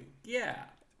 actually. Yeah.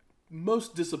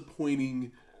 Most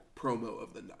disappointing promo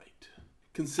of the night.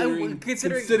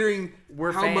 Considering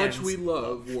we're how fans. much we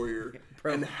love Warrior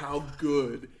and how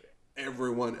good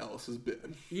everyone else has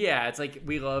been. Yeah, it's like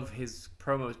we love his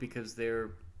promos because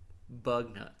they're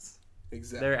bug nuts.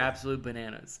 Exactly. They're absolute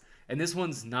bananas. And this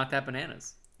one's not that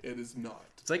bananas. It is not.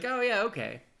 It's like, oh yeah,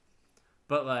 okay.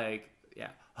 But like,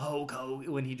 yeah, Hulk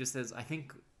Hogan, when he just says, I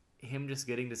think him just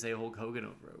getting to say Hulk Hogan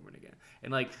over and over and again.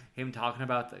 And like him talking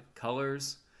about the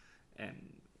colors and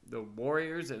the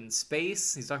warriors and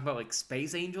space. He's talking about like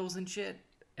space angels and shit.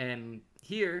 And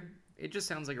here, it just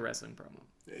sounds like a wrestling promo.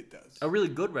 It does. A really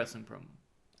good wrestling promo,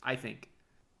 I think.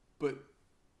 But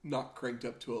not cranked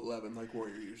up to 11 like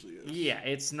Warrior usually is. Yeah,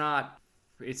 it's not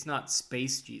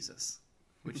Space Jesus,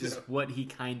 which is what he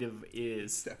kind of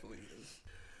is. Definitely is.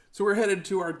 So we're headed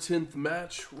to our 10th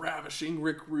match, ravishing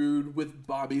Rick Rude with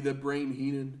Bobby the Brain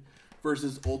Heenan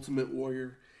versus Ultimate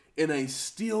Warrior in a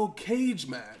steel cage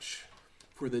match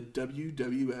for the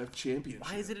WWF Championship.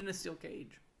 Why is it in a steel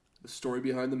cage? The story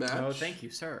behind the match Oh, thank you,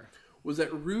 sir. was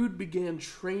that Rude began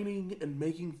training and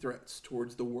making threats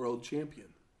towards the world champion.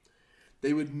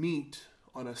 They would meet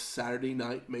on a Saturday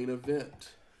night main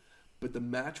event, but the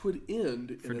match would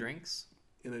end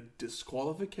in a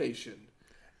disqualification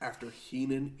after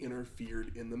Heenan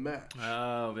interfered in the match.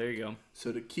 Oh, there you go.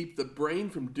 So to keep the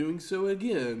Brain from doing so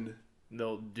again,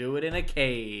 They'll do it in a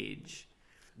cage.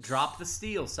 Drop the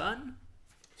steel, son.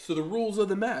 so the rules of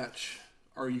the match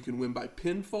are you can win by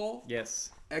pinfall, Yes.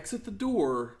 exit the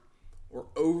door, or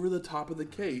over the top of the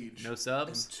cage. No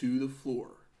subs? And to the floor.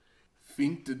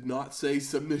 Fink did not say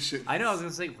submission. I know, I was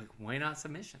going to say, like, why not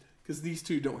submission? Because these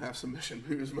two don't have submission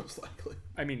moves, most likely.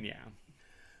 I mean, yeah.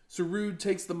 So Rude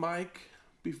takes the mic,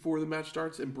 before the match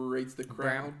starts and berates the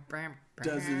crowd.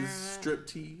 Does his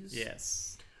striptease.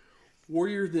 Yes.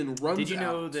 Warrior then runs out. Did you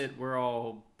know that we're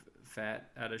all fat,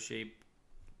 out of shape,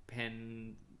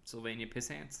 Pennsylvania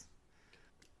pissants?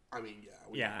 I mean, yeah.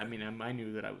 Yeah, I mean, I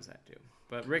knew that I was that too.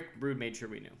 But Rick Rude made sure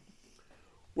we knew.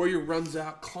 Warrior runs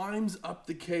out, climbs up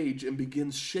the cage, and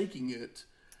begins shaking it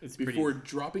before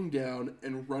dropping down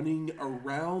and running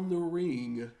around the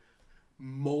ring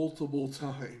multiple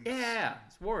times. Yeah,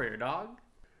 it's Warrior, dog.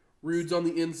 Rude's on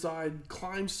the inside,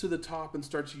 climbs to the top, and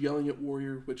starts yelling at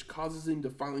Warrior, which causes him to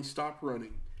finally stop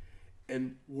running.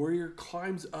 And Warrior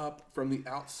climbs up from the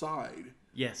outside.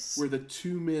 Yes. Where the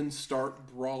two men start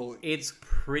brawling. It's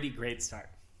pretty great start.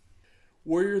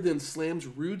 Warrior then slams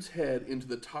Rude's head into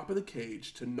the top of the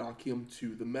cage to knock him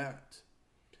to the mat.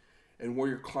 And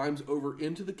Warrior climbs over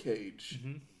into the cage.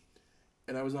 Mm-hmm.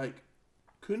 And I was like,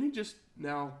 couldn't he just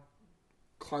now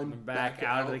climb back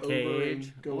out of the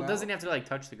cage? Well, doesn't he have to like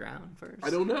touch the ground first? I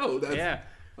don't know. Yeah.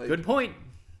 Like, good point.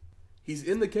 He's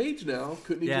in the cage now.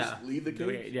 Couldn't he just leave the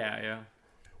cage? Yeah.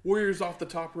 Warrior's off the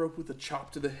top rope with a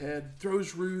chop to the head,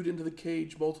 throws Rude into the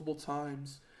cage multiple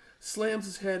times, slams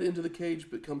his head into the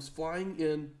cage, but comes flying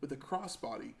in with a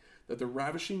crossbody that the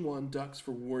Ravishing One ducks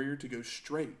for Warrior to go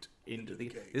straight into the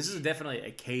cage. This is definitely a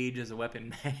cage as a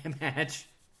weapon match.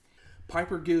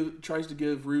 Piper tries to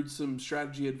give Rude some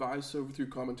strategy advice over through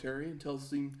commentary and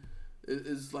tells him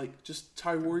is like just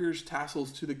tie Warrior's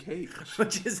tassels to the cage,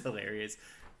 which is hilarious.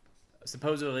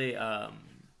 Supposedly, I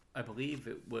believe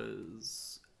it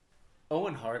was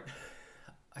Owen Hart.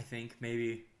 I think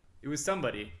maybe it was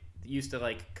somebody that used to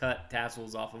like cut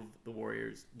tassels off of the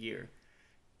Warriors' gear,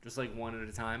 just like one at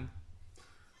a time,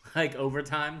 like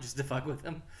overtime, just to fuck with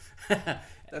them.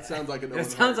 That sounds like an Owen Hart.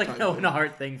 It sounds like an Owen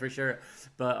Hart thing for sure.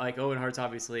 But like Owen Hart's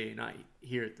obviously not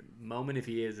here at the moment. If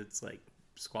he is, it's like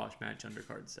squash match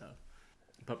undercard stuff.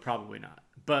 But probably not.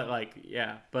 But like,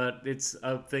 yeah. But it's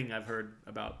a thing I've heard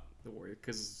about the Warrior.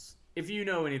 Because if you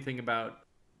know anything about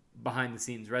behind the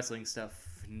scenes wrestling stuff,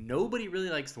 nobody really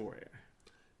likes the Warrior.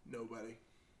 Nobody.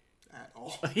 At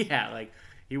all. Yeah, like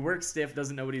he works stiff,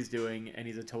 doesn't know what he's doing, and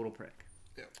he's a total prick.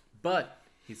 Yeah. But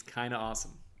he's kind of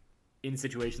awesome in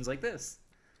situations like this.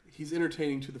 He's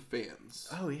entertaining to the fans.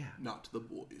 Oh, yeah. Not to the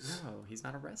boys. No, he's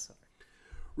not a wrestler.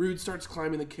 Rude starts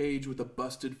climbing the cage with a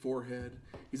busted forehead.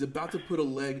 He's about to put a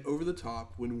leg over the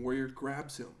top when Warrior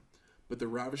grabs him. But the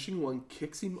Ravishing One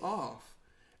kicks him off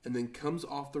and then comes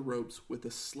off the ropes with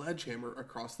a sledgehammer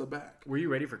across the back. Were you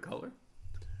ready for color?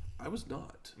 I was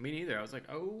not. Me neither. I was like,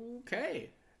 okay.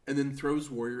 And then throws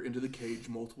Warrior into the cage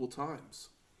multiple times.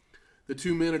 The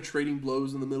two men are trading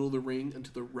blows in the middle of the ring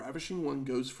until the Ravishing One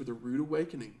goes for the Rude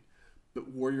Awakening, but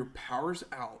Warrior powers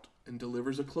out and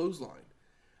delivers a clothesline.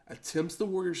 Attempts the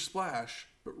Warrior splash,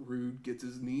 but Rude gets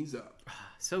his knees up.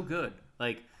 So good.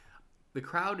 Like, the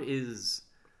crowd is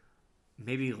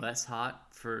maybe less hot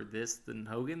for this than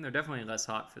Hogan. They're definitely less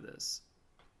hot for this.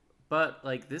 But,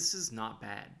 like, this is not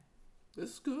bad.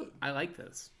 This is good. I like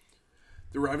this.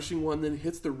 The Ravishing One then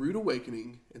hits the Rude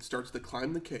Awakening and starts to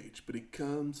climb the cage, but he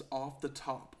comes off the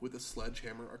top with a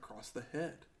sledgehammer across the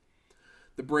head.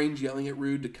 The Brain's yelling at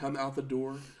Rude to come out the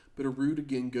door, but Rude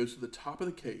again goes to the top of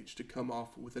the cage to come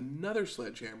off with another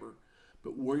sledgehammer,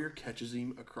 but Warrior catches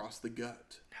him across the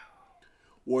gut. No.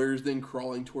 Warrior's then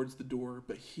crawling towards the door,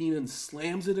 but Heenan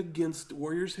slams it against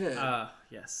Warrior's head.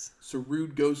 Yes. So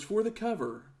Rude goes for the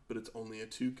cover, but it's only a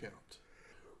 2 count.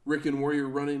 Rick and Warrior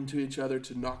run into each other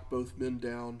to knock both men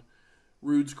down.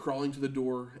 Rude's crawling to the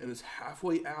door and is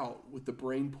halfway out with the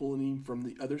Brain pulling him from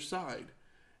the other side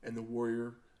and the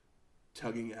Warrior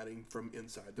tugging at him from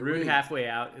inside the ring. Rude halfway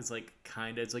out is like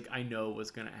kind of, it's like I know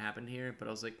what's going to happen here, but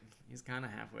I was like, he's kind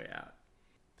of halfway out.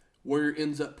 Warrior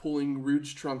ends up pulling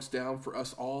Rude's trunks down for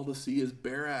us all to see his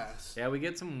bare ass. Yeah, we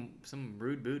get some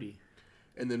Rude booty.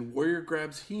 And then Warrior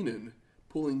grabs Heenan,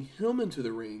 pulling him into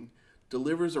the ring,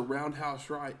 delivers a roundhouse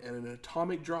right and an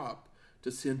atomic drop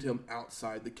to send him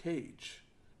outside the cage.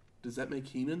 Does that make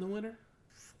Heenan the winner?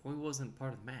 Well, he wasn't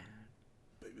part of the match.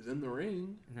 But he was in the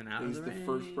ring. And then out of the ring. He's the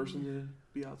first person to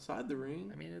be outside the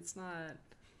ring. I mean, it's not...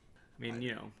 I mean,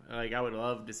 you know, like I would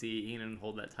love to see Heenan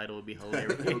hold that title. It would be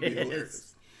hilarious. That would be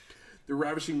hilarious. The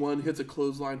Ravishing One hits a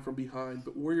clothesline from behind,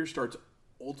 but Warrior starts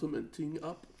ultimating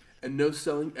up and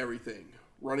no-selling everything.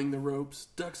 Running the ropes,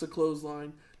 ducks a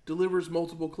clothesline, delivers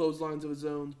multiple clotheslines of his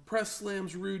own, press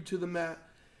slams Rude to the mat,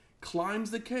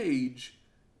 climbs the cage,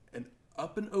 and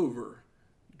up and over,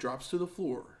 drops to the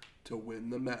floor to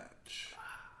win the match.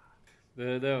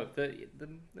 The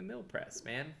mill press,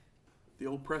 man. The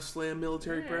old press slam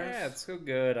military press. Yeah, it's so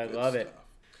good. I love it.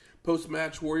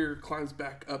 Post-match, Warrior climbs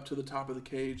back up to the top of the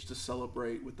cage to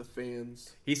celebrate with the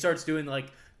fans. He starts doing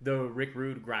like the Rick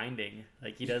Rude grinding.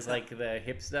 Like he does like the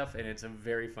hip stuff, and it's a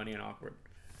very funny and awkward.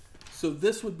 So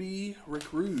this would be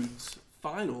Rick Rude's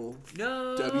final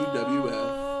No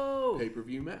WWF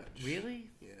pay-per-view match. Really?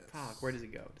 Yes. Fuck, where does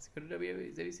it go? Does it go to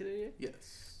WWE? Did he see that yet?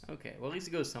 Yes. Okay, well at least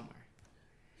it goes somewhere.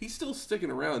 He's still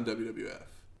sticking around in WWF,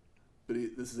 but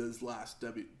this is his last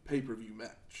pay-per-view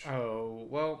match. Oh,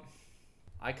 well,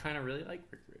 I kind of really like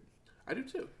Rick Rude. I do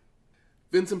too.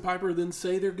 Vince and Piper then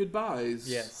say their goodbyes.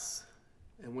 Yes.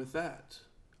 And with that,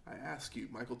 I ask you,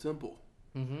 Michael Temple,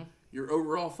 Mm-hmm. your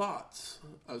overall thoughts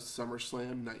of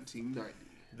SummerSlam 1990.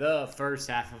 The first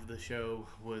half of the show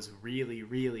was really,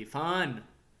 really fun.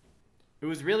 It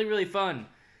was really, really fun.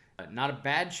 Not a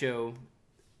bad show.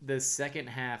 The second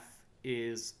half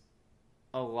is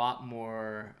a lot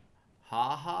more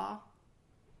ha-ha,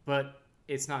 but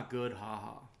it's not good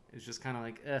ha-ha. It's just kind of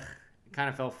like, ugh. It kind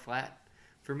of fell flat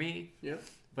for me. Yeah.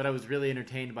 But I was really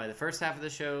entertained by the first half of the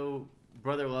show.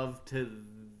 Brother Love to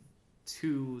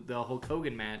the Hulk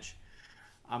Hogan match.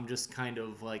 I'm just kind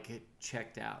of like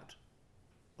checked out.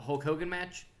 Hulk Hogan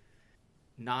match,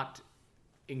 not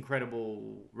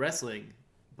incredible wrestling,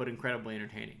 but incredibly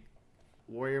entertaining.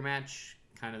 Warrior match,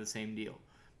 kind of the same deal.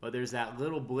 But there's that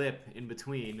little blip in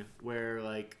between where,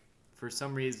 like, for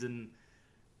some reason,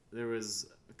 there was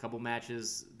a couple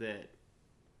matches that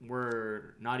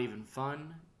were not even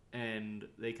fun, and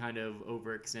they kind of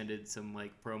overextended some,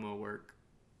 like, promo work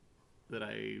that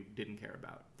I didn't care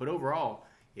about. But overall,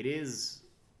 it is,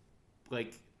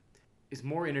 like, it's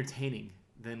more entertaining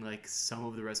than, like, some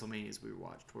of the WrestleManias we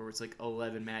watched, where it's, like,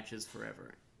 11 matches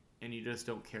forever, and you just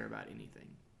don't care about anything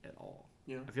at all.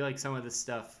 Yeah. I feel like some of this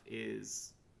stuff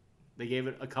is... They gave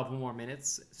it a couple more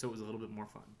minutes, so it was a little bit more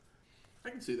fun. I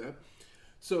can see that.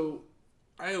 So,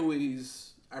 I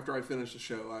always, after I finish the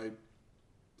show,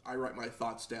 I write my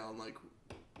thoughts down, like,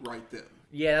 right then.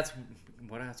 Yeah, that's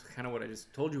kind of what I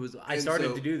just told you. Was I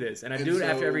started to do this, and I do it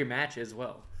after every match as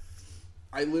well.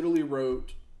 I literally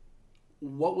wrote,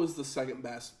 what was the second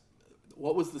best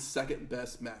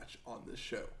match on this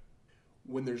show?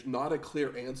 When there's not a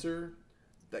clear answer,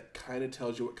 that kind of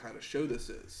tells you what kind of show this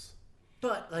is.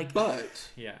 But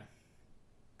yeah,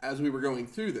 as we were going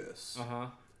through this, uh-huh.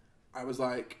 I was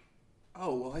like,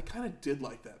 oh, well, I kind of did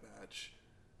like that match.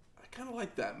 I kind of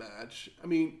liked that match. I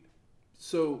mean,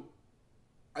 so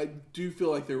I do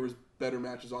feel like there was better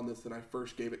matches on this than I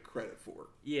first gave it credit for.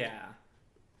 Yeah.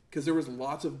 Because there was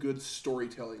lots of good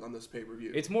storytelling on this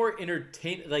pay-per-view. It's more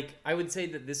entertain. Like, I would say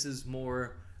that this is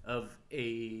more of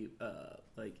a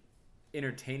like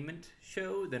entertainment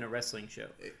show than a wrestling show,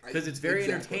 because it's very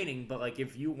entertaining. But like,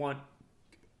 if you want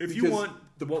the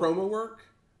promo work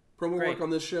on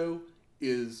this show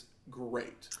is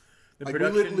great. The like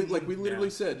production, we literally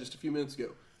said just a few minutes ago,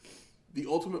 the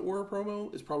Ultimate Warrior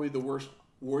promo is probably the worst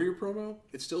Warrior promo.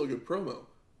 It's still a good promo.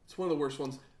 It's one of the worst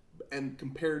ones, and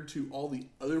compared to all the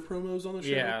other promos on the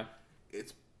show,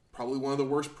 it's probably one of the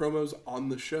worst promos on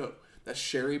the show. That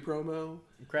Sherry promo,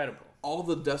 incredible. All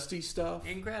the Dusty stuff,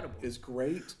 incredible, is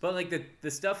great. But like the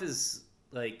stuff is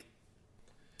like,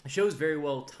 the show is very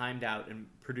well timed out and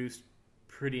produced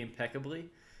pretty impeccably.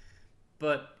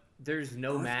 But there's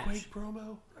no Earthquake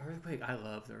promo. Earthquake. I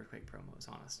love the Earthquake promos.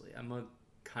 Honestly, I'm a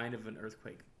kind of an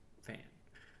Earthquake fan.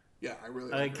 Yeah, I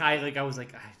really I was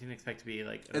like, I didn't expect to be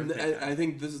like. And I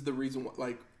think this is the reason why,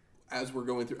 like, as we're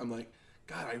going through, I'm like,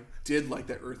 God, I did like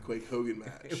that Earthquake Hogan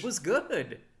match. It was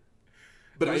good.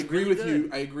 But I agree with you.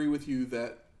 I agree with you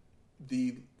that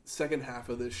the second half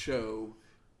of this show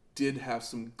did have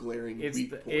some glaring weak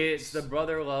points. It's the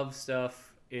brother love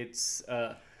stuff. It's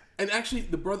and actually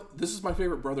this is my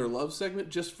favorite brother love segment,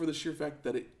 just for the sheer fact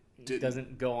that it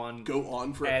doesn't go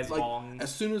on for as long. As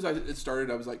soon as it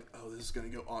started, I was like, oh, this is going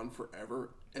to go on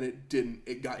forever, and it didn't.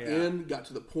 It got got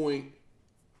to the point,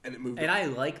 and it moved. And I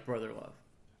like brother love.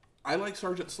 I like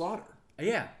Sergeant Slaughter.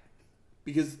 Yeah,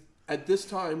 because at this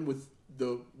time with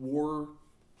the war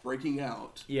breaking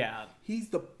out, he's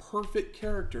the perfect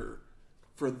character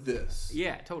for this.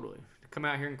 Yeah, totally. To come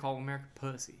out here and call America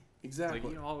pussy. Exactly.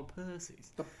 Like, all the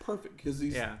pussies. The perfect, because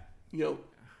he's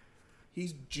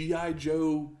he's G.I.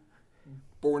 Joe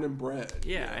born and bred.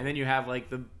 Yeah, and then you have like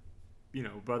the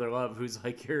brother love, who's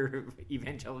like your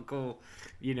evangelical,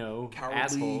 cowardly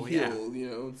asshole.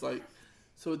 Heel, it's like.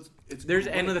 So it's there's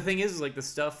great. And the thing is, like, the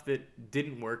stuff that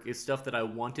didn't work is stuff that I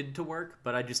wanted to work,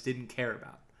 but I just didn't care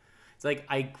about. It's like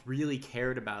I really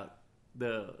cared about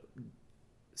the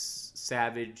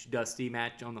Savage Dusty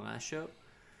match on the last show,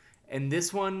 and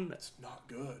this one, it's not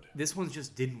good. This one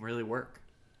just didn't really work.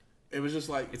 It was just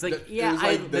like It's like, it yeah, was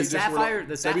like the Sapphire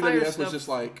WWF stuff was just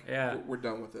like, yeah. we're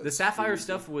done with this. The Sapphire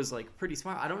stuff was like pretty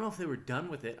smart. I don't know if they were done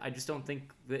with it. I just don't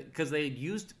think that, because they had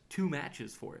used 2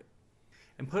 matches for it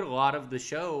and put a lot of the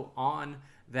show on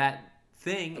that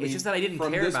thing. It's just that I didn't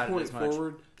care about it as much.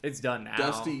 Forward, it's done now.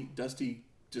 Dusty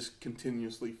just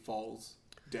continuously falls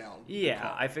down.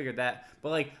 Yeah, I figured that. But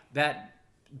like that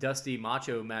Dusty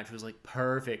Macho match was like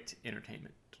perfect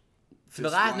entertainment. For the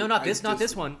last, no, not this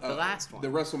one. The last one, the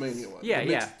WrestleMania one. Yeah,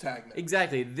 the mixed tag match.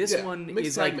 Exactly. This one mixed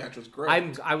is tag like match was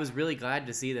great. I was really glad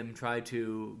to see them try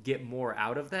to get more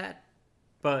out of that,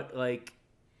 but like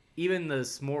even the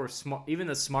smart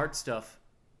stuff,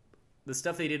 the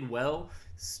stuff they did well,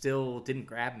 still didn't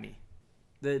grab me.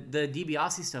 The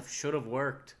DiBiase stuff should have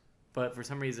worked, but for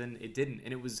some reason it didn't,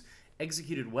 and it was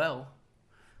executed well.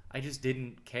 I just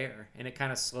didn't care, and it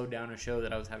kind of slowed down a show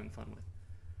that I was having fun with.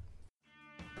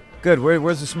 Good.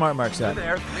 Where's the smart marks at?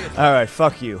 All right.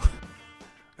 Fuck you.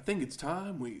 I think it's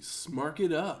time we smark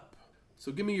it up.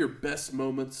 So give me your best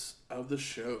moments of the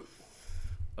show.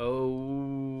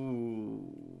 Oh,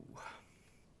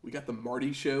 we got the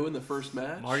Marty show in the first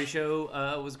match. Marty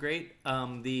show was great.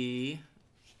 The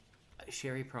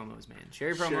Sherry promos, man.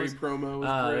 Sherry promo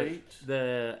was great.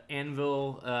 The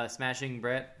Anvil smashing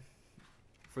Brett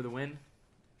for the win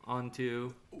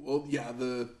onto. Well, yeah,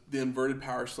 the inverted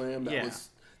power slam.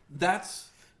 That's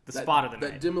the spot of the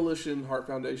night. That Demolition Heart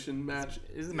Foundation match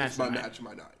is the match of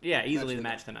my night. Yeah, easily the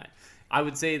match of the night. I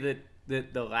would say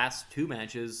that the last 2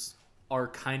 matches are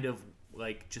kind of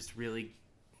like just really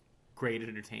great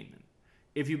entertainment.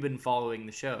 If you've been following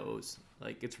the shows,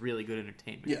 like it's really good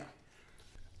entertainment. Yeah.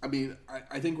 I mean,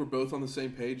 I think we're both on the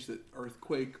same page that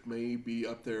Earthquake may be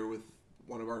up there with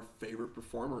one of our favorite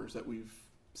performers that we've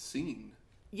seen.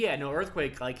 Yeah, no,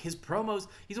 Earthquake, like his promos,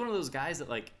 he's one of those guys that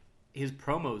like his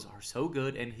promos are so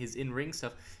good and his in-ring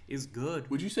stuff is good.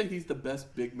 Would you say he's the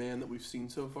best big man that we've seen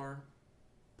so far?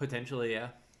 Potentially, yeah.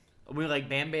 I mean, like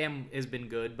Bam Bam has been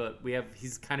good, but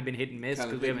he's kind of been hit and miss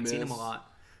because we haven't seen him a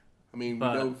lot. I mean, we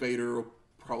know Vader will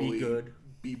probably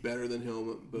be better than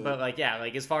him, but like yeah,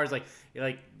 like as far as like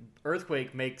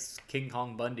Earthquake makes King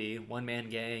Kong Bundy, One Man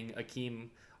Gang, Akeem,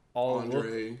 all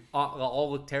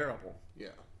look terrible. Yeah,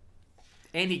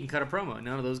 and he can cut a promo.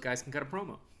 None of those guys can cut a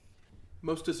promo.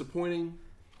 Most disappointing,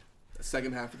 the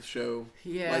second half of the show.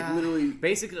 Yeah, like literally,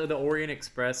 basically the Orient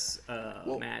Express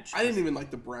match. I didn't even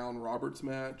like the Brown Roberts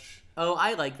match. Oh,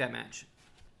 I like that match.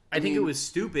 I think it was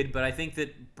stupid, but I think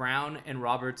that Brown and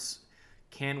Roberts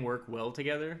can work well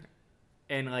together,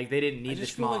 and like they didn't need the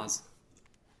schmoz.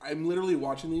 Like I'm literally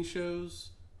watching these shows.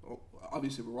 Well,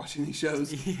 obviously, we're watching these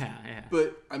shows. Yeah.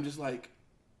 But I'm just like,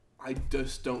 I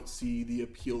just don't see the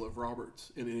appeal of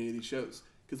Roberts in any of these shows.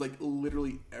 Because, like,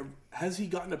 literally, has he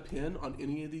gotten a pin on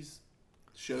any of these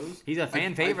shows? He's a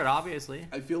fan favorite, obviously.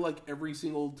 I feel like every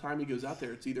single time he goes out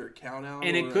there, it's either a count out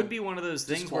and it could be one of those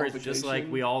things where it's just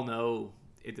like we all know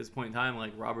at this point in time,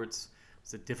 like, Roberts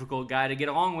is a difficult guy to get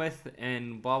along with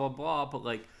and blah, blah, blah. But,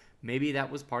 like, maybe that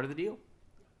was part of the deal.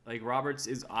 Like, Roberts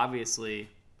is obviously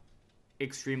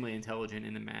extremely intelligent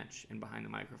in the match and behind the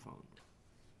microphone.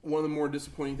 One of the more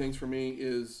disappointing things for me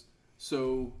is,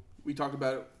 we talked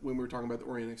about it when we were talking about the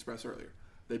Orient Express earlier.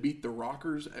 They beat the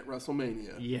Rockers at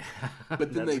WrestleMania. Yeah.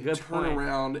 But then they turn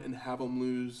around and have them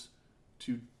lose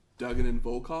to Duggan and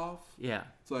Volkov. Yeah.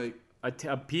 It's like...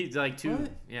 like two... What?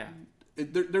 Yeah.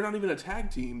 They're not even a tag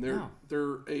team.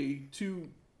 They're two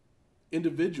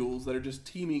individuals that are just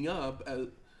teaming up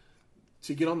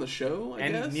to get on the show, I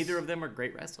guess. And neither of them are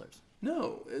great wrestlers.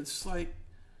 No. It's like...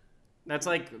 That's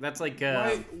like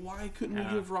why couldn't we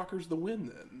give Rockers the win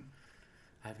then?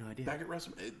 I have no idea. Back at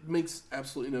WrestleMania, it makes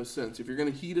absolutely no sense. If you're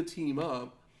going to heat a team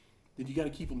up, then you got to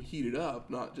keep them heated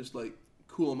up, not just like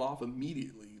cool them off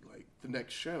immediately like the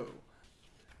next show.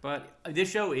 But this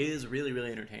show is really,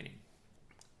 really entertaining.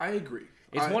 I agree.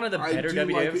 It's one of the better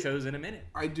WWF shows in a minute.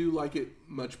 I do like it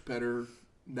much better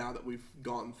now that we've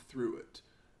gone through it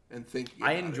and thinking about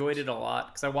I enjoyed it a lot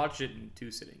because I watched it in 2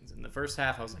 sittings. In the first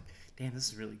half, I was like, damn, this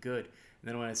is really good. And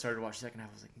then when I started to watch the second half,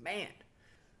 I was like, man.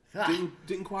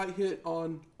 Didn't quite hit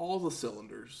on all the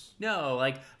cylinders. No,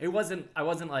 like I wasn't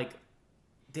like,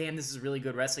 damn, this is really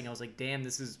good wrestling. I was like, damn,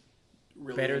 this is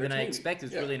really better than I expected.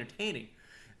 It's really entertaining.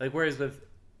 Like whereas with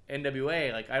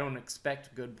NWA, like I don't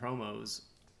expect good promos,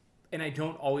 and I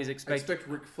don't always expect. I expect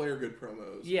Ric Flair good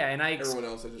promos. Yeah, and everyone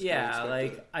else.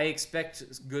 I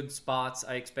expect good spots.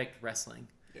 I expect wrestling.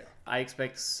 Yeah. I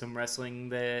expect some wrestling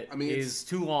that is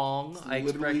too long. I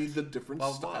literally the different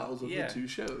styles of the 2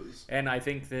 shows. And I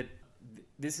think that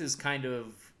this is kind of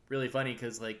really funny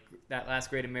because like that last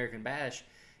Great American Bash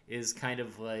is kind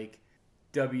of like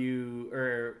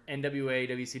NWA,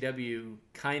 WCW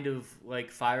kind of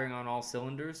like firing on all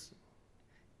cylinders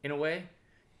in a way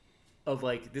of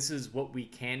like, this is what we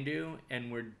can do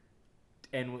and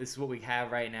this is what we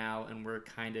have right now and we're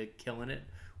kind of killing it.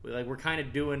 We're kind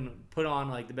of put on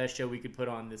like the best show we could put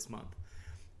on this month.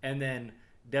 And then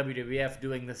WWF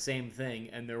doing the same thing,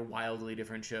 and they're wildly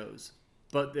different shows,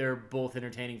 but they're both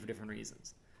entertaining for different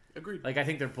reasons. Agreed. Like, I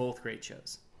think they're both great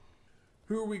shows.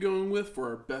 Who are we going with for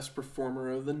our best performer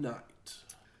of the night?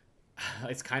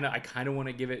 I kind of want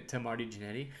to give it to Marty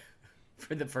Jannetty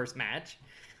for the first match.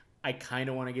 I kind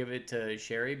of want to give it to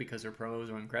Sherry because her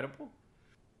promos were incredible.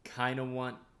 Kind of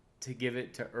want to give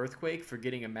it to Earthquake for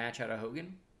getting a match out of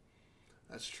Hogan.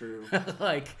 That's true.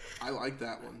 Like, I like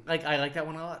that one. Like, I like that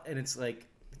one a lot, and it's like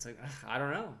I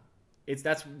don't know.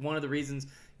 That's one of the reasons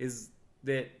is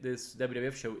that this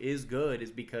WWF show is good,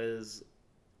 is because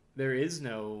there is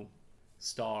no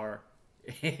star,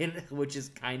 which is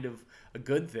kind of a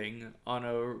good thing on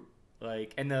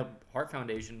and the Hart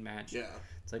Foundation match. Yeah,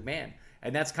 it's like, man,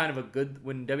 and that's kind of a good,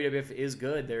 when WWF is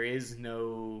good, there is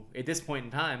no, at this point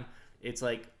in time, it's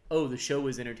like, oh, the show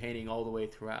is entertaining all the way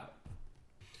throughout.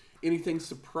 Anything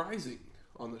surprising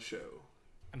on the show?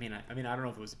 I mean, I don't know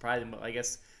if it was surprising, but I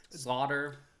guess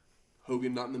Slaughter.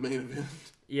 Hogan not in the main event.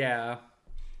 Yeah.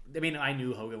 I mean, I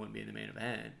knew Hogan wouldn't be in the main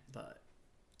event, but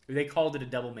they called it a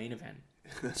double main event.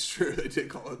 That's true. They did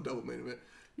call it a double main event.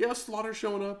 Yeah, Slaughter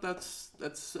showing up, that's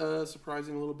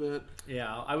surprising a little bit.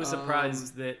 Yeah, I was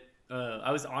surprised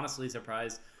I was honestly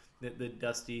surprised that the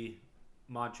Dusty,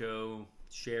 Macho,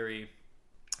 Sherry,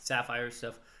 Sapphire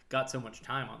stuff got so much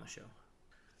time on the show.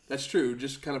 That's true,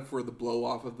 just kind of for the blow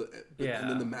off of yeah. And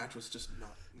then the match was just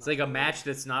not. It's like a match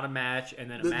that's not a match,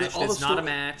 and then a match that's not a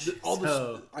match.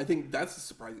 I think that's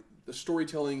surprising. The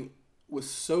storytelling was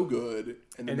so good,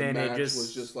 and then the match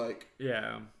was just like,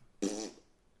 yeah.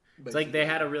 It's like they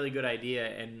had a really good idea,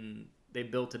 and they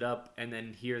built it up, and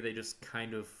then here they just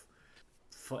kind of,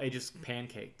 it just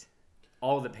pancaked.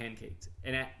 All of it pancaked.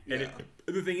 And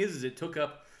the thing is it took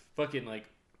up fucking like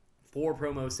 4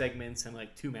 promo segments and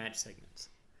like 2 match segments.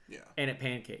 Yeah. And it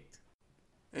pancaked.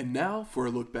 And now for a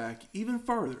look back even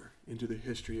farther into the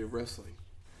history of wrestling.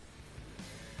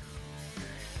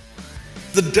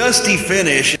 The Dusty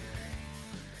Finish.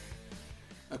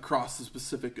 Across the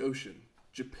Pacific Ocean,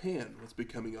 Japan was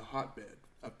becoming a hotbed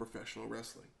of professional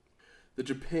wrestling. The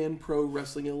Japan Pro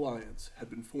Wrestling Alliance had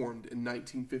been formed in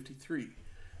 1953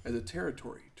 as a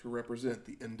territory to represent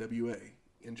the NWA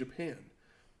in Japan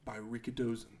by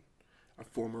Rikidozan, a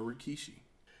former Rikishi.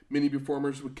 Many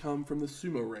performers would come from the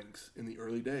sumo ranks in the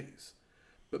early days,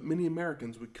 but many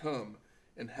Americans would come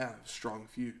and have strong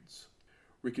feuds.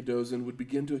 Rikidozan would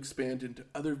begin to expand into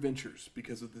other ventures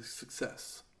because of this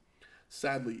success.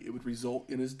 Sadly, it would result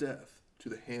in his death to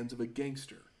the hands of a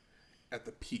gangster at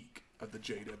the peak of the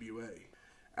JWA.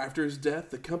 After his death,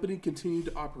 the company continued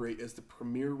to operate as the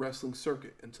premier wrestling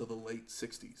circuit until the late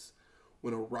 60s,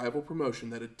 when a rival promotion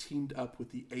that had teamed up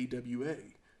with the AWA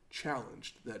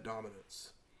challenged that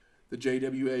dominance. The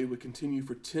JWA would continue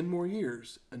for 10 more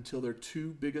years until their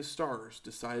 2 biggest stars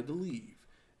decided to leave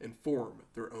and form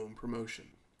their own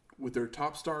promotion. With their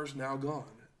top stars now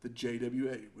gone, the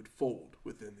JWA would fold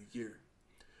within the year.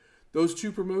 Those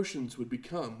 2 promotions would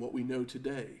become what we know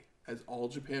today as All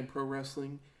Japan Pro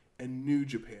Wrestling and New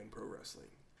Japan Pro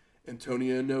Wrestling.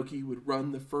 Antonio Inoki would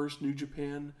run the first New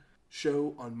Japan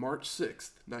show on March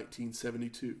 6,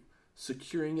 1972,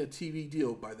 securing a TV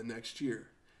deal by the next year,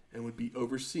 and would be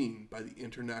overseen by the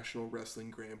International Wrestling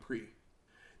Grand Prix.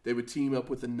 They would team up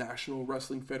with the National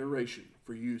Wrestling Federation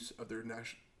for use of their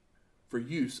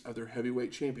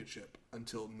heavyweight championship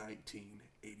until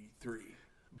 1983.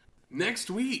 Next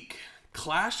week,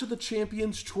 Clash of the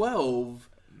Champions 12,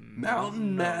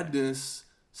 Mountain Madness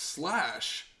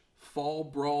 / Fall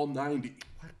Brawl 90.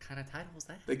 What kind of title was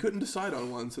that? They couldn't decide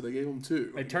on one, so they gave them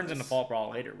 2. It turns into Fall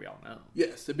Brawl later, we all know.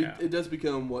 Yes, it does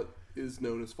become what is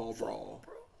known as Fall Brawl.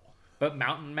 But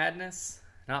Mountain Madness?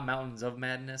 Not Mountains of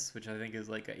Madness, which I think is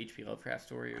like a H.P. Lovecraft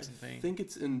story or something. I think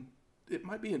it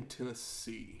might be in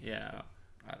Tennessee. Yeah.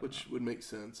 Which would make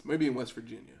sense. Maybe in West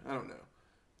Virginia. I don't know.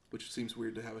 Which seems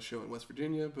weird to have a show in West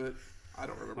Virginia, but I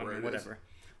don't remember where it whatever.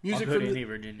 is. I'll go to any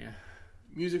Virginia.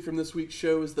 Music from this week's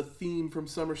show is the theme from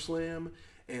SummerSlam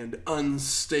and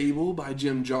Unstable by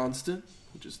Jim Johnston,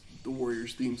 which is the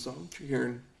Warriors theme song, which you're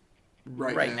hearing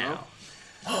right now.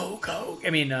 Hulk Hogan.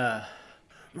 I mean,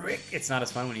 Rick. It's not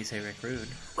as fun when you say Rick Rude.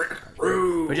 Rick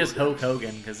Rude. But just Hulk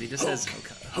Hogan, because he just says Hulk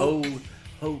Hogan.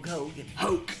 Hulk Hogan.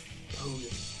 Hulk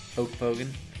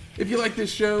Hogan. If you like this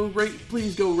show,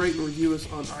 please go rate and review us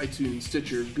on iTunes,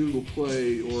 Stitcher, Google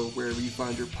Play, or wherever you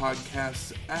find your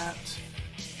podcasts at.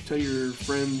 Tell your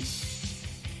friends,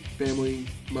 family,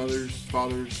 mothers,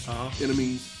 fathers,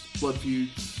 enemies, blood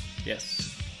feuds.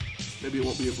 Yes. Maybe it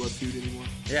won't be a blood feud anymore.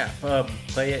 Yeah.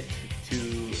 Play it to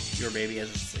your baby as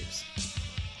it sleeps.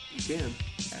 You can.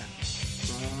 Yeah.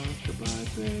 Rock-a-bye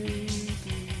baby.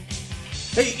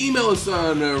 Hey, email us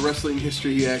on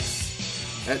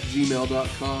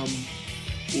WrestlingHistoryX@gmail.com,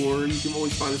 or you can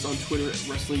always find us on Twitter at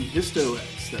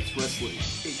WrestlingHistoX. That's Wrestling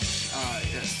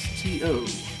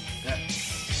HISTOX.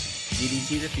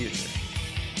 DDT the future.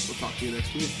 We'll talk to you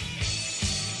next week.